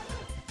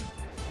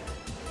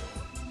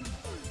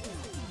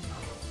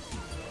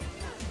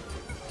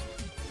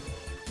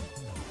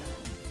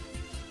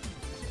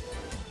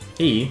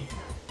 He?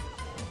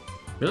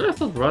 Really? I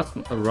thought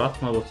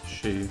Rathma was a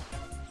she.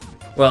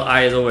 Well,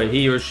 either way,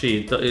 he or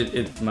she,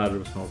 it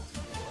matters not.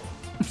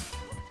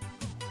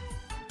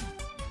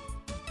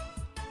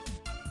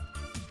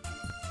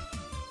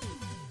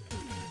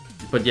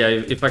 But yeah,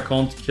 if I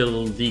can't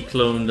kill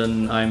D-Clone,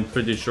 then I'm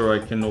pretty sure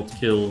I cannot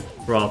kill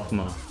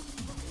Rathma.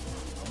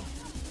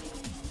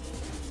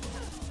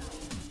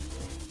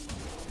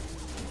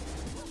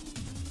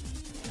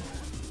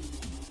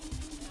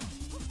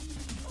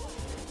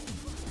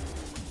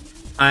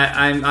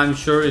 I'm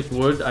sure it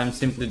would. I'm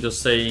simply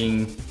just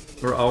saying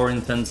For our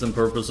intents and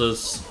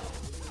purposes,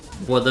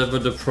 whatever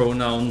the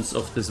pronouns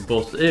of this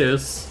bot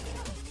is,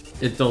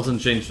 it doesn't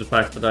change the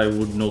fact that I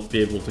would not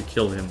be able to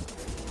kill him.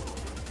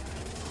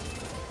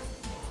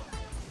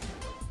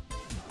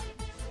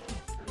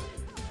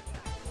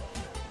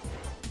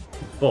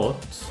 Bot?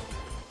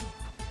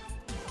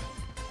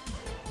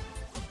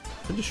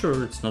 Pretty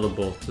sure it's not a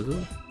bot, is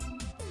it?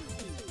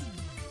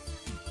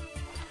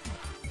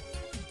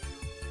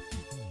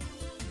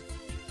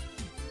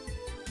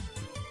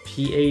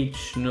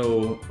 PH,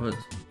 no, what?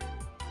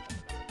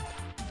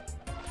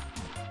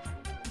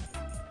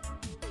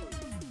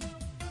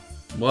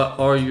 What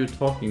are you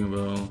talking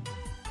about?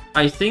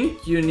 I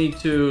think you need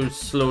to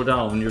slow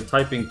down, you're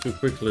typing too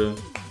quickly.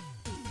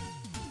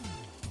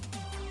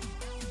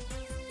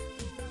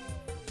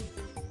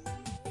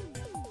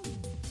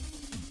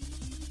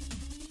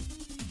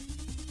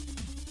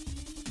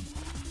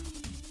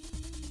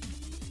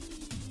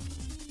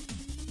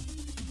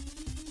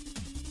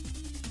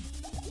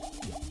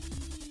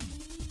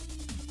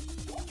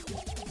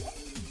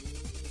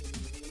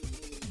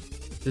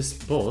 This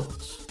bot?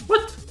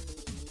 What?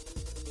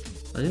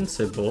 I didn't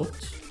say bot.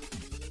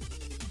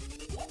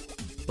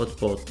 What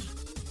bot?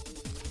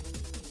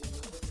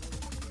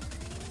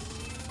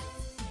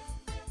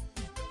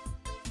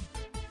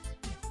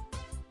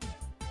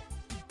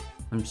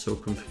 I'm so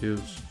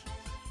confused.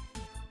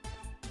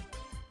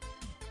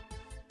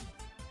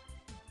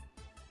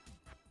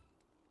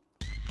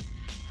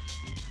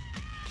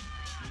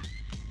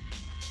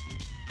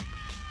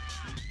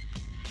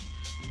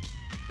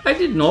 I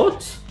did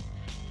not.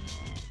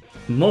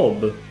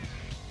 Mob.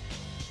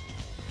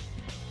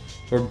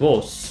 Or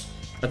boss.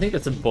 I think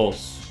it's a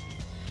boss.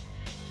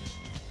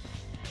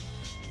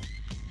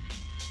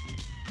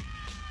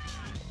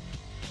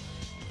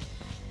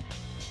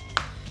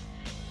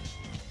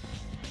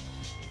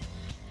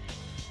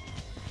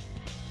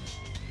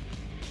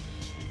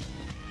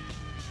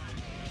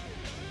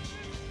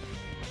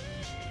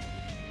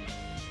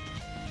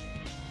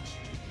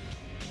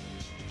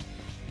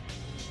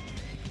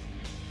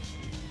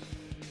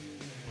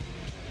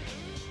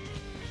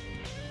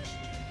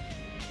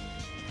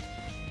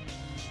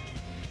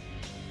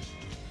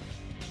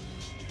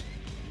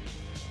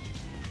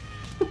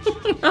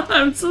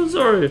 I'm so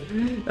sorry.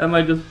 Am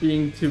I just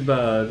being too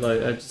bad?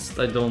 Like,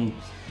 I don't...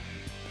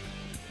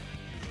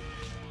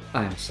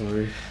 I'm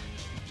sorry.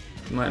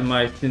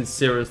 My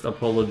sincerest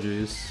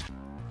apologies.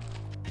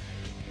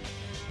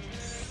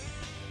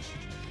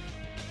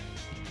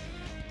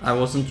 I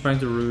wasn't trying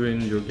to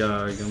ruin your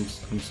gag,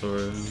 I'm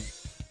sorry.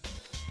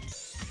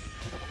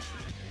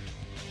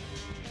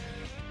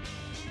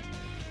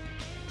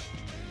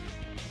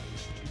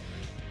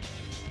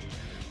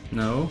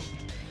 No?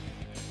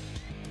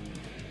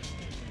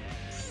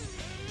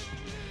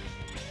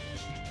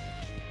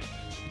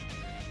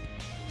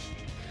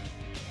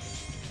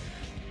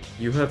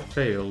 You have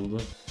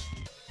failed.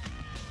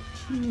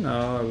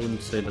 No, I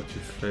wouldn't say that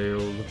you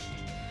failed.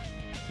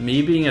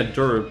 Me being a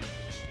derp.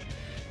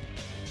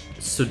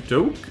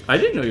 Sudoku? I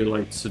didn't know you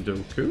liked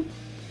Sudoku.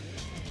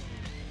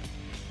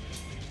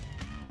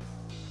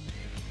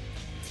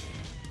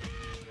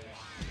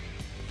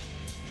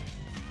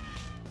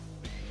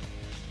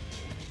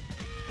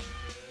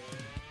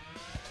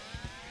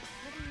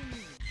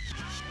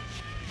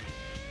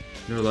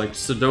 You're like,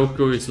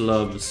 Sudoku is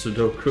love,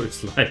 Sudoku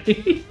is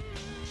life.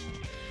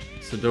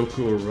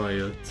 Sudoku or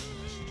Riot.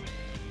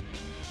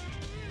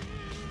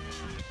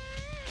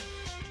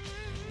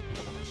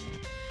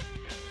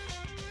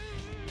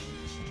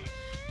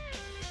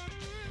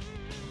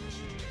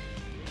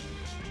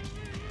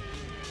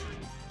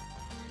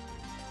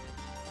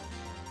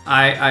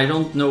 I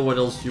don't know what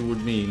else you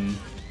would mean.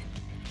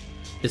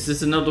 Is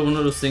this another one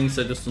of those things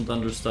I just don't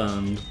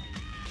understand?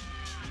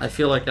 I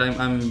feel like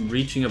I'm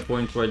reaching a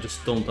point where I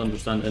just don't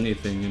understand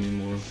anything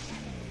anymore.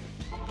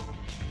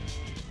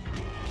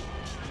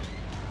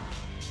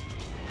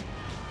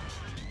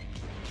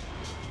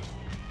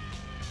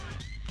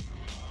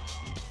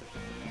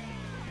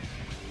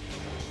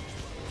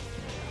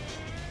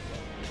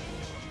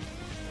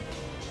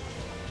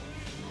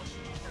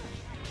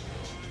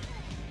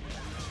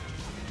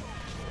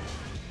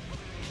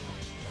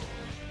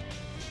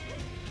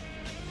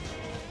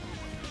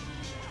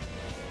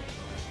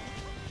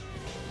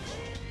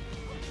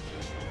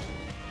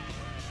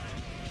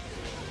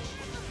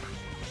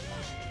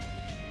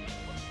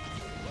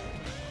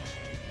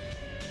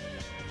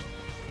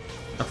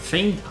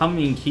 Faint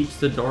humming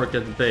keeps the dark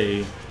at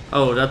bay.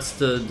 Oh, that's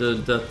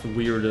that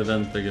weird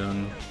event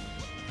again.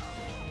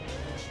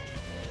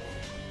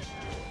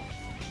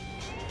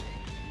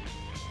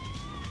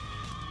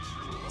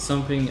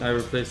 Something I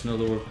replaced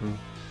another worker.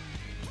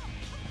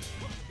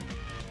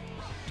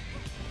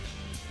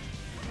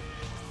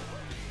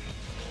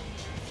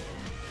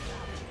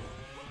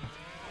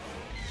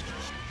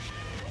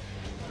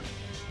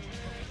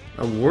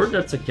 A word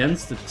that's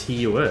against the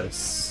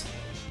TOS.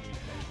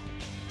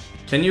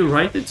 Can you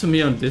write it to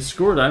me on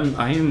Discord?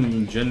 I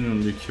am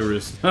genuinely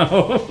curious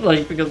now,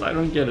 like, because I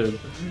don't get it.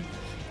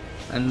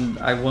 And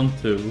I want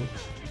to.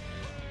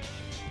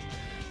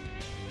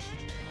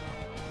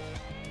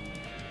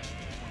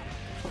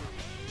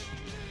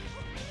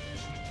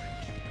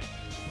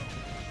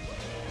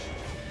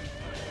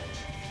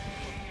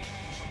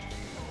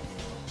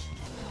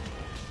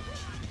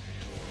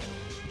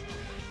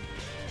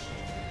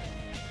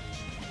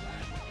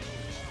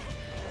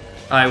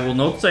 I will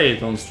not say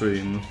it on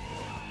stream.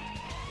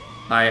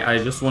 I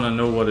just want to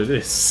know what it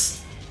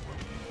is.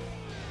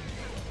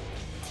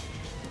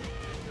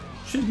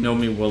 Should know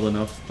me well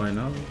enough by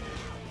now.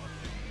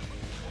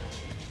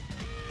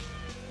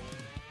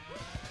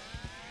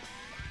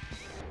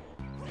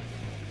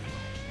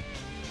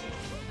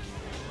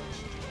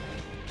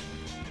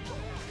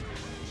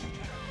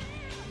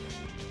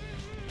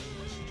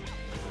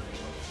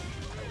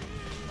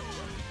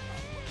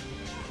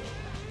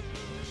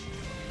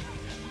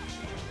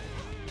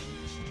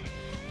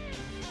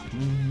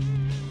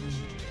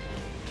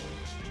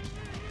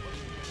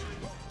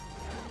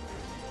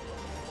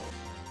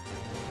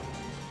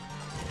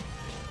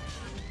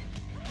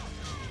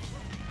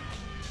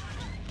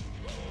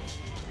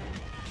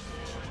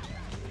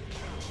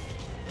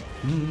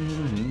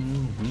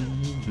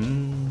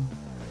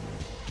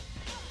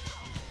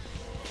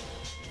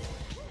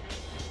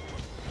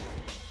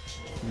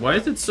 Why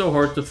is it so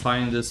hard to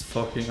find this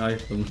fucking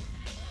item?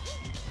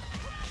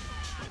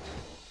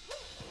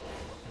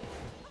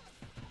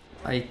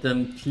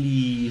 Item,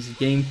 please.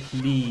 Game,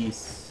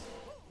 please.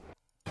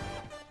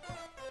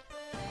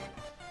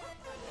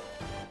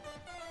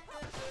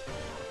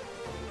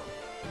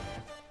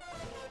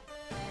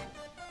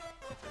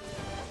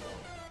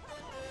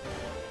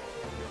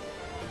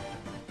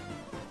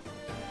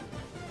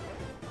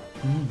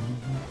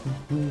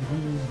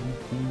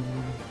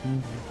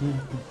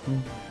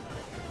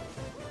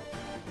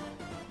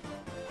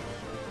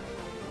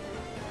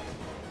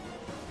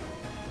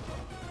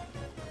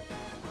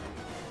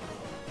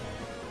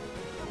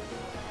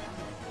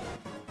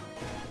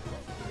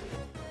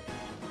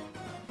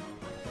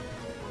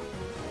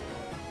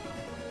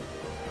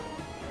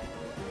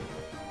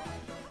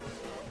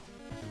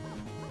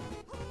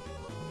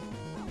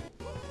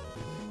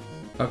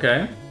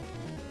 Okay.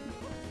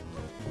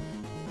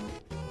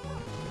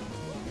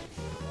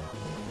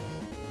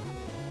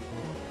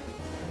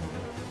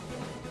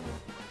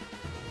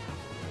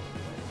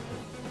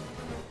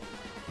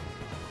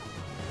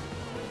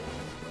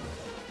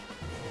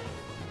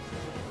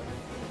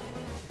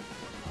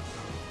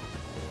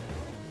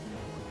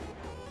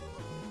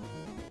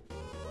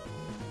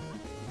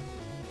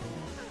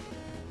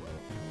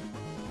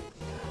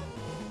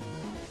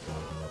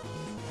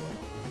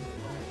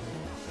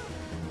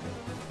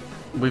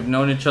 We've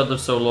known each other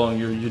so long,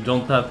 you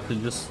don't have to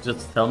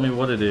just tell me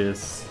what it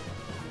is.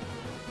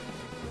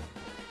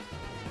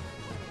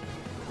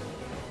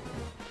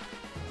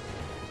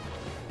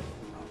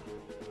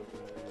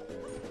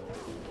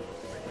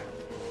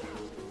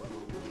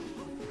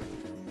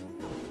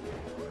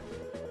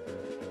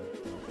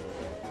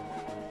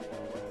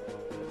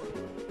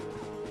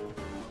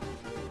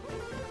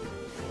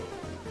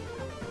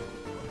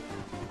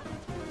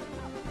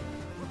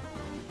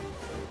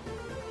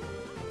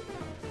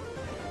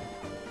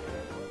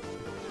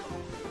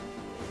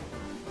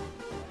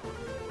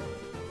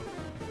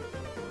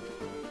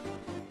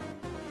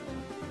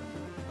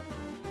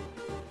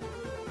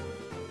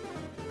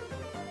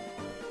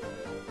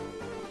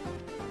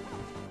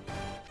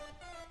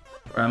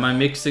 Or am I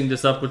mixing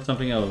this up with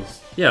something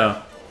else?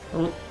 Yeah.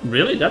 Oh,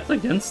 really? That's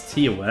against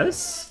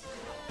TOS?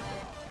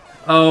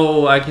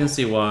 Oh, I can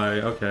see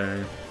why.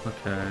 Okay.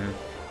 Okay.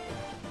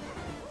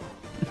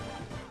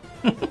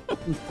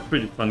 It's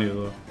pretty funny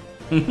though.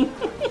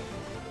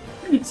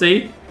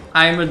 See?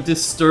 I'm a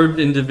disturbed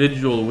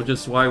individual, which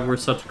is why we're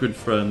such good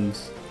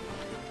friends.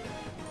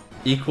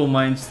 Equal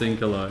minds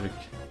think alike.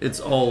 It's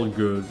all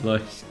good,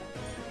 like...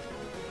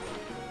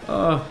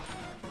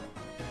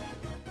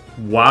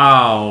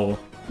 Wow!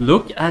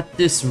 Look at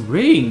this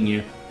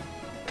ring!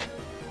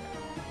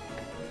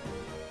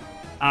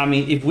 I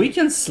mean, if we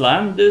can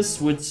slam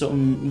this with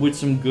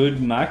some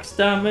good max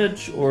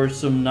damage or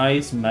some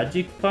nice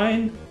magic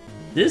find,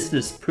 this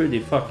is pretty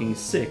fucking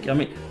sick. I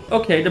mean,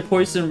 okay, the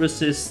poison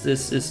resist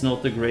is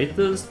not the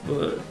greatest,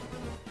 but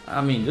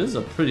I mean, this is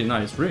a pretty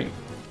nice ring.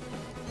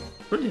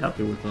 Pretty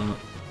happy with that.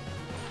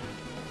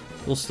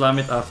 We'll slam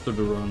it after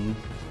the run.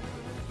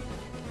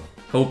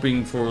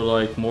 Hoping for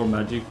like more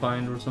magic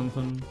find or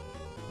something.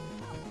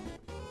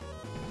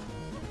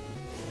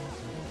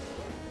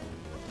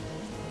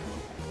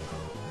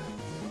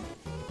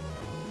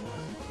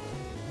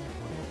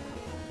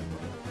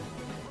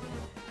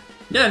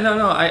 Yeah,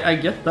 no, I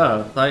get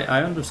that.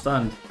 I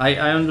understand. I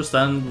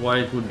understand why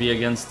it would be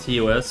against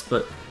TOS,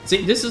 but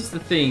see, this is the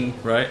thing,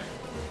 right?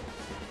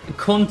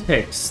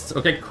 Context.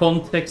 Okay,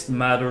 context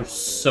matters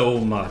so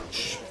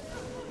much.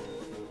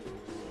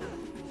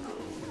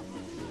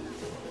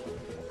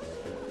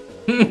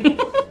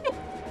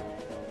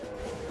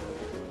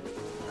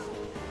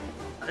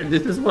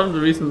 This is one of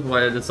the reasons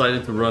why I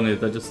decided to run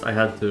it. I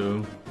had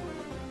to.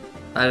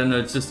 I don't know,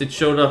 it's just, it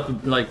showed up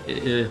like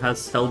it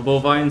has hell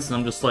bovines, and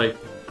I'm just like,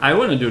 I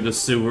want to do the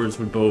sewers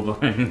with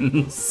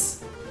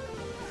bovines.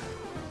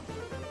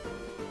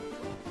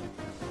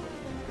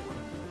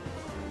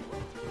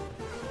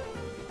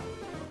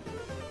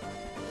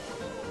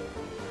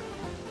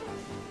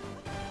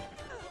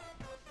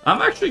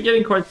 I'm actually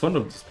getting quite fond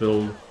of this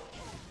build.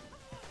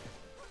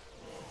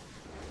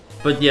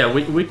 But yeah,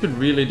 we could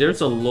really...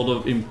 There's a lot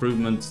of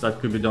improvements that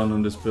could be done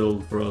on this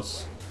build for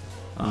us.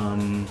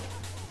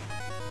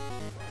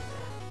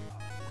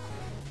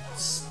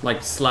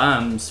 Like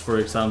slams, for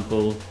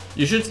example.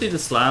 You should see the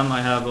slam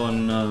I have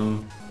on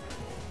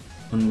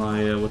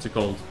my... what's it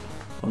called?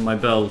 On my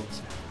belt.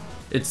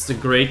 It's the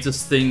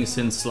greatest thing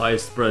since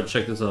sliced bread.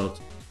 Check this out.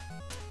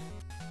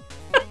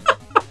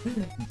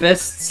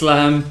 Best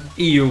slam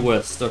EU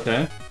West,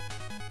 okay?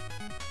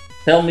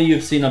 Tell me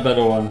you've seen a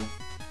better one.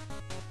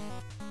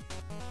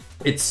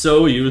 It's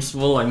so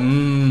useful, like,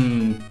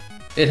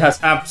 it has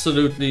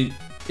absolutely...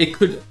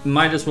 It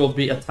might as well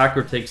be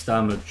attacker takes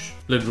damage.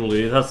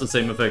 Literally, it has the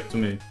same effect to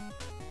me.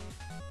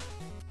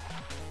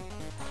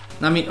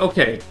 I mean,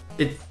 okay,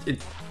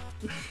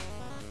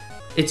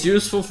 it's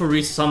useful for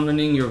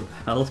resummoning your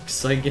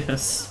Valks, I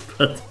guess.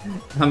 But,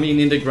 I mean,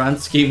 in the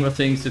grand scheme of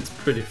things, it's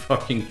pretty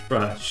fucking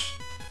trash.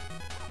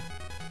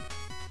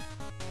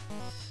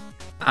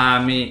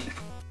 I mean...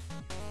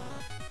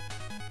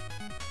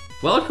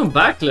 Welcome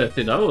back,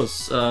 Letty. That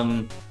was...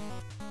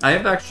 I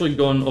have actually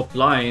gone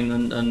offline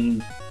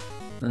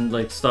and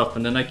like stuff,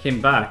 and then I came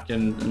back,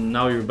 and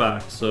now you're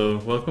back, so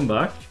welcome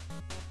back.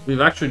 We've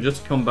actually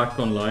just come back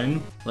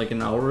online, like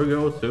an hour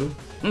ago, too.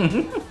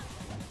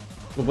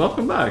 Well,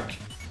 welcome back.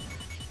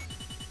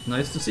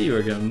 Nice to see you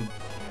again.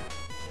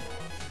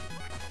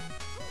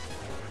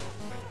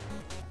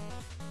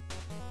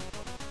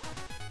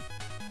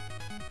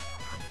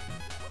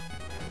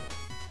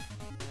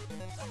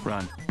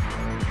 Run.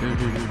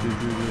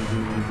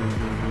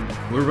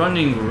 We're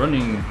running, we're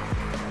running.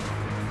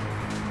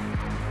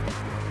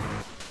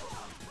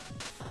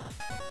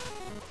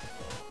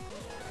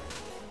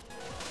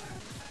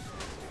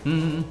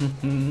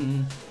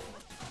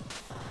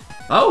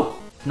 Oh,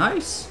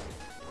 nice.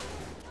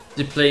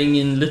 They're playing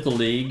in Little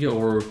League,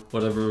 or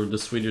whatever the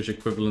Swedish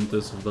equivalent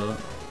is of that.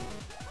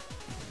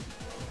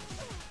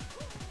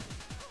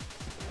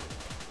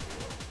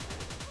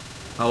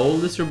 How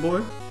old is your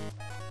boy?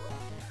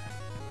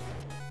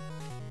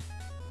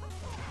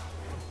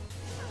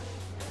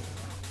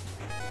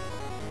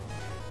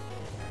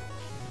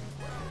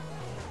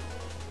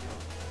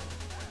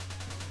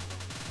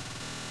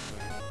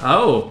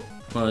 Oh,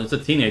 well, it's a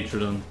teenager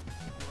then.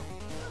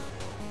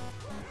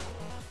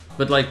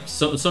 But like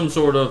some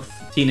sort of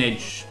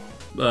teenage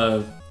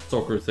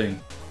soccer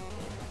thing.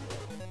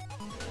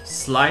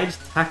 Slide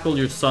tackle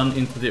your son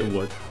into the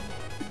wood.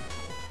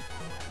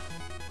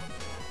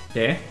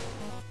 Okay.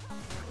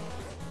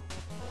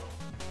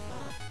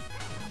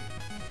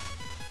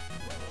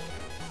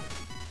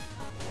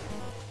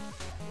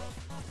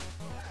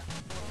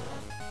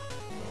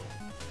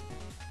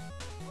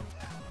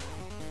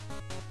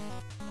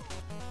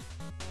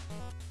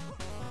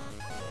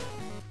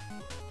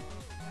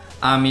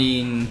 I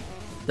mean,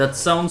 that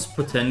sounds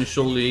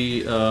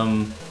potentially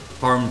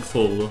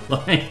harmful.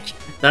 Like,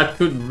 that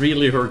could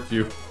really hurt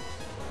you.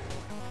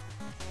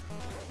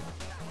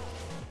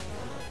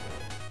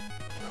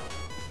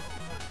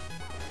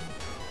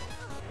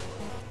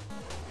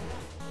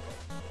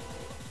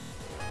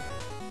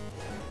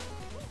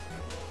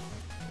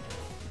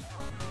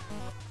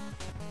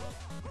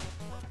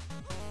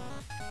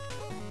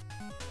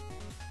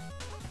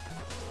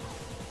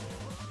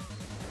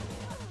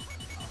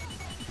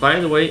 By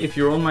the way, if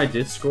you're on my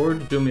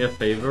Discord, do me a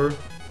favor.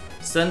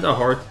 Send a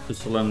heart to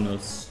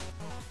Solemnus.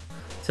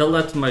 Tell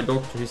that to my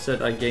doctor, he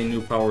said I gain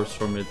new powers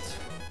from it.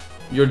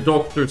 Your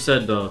doctor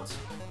said that.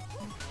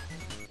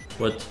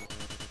 What?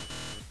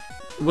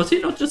 Was he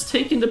not just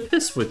taking the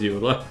piss with you?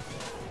 Like,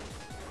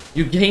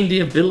 you gain the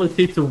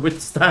ability to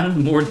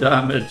withstand more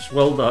damage.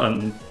 Well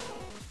done.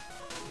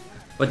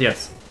 But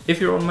yes,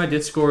 if you're on my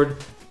Discord,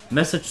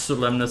 message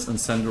Solemnus and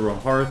send her a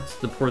heart.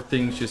 The poor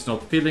thing, she's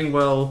not feeling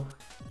well.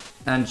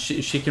 And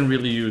she can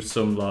really use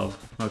some love,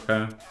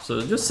 okay?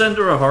 So just send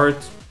her a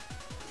heart.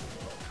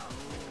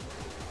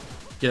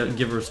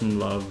 Give her some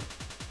love.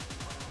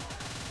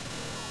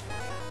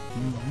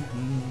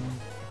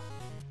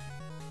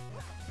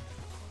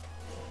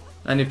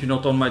 And if you're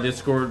not on my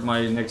Discord,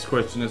 my next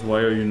question is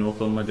why are you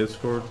not on my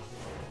Discord?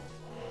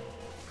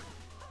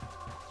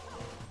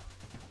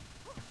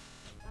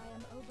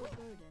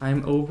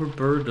 I'm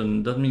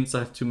overburdened. That means I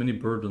have too many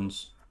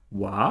burdens.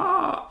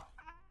 Wow.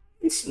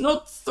 It's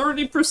not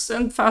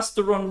 30%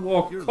 faster on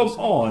walk. You're come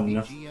on.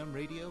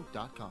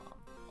 GMRadio.com.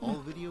 All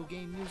video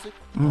game music.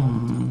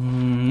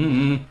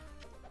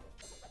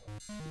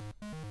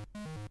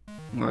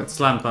 Alright,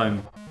 slam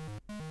time.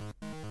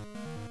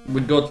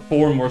 We got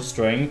 4 more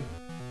strength.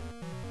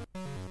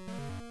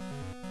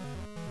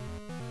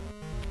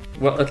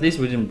 Well, at least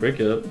we didn't break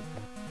it.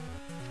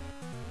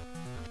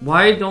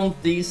 Why don't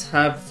these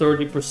have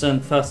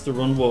 30% faster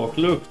run walk?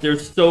 Look, they're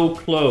so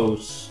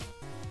close.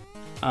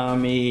 I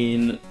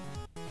mean...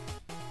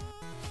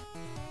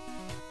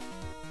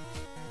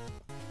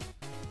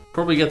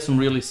 Probably get some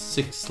really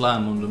sick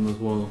slam on them as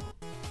well.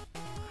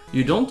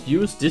 You don't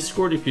use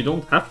Discord if you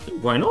don't have to.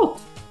 Why not?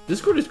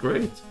 Discord is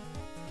great.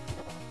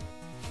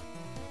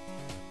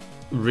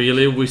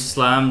 Really? We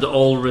slammed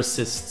all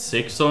resist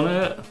 6 on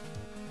it?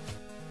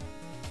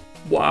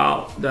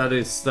 Wow, that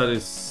is...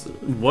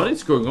 What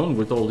is going on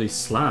with all these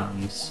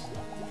slams?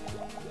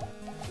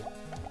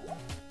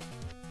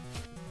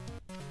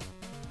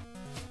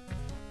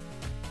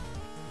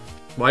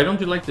 Why don't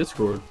you like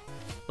Discord?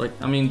 Like,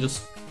 I mean,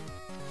 just...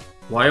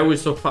 Why are we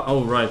so far?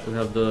 Oh, right, we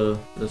have the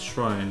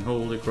shrine.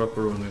 Holy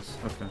crapperonis.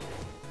 Okay.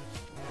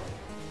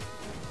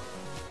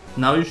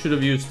 Now you should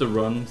have used the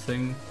run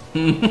thing.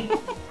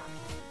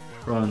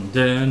 Run.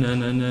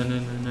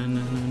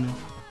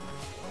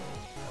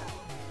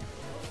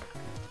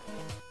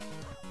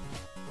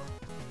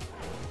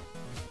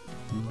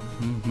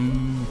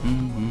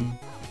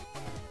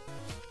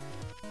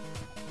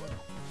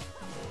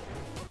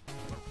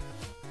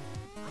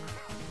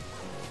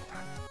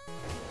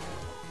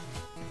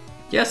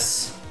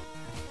 Yes!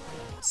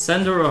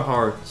 Send her a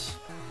heart.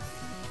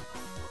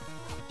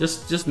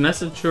 Just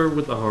message her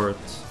with a heart.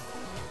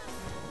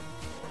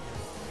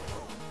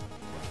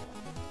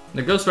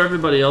 That goes for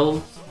everybody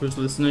else who's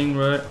listening,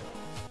 right?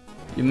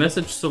 You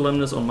message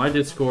Solemnus on my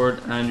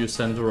Discord and you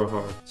send her a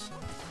heart.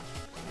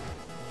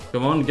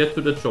 Come on, get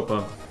to the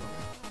chopper.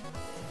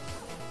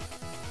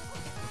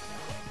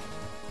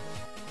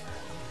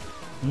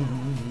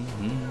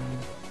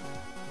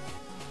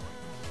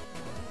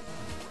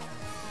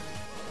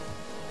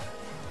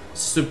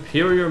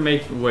 Superior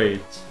make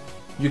wait.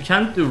 You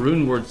can't do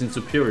rune words in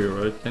superior,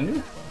 right? Can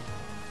you?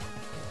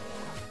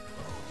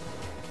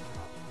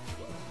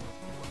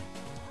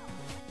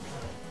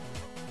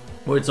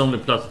 Well, it's only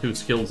 +2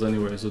 skills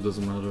anyway, so it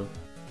doesn't matter.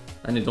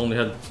 And it only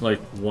had like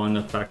 1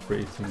 attack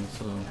rating,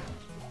 so...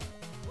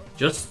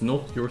 Just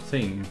not your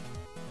thing.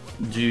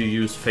 Do you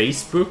use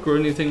Facebook or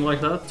anything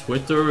like that?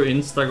 Twitter,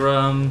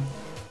 Instagram,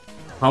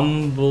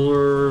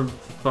 Tumblr,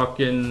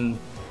 fucking...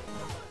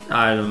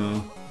 I don't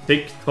know.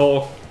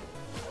 TikTok.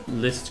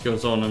 List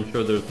goes on, I'm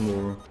sure there's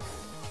more.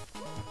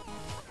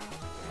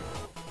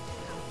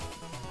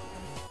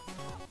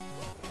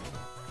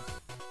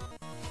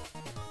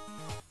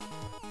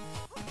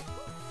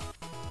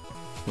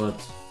 What?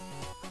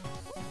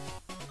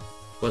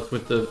 What's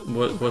with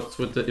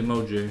the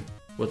emoji?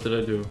 What did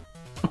I do?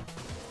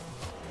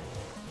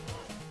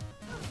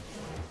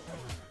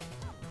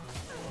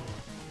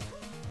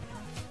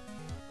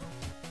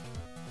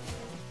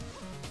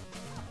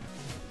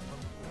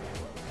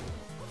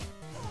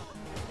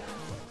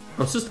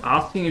 I was just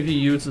asking if he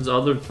uses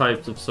other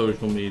types of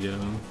social media.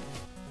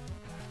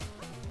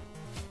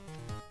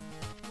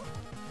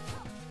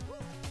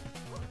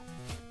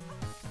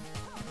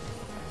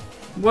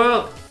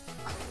 Well,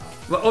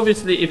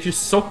 obviously if you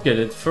socket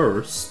it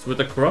first with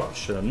a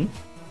corruption...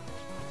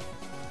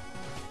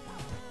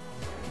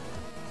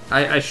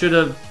 I should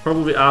have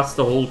probably asked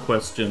the whole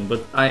question,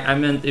 but I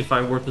meant if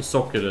I were to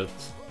socket it.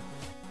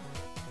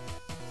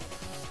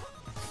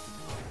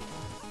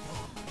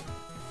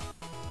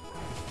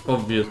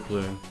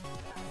 Obviously.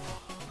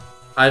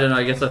 I don't know,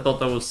 I guess I thought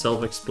that was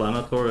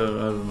self-explanatory, I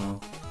don't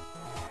know.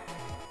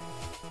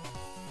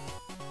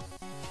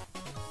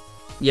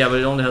 Yeah, but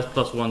it only has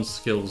 +1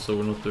 skill, so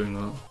we're not doing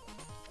that.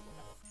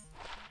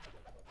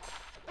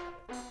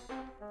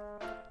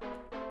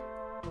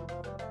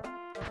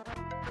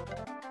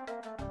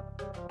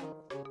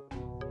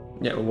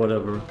 Yeah,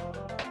 whatever.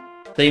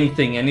 Same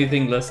thing,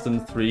 anything less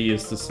than 3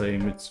 is the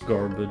same, it's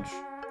garbage.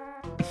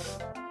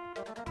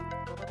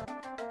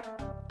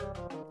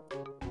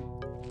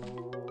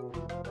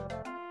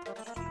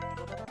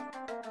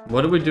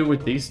 What do we do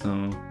with these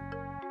now?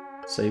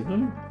 Save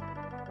them?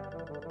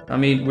 I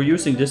mean, we're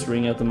using this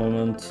ring at the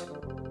moment.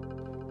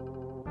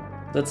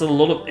 That's a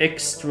lot of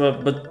extra,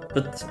 but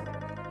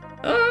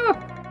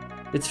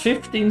it's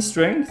 15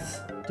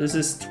 strength. This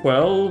is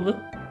 12.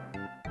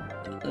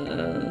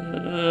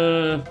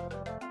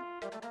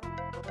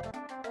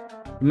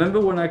 Remember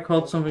when I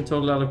called something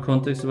totally out of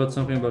context about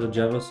something about a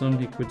Javason?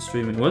 He quit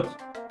streaming. What?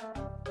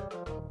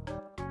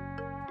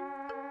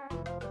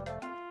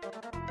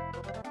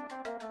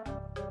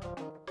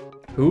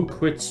 Who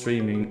quit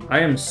streaming? I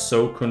am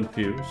so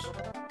confused.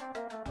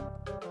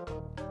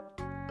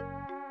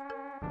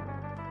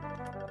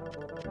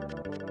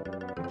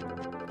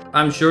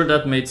 I'm sure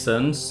that made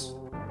sense.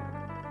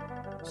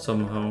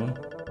 Somehow.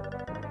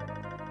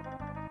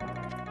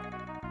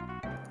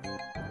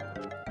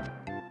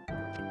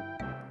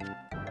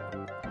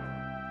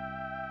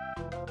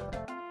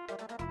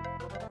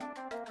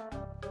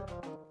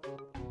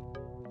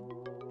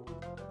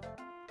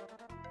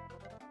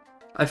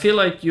 I feel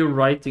like you're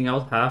writing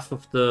out half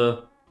of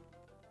the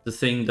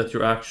thing that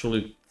you're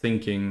actually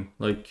thinking.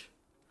 Like,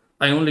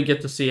 I only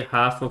get to see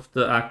half of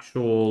the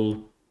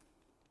actual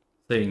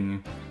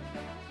thing.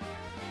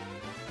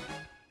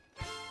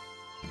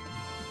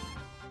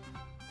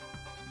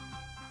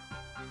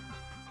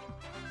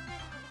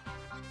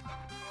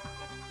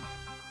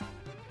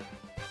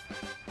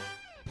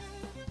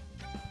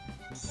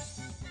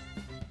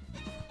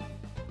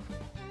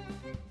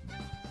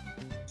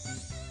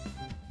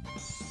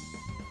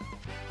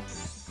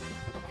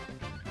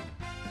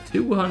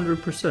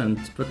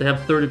 %, but they have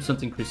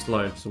 30% increased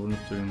life, so we're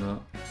not doing that.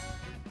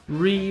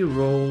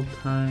 Reroll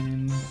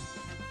time.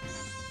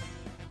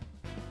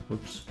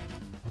 Oops.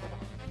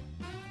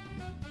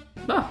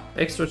 Ah,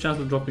 extra chance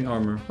of dropping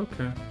armor.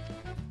 Okay.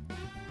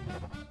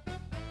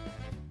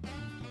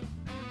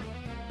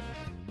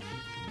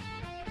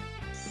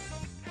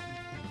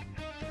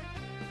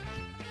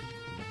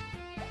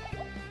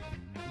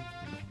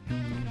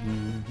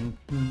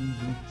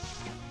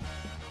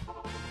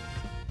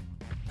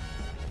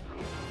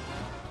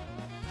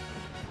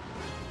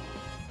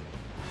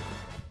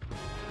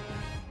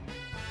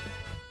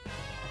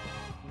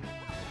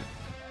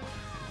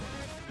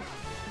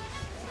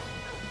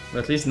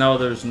 At least now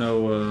there's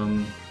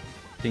no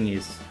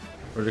thingies.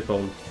 What are they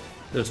called?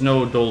 There's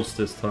no dolls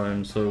this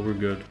time, so we're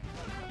good.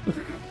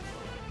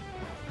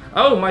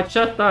 Oh, my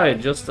chat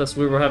died just as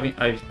we were having.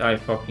 I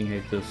fucking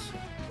hate this.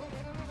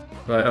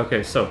 Right.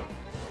 Okay. So,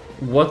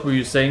 what were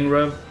you saying,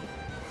 Rev?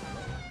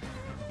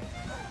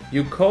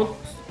 You caught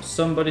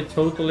somebody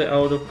totally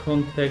out of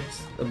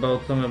context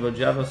about something about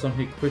Java. Some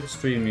he quit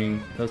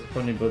streaming. That's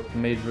funny, but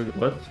made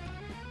what?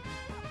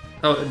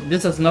 Oh,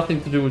 this has nothing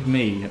to do with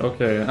me.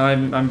 Okay,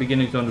 I'm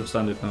beginning to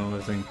understand it now, I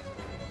think.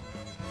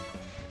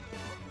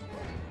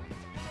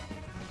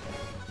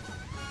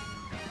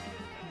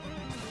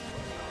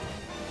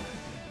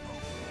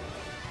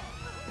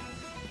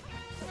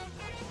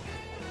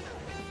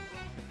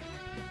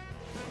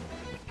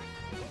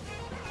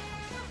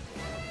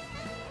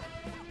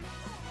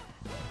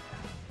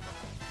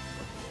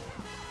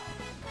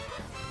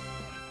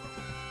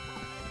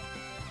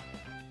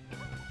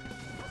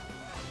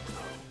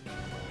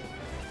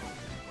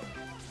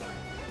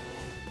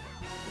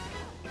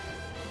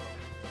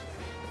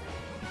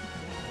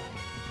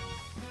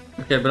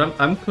 Okay, but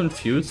I'm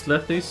confused,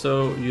 Letty.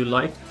 So you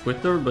like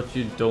Twitter, but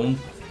you don't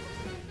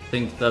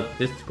think that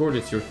Discord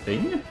is your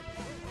thing?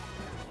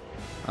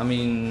 I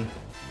mean,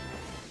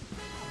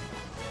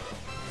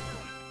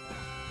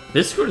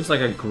 Discord is like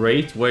a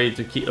great way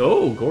to keep.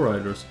 Oh, Go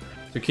Riders,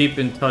 to keep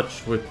in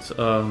touch with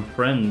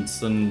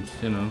friends, and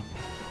you know,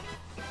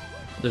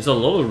 there's a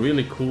lot of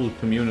really cool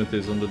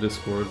communities on the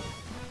Discord.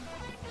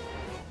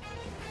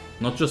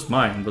 Not just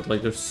mine, but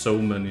like there's so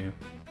many.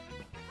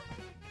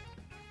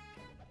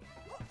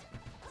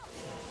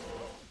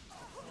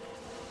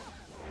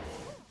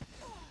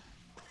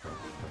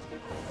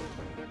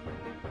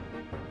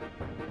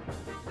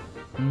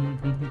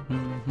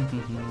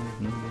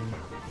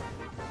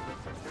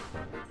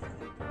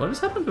 What has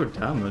happened to our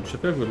damage? I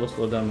feel like we lost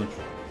a lot of damage.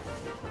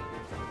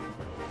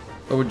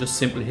 Or we're just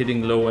simply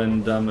hitting low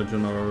end damage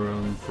on our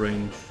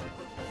range.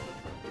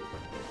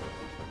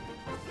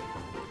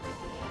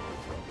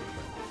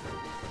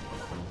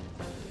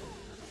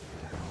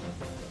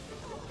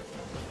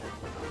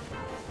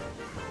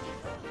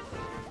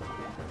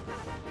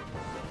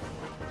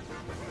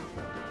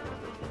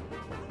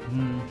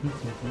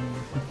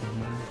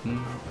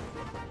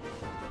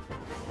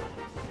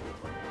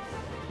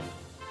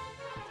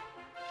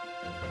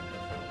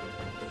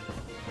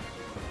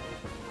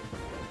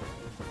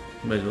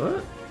 Wait,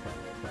 what?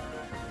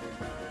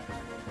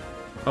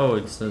 Oh,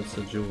 it's a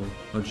jewel,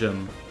 a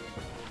gem.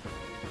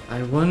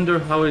 I wonder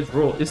how it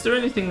rolls. Is there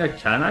anything that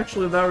can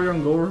actually vary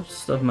on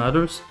Gores that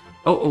matters?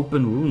 Oh,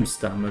 open wounds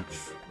damage.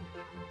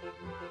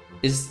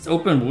 Is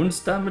open wounds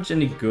damage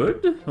any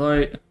good?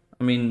 Like,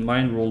 I mean,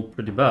 mine rolled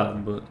pretty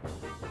bad, but...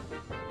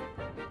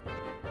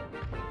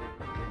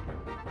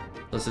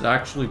 does it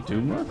actually do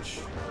much?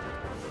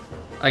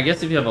 I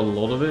guess if you have a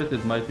lot of it,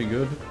 it might be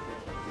good.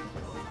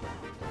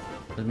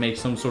 It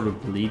makes some sort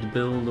of bleed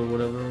build or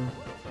whatever.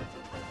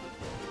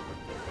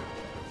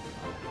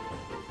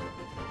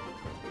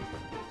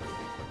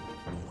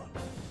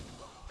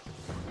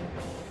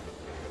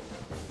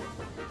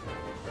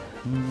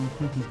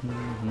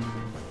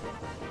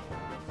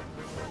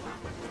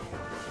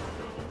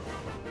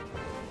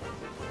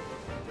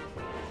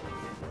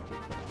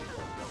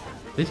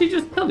 Did he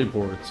just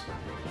teleport?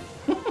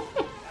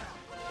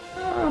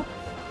 Ah.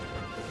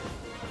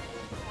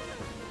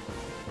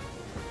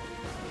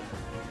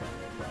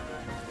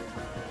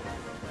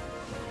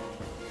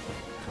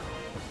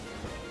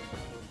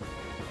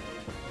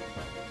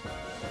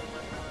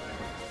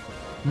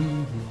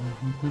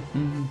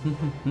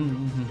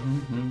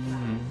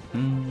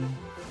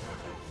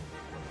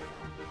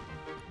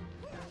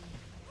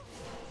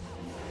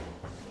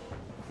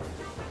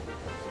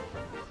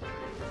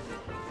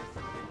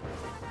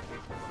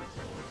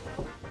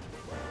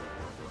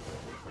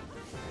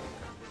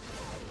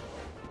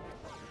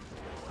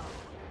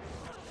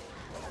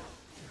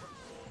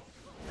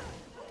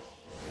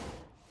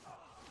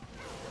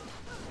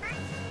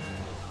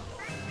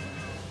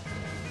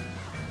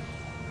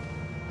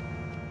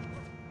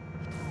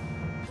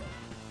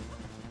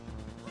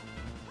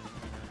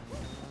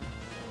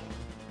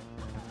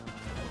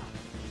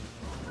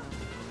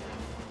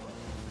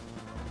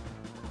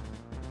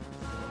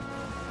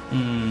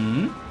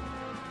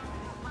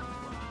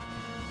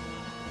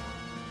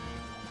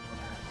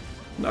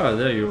 Ah,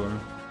 there you are.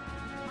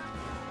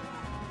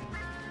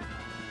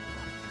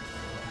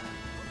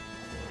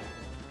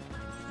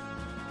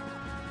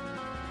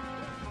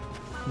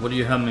 What are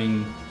you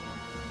humming?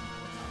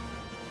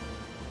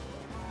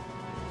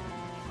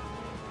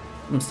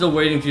 I'm still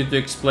waiting for you to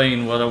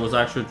explain what I was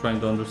actually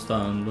trying to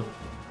understand.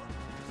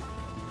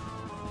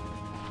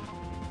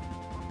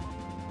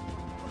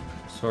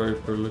 Sorry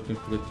for looking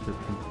for the clip.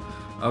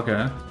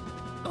 Okay.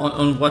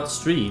 On what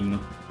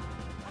stream?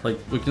 Like,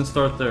 we can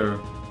start there.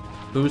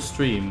 Whose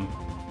stream?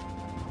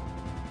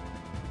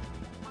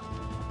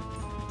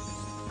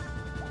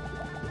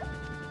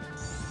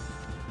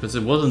 Because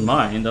it wasn't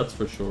mine, that's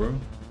for sure.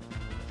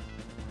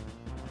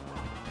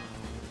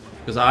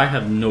 Because I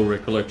have no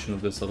recollection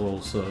of this at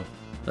all, so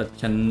that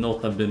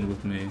cannot have been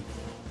with me.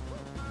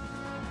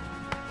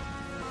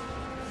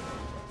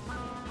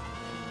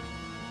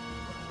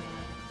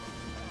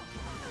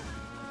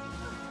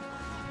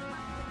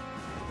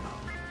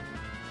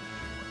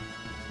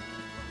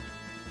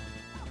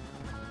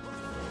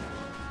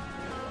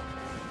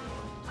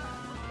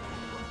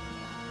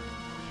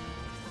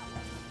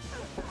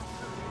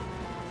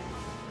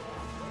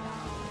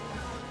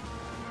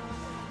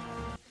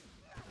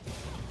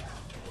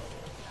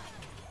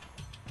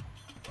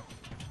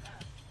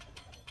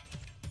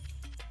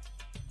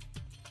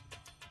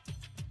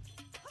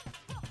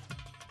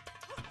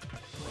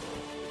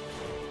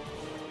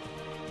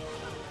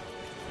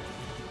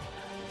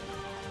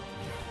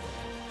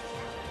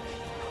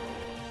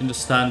 I'm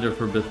just stand there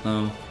for a bit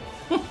now.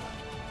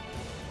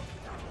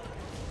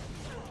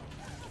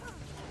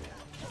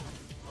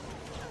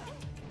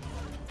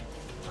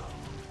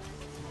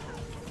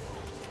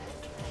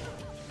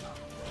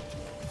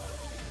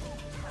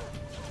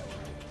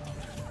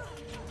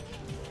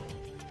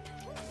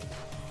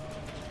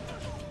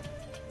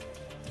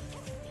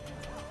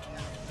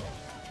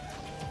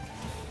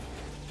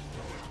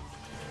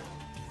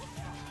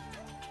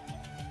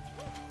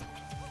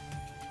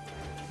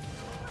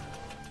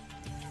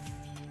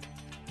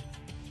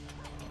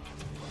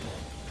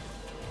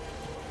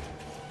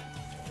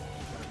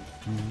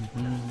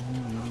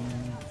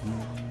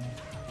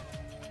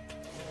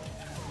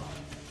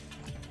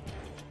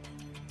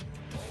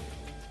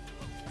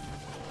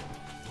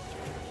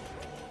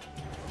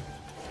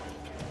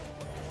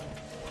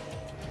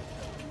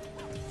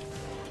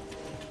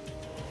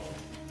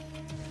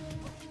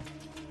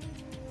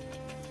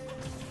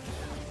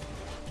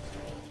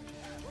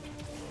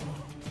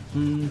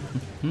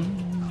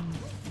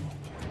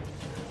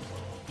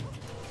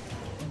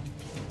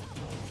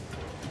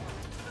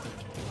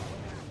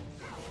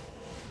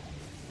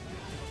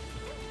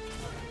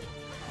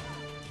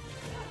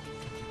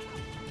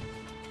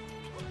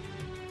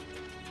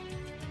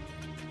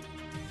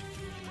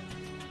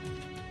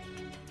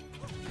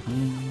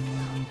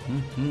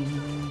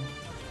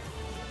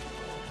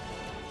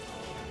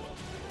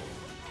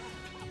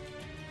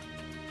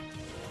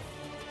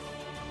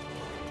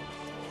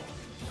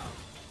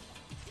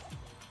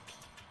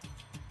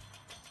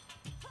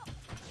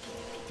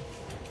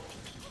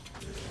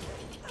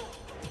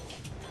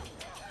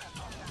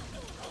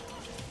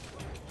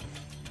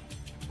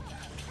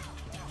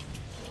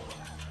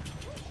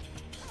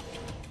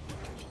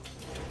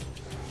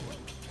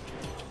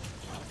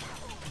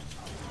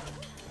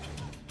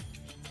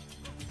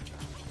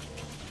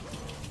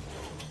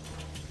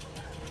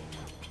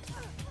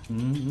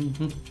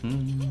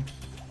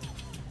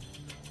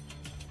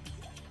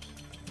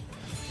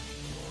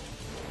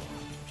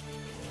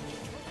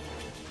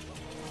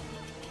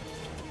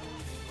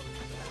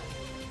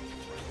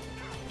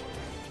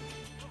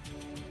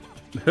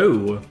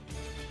 Who?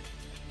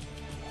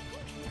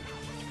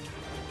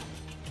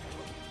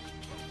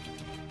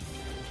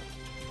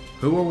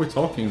 Who are we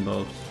talking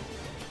about?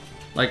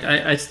 Like,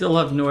 I still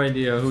have no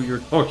idea who you're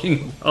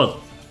talking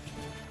about.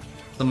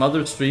 Some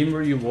other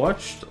streamer you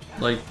watched?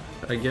 Like,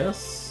 I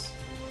guess?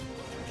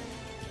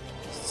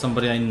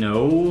 Somebody I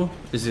know?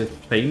 Is it a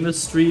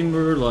famous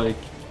streamer? Like...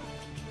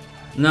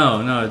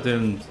 No, I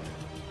didn't.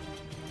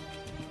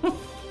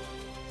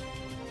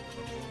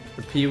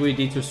 The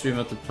PD2 stream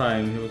at the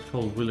time, he was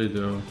called Willy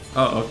though.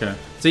 Oh, okay.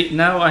 See,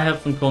 now I have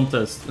some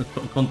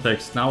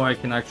context. Now I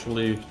can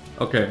actually...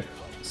 Okay,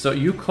 so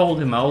you called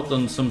him out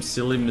on some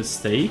silly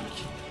mistake,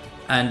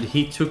 and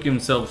he took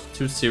himself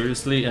too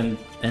seriously and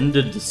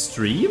ended the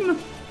stream?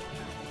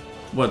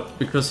 What,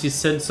 because he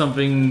said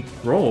something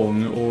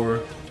wrong,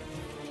 or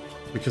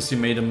because he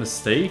made a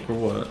mistake, or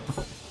what?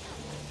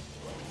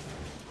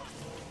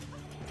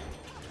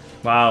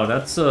 Wow,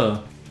 that's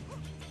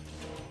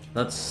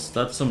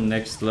some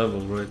next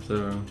level right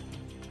there.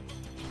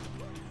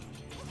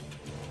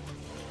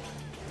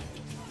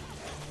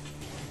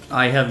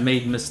 I have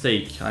made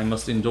mistake. I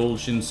must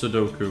indulge in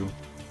Sudoku.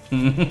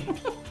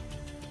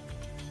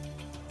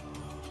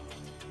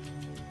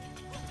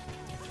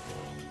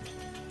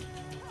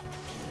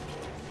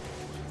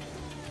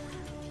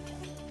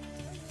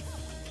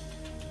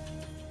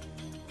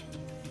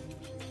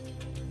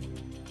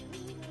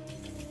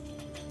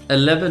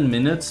 11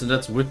 minutes, so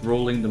that's with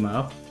rolling the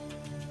map.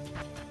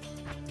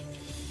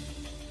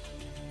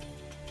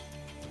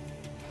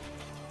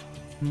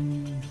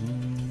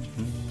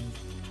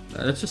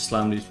 Let's just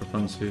slam these for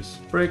funsies.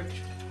 Frick!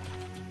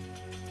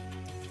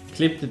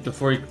 Clipped it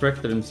before he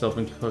corrected himself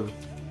and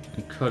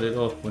cut it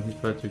off when he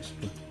tried to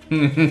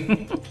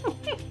explain.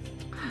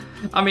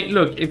 I mean,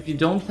 look, if you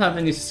don't have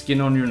any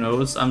skin on your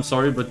nose, I'm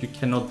sorry, but you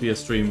cannot be a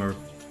streamer.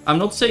 I'm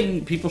not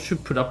saying people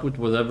should put up with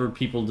whatever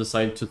people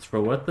decide to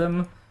throw at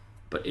them,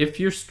 but if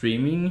you're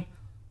streaming,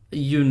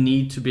 you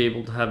need to be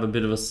able to have a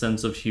bit of a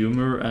sense of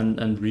humor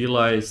and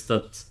realize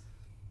that,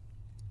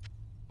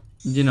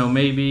 you know,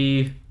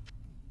 maybe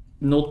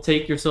not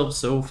take yourself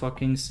so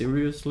fucking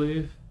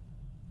seriously.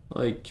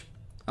 Like,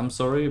 I'm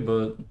sorry,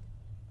 but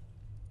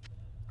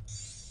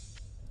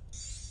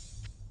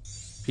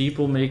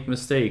people make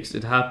mistakes.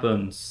 It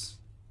happens.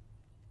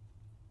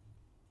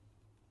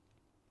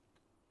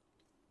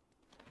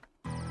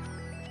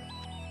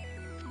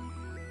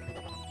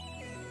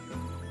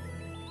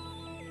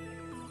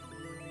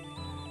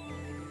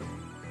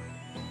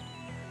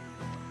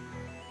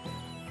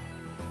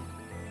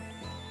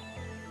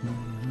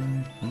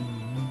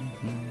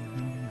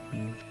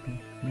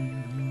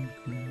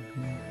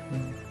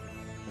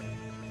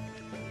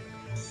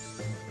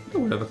 Oh,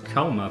 we have a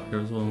cow map here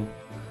as well.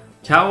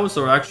 Cows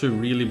are actually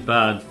really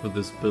bad for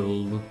this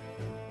build.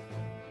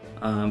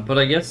 But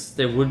I guess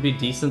they would be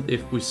decent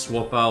if we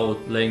swap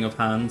out Laying of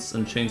Hands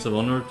and Chains of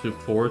Honor to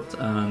Fort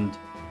and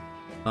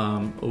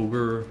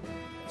Ogre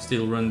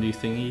Steel Rundy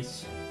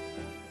thingies.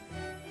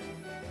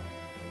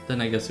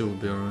 Then I guess it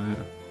would be alright.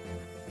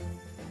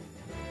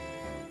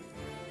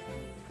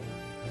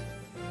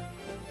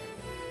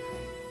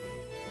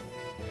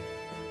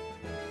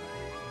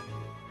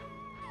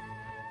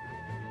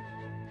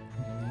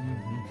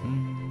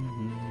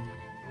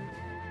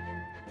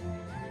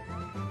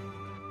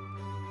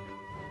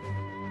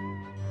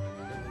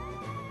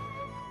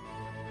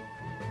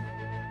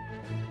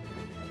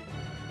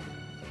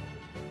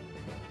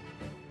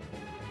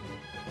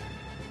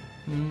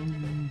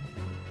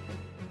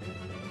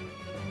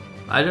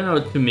 I don't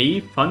know, to me,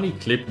 funny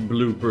clip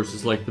bloopers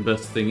is like the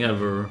best thing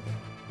ever.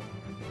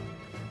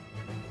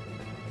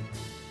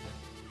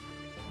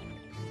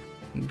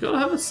 You gotta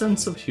have a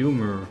sense of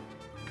humor.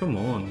 Come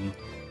on.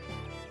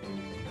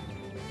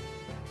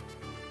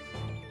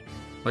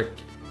 Like,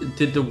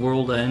 did the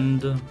world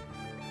end?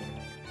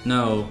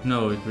 No,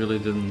 it really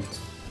didn't.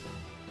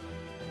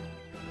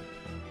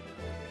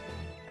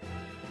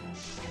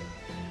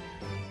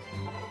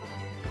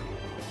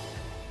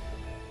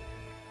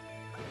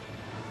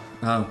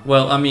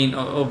 Well, I mean,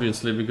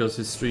 obviously, because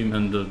his stream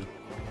ended.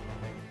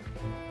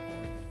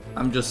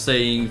 I'm just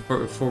saying,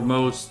 for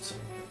most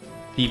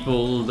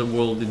people, the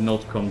world did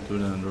not come to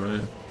an end,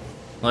 right?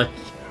 Like...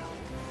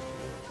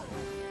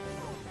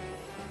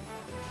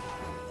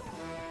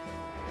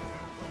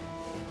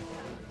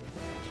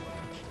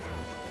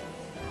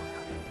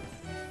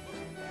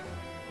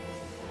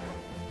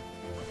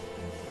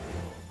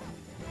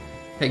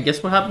 Hey,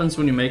 guess what happens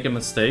when you make a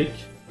mistake?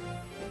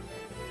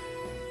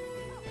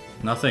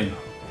 Nothing.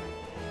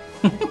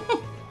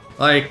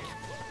 Like,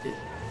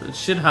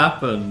 shit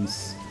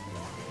happens.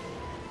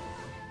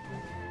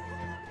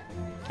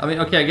 I mean,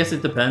 okay, I guess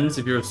it depends.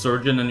 If you're a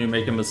surgeon and you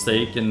make a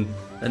mistake and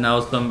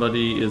now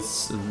somebody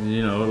is,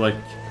 you know, like,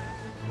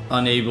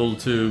 unable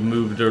to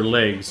move their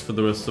legs for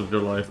the rest of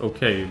their life,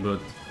 okay, but...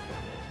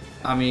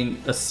 I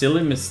mean, a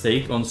silly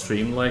mistake on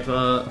stream like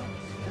that?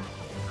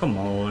 Come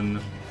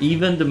on.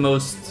 Even the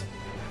most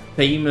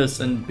famous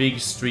and big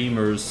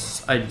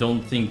streamers, I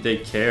don't think they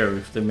care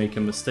if they make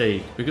a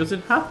mistake, because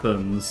it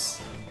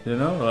happens, you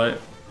know, like...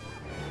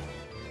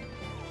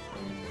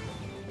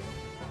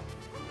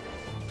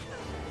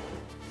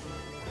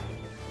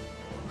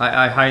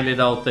 I highly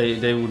doubt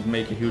they would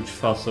make a huge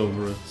fuss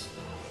over it.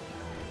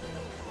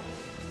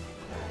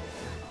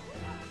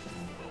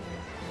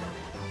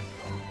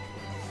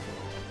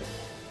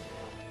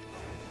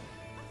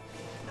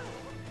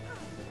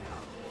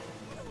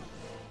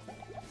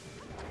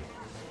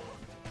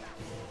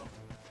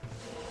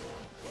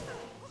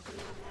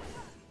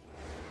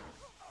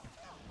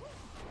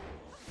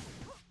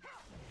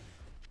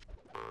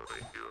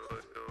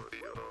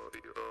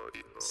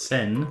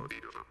 Sen?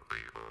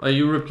 Are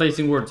you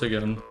replacing words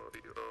again?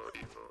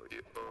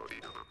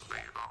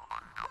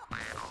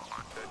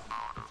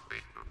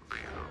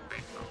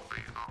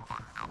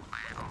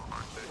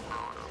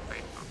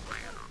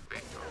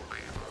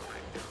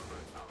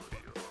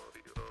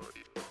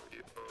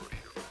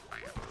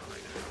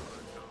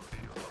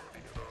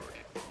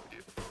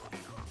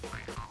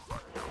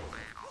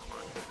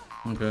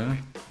 Okay.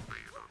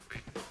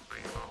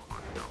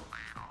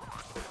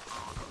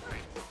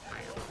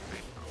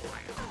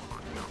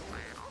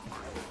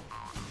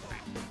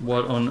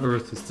 What on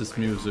earth is this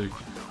music?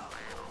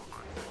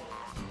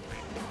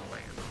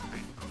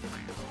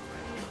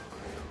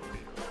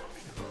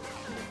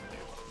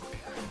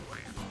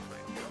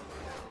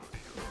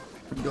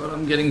 God,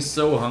 I'm getting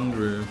so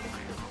hungry.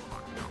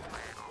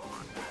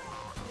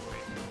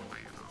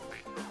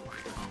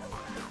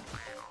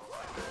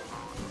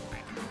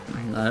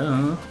 I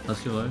don't know,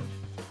 as you like.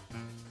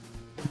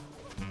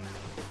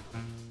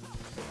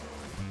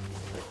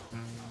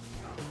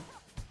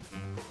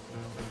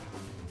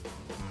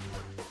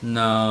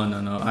 No.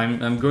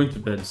 I'm going to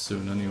bed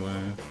soon anyway.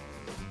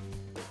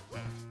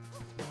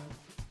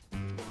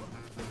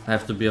 I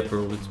have to be up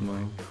early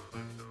tomorrow.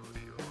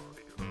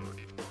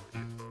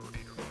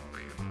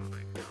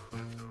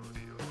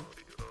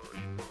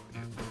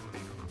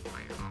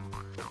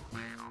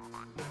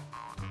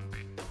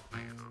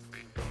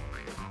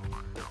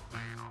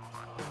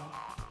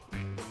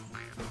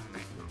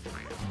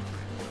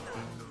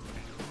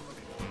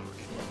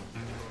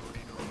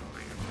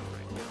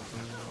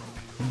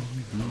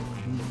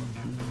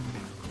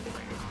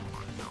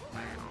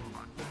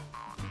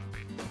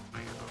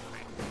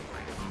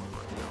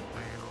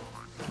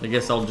 I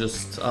guess I'll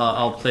just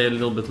I'll play a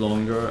little bit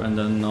longer and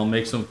then I'll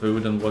make some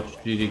food and watch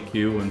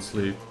GDQ and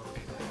sleep.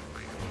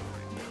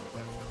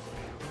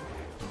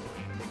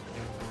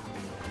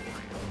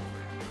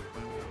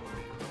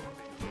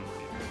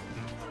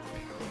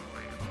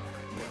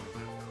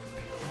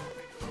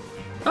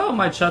 Oh,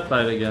 my chat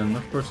died again.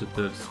 Of course it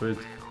did. Sweet.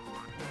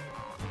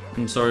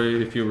 I'm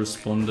sorry if you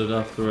responded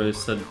after I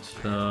said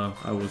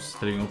I was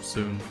heading off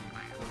soon.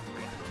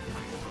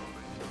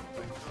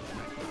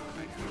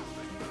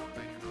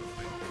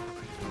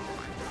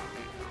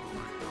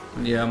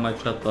 Yeah, my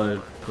chat died.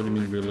 What do you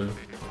mean, really?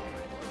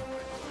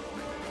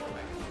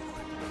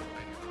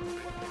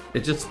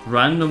 It just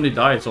randomly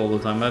dies all the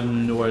time. I have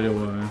no idea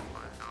why.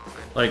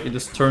 Like, it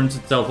just turns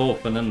itself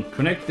off and then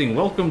connecting.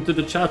 Welcome to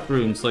the chat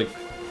rooms. Like,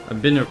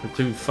 I've been here for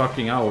 2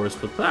 fucking hours,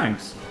 but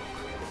thanks.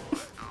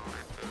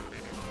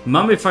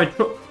 Mummy fight.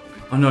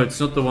 Oh no, it's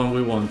not the one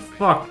we want.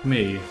 Fuck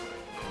me.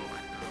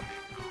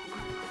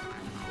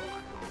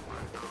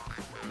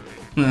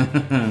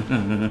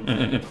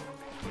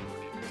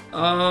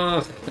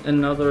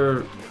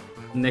 Another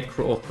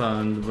necro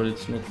offhand, but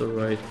it's not the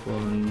right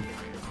one.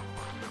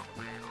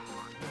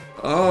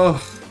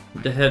 Oh,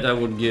 the head I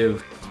would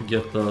give to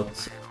get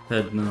that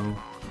head now.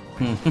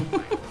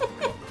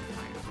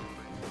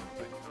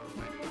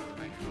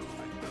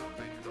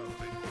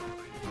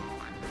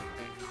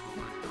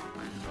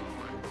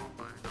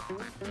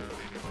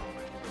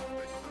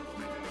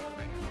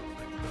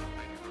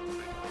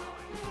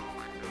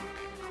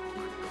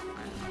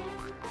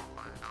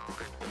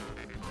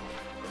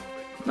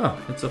 Oh,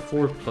 it's a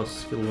 4+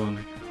 skill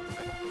 1.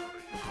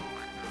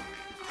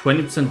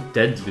 20%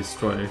 deadly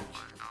strike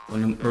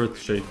on an earth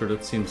shaker,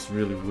 that seems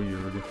really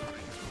weird.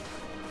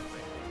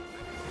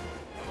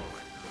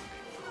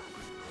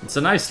 It's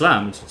a nice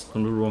slam, it's just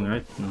on the wrong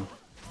item.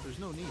 There's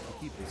no need to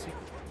keep the secret.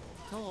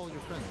 Tell all your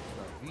friends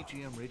about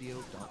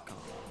VGMradio.com.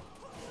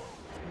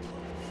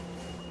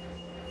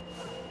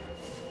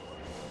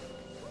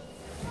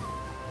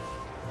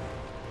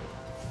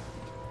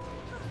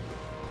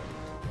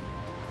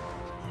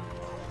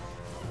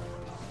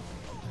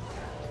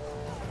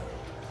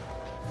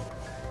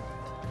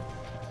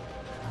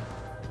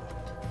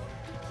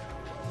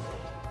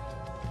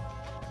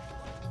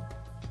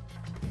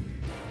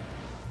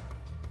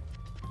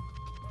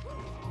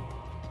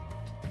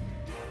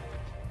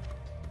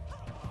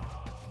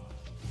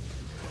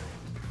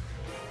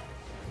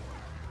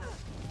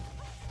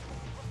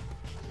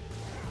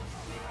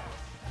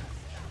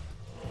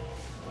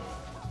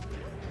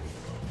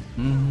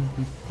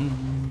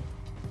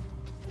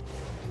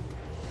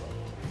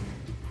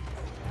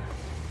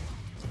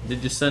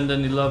 Did you send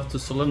any love to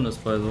Solemnus,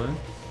 by the way?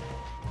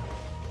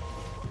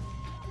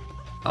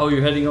 Oh,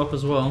 you're heading off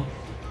as well?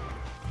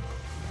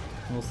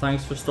 Well,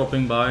 thanks for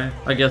stopping by.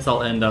 I guess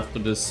I'll end after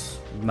this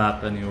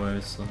map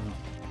anyway, so...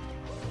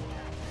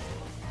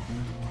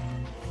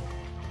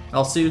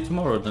 I'll see you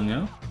tomorrow then,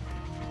 yeah?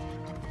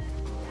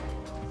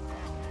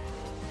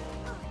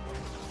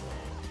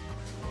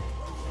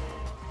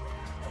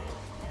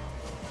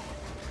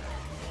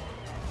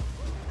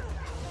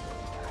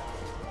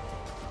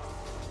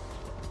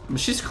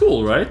 She's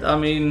cool, right? I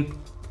mean...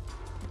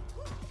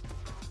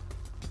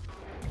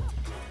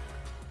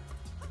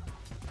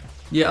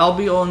 Yeah, I'll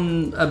be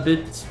on a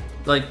bit,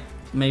 like,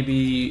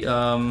 maybe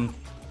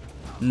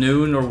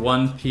noon or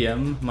 1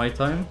 PM my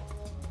time,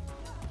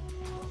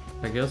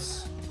 I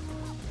guess.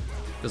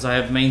 Because I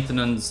have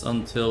maintenance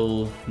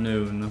until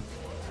noon.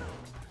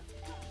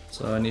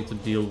 So I need to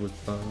deal with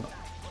that.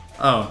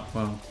 Oh,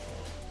 well.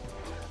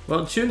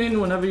 Well, tune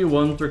in whenever you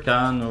want or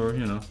can, or,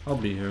 you know, I'll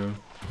be here.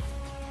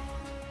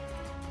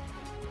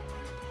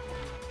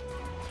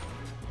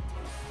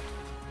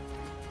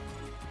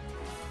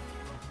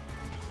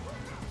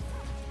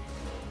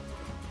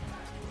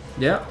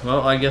 Yeah,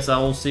 well, I guess I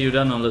will see you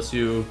then, unless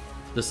you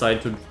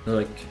decide to,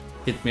 like,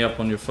 hit me up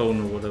on your phone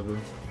or whatever.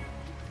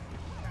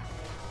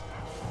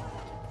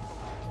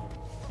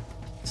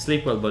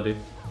 Sleep well, buddy.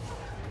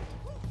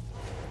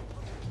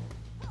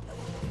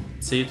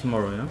 See you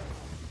tomorrow, yeah?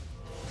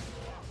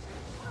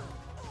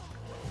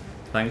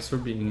 Thanks for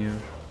being here.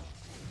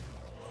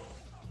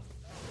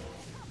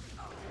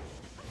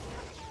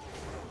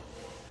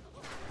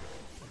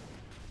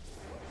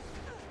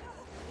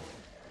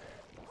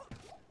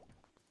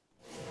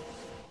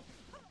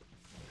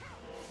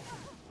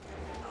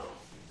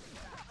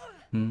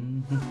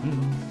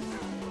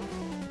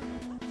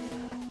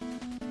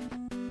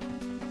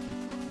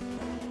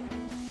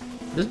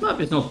 This map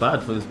is not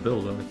bad for this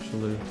build,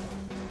 actually.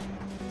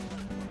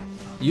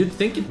 You'd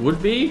think it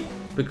would be,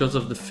 because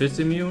of the fizz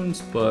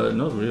immunes, but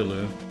not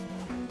really.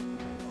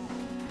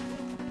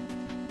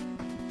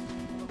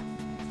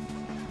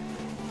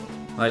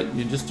 Like,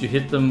 you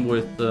hit them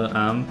with the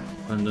amp,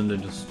 and then they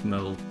just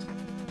melt.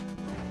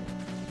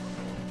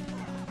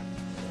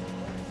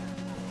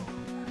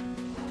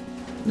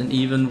 And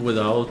even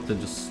without, they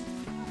just...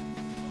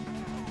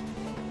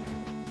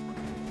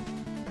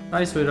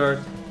 Hi, sweetheart.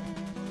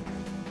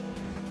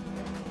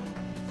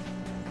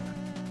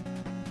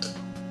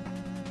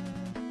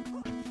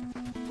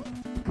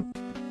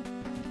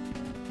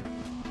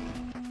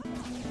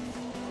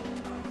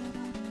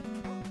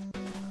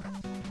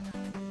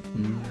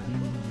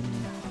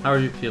 How are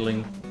you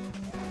feeling?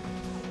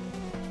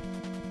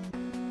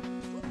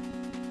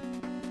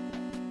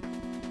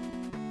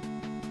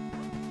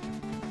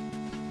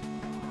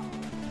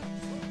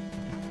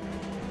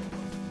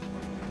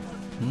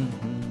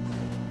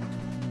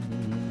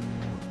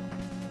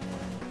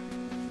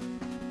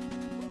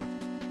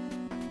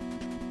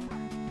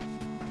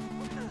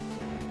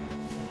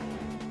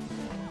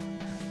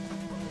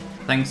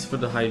 Thanks for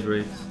the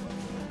hydrate.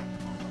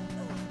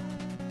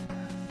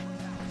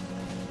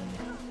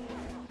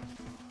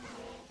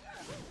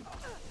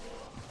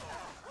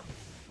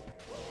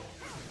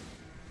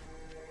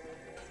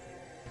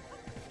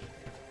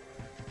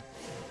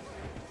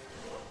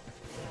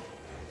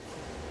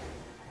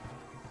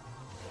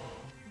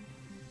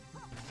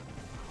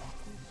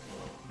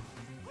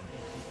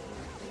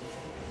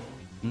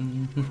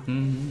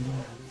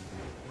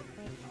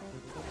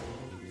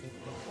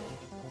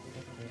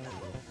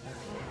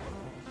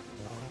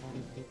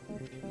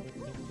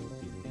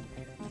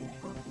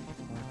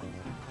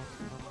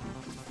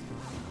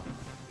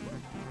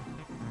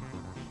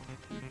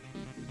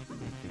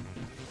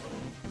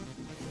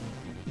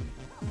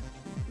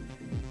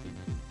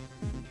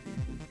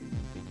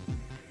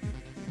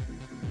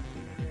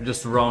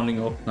 Just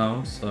rounding up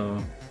now,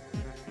 so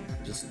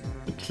just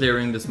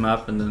clearing this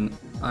map, and then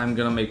I'm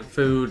gonna make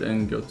food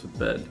and go to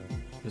bed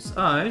because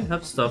I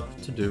have stuff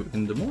to do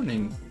in the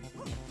morning.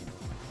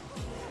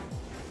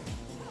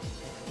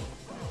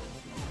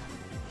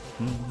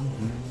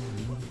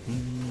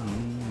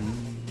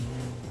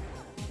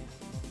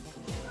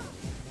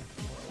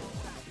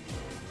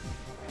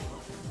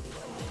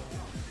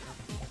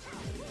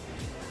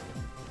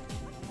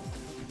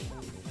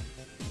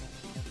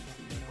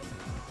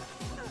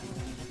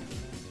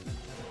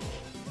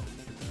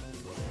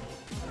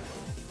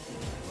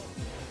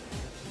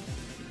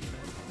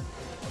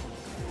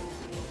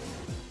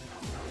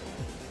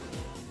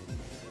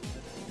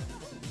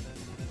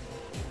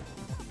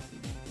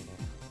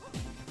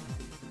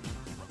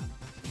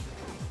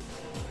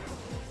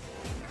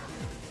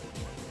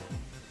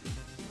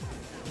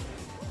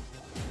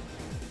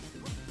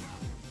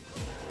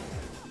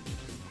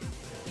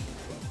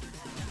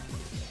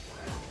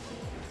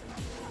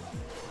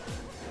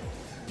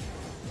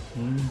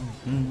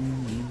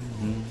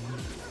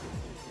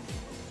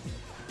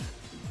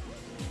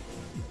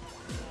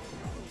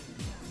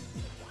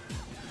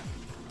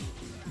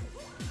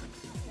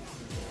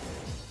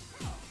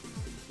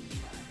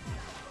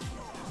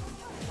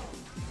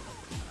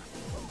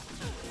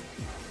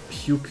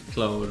 Puke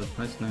Cloud,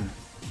 nice name.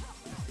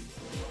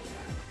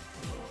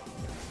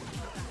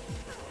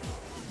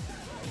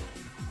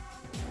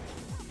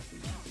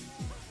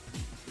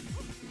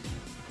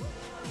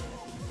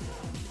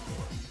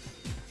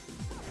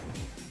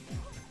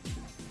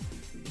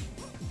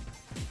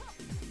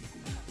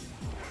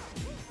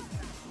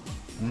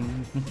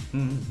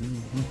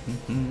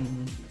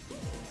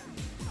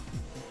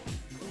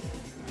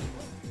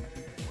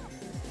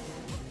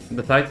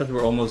 The fact that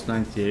we're almost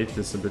 98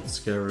 is a bit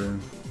scary.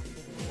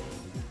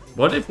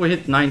 What if we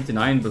hit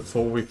 99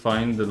 before we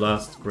find the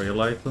last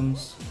grail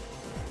items?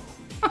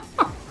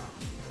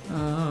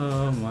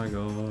 Oh my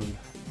god.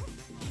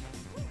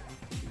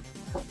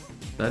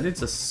 That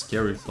is a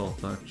scary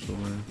thought,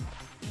 actually.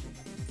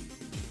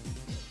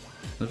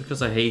 Not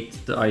because I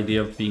hate the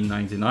idea of being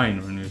 99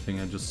 or anything,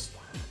 I just...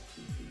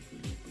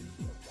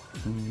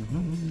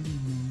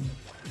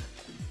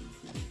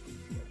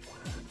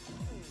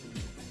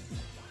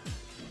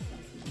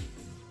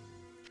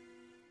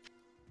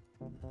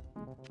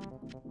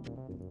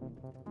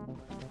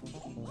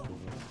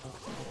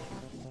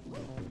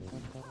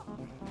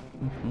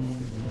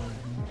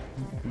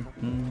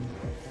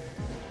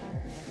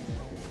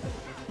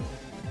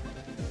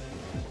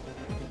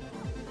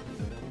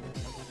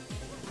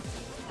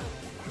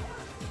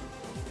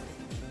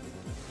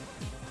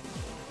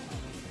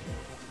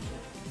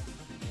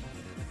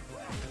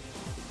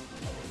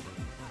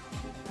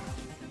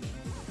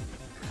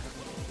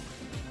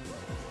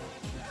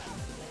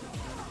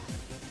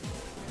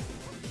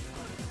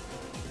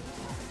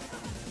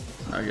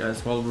 Alright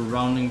guys, while we're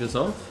rounding this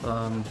off,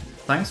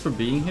 thanks for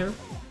being here.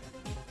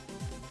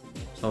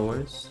 As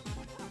always,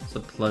 it's a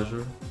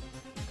pleasure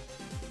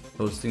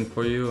hosting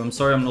for you. I'm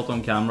sorry I'm not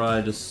on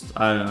camera,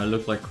 I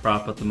look like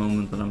crap at the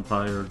moment and I'm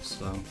tired,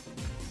 so...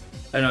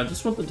 I don't know, I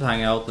just wanted to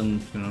hang out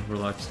and, you know,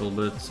 relax a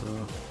little bit, so...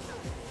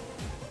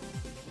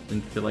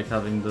 Didn't feel like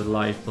having the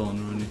light on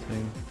or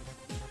anything.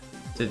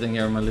 Sitting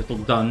here in my little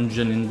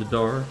dungeon in the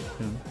dark,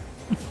 you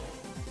know.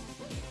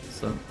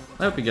 So,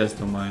 I hope you guys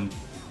don't mind.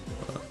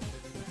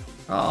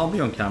 I'll be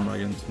on camera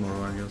again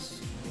tomorrow, I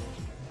guess.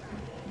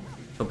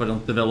 Hope I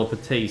don't develop a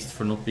taste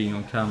for not being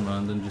on camera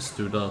and then just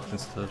do that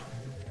instead.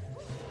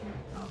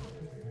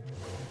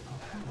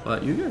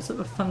 But you guys have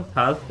a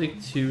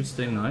fantastic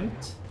Tuesday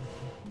night.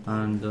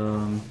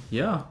 And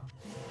yeah,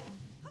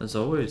 as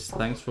always,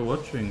 thanks for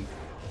watching.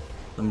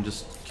 Let me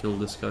just kill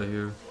this guy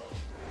here.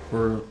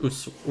 Or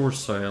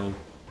Ursael,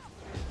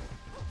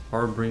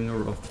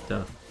 Harbinger of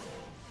Death.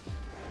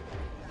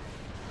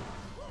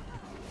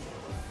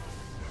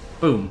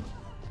 Boom.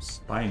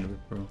 Spine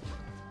Ripper.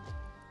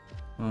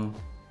 Oh.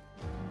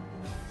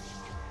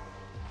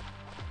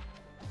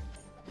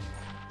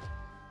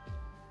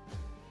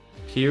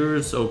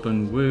 Pierce,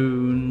 open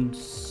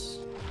wounds,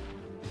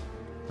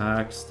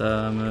 axe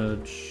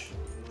damage,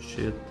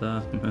 shit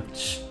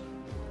damage.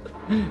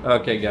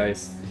 Okay,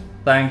 guys,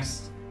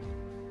 thanks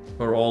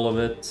for all of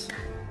it.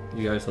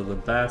 You guys are the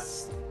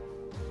best,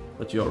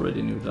 but you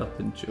already knew that,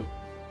 didn't you?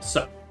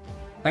 So,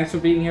 thanks for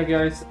being here,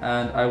 guys,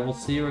 and I will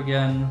see you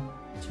again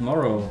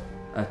tomorrow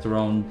at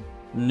around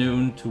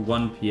noon to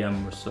 1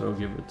 PM or so,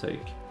 give or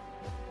take.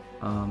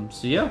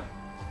 So yeah,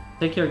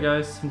 take care,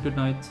 guys, and good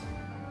night.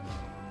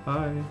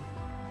 Bye.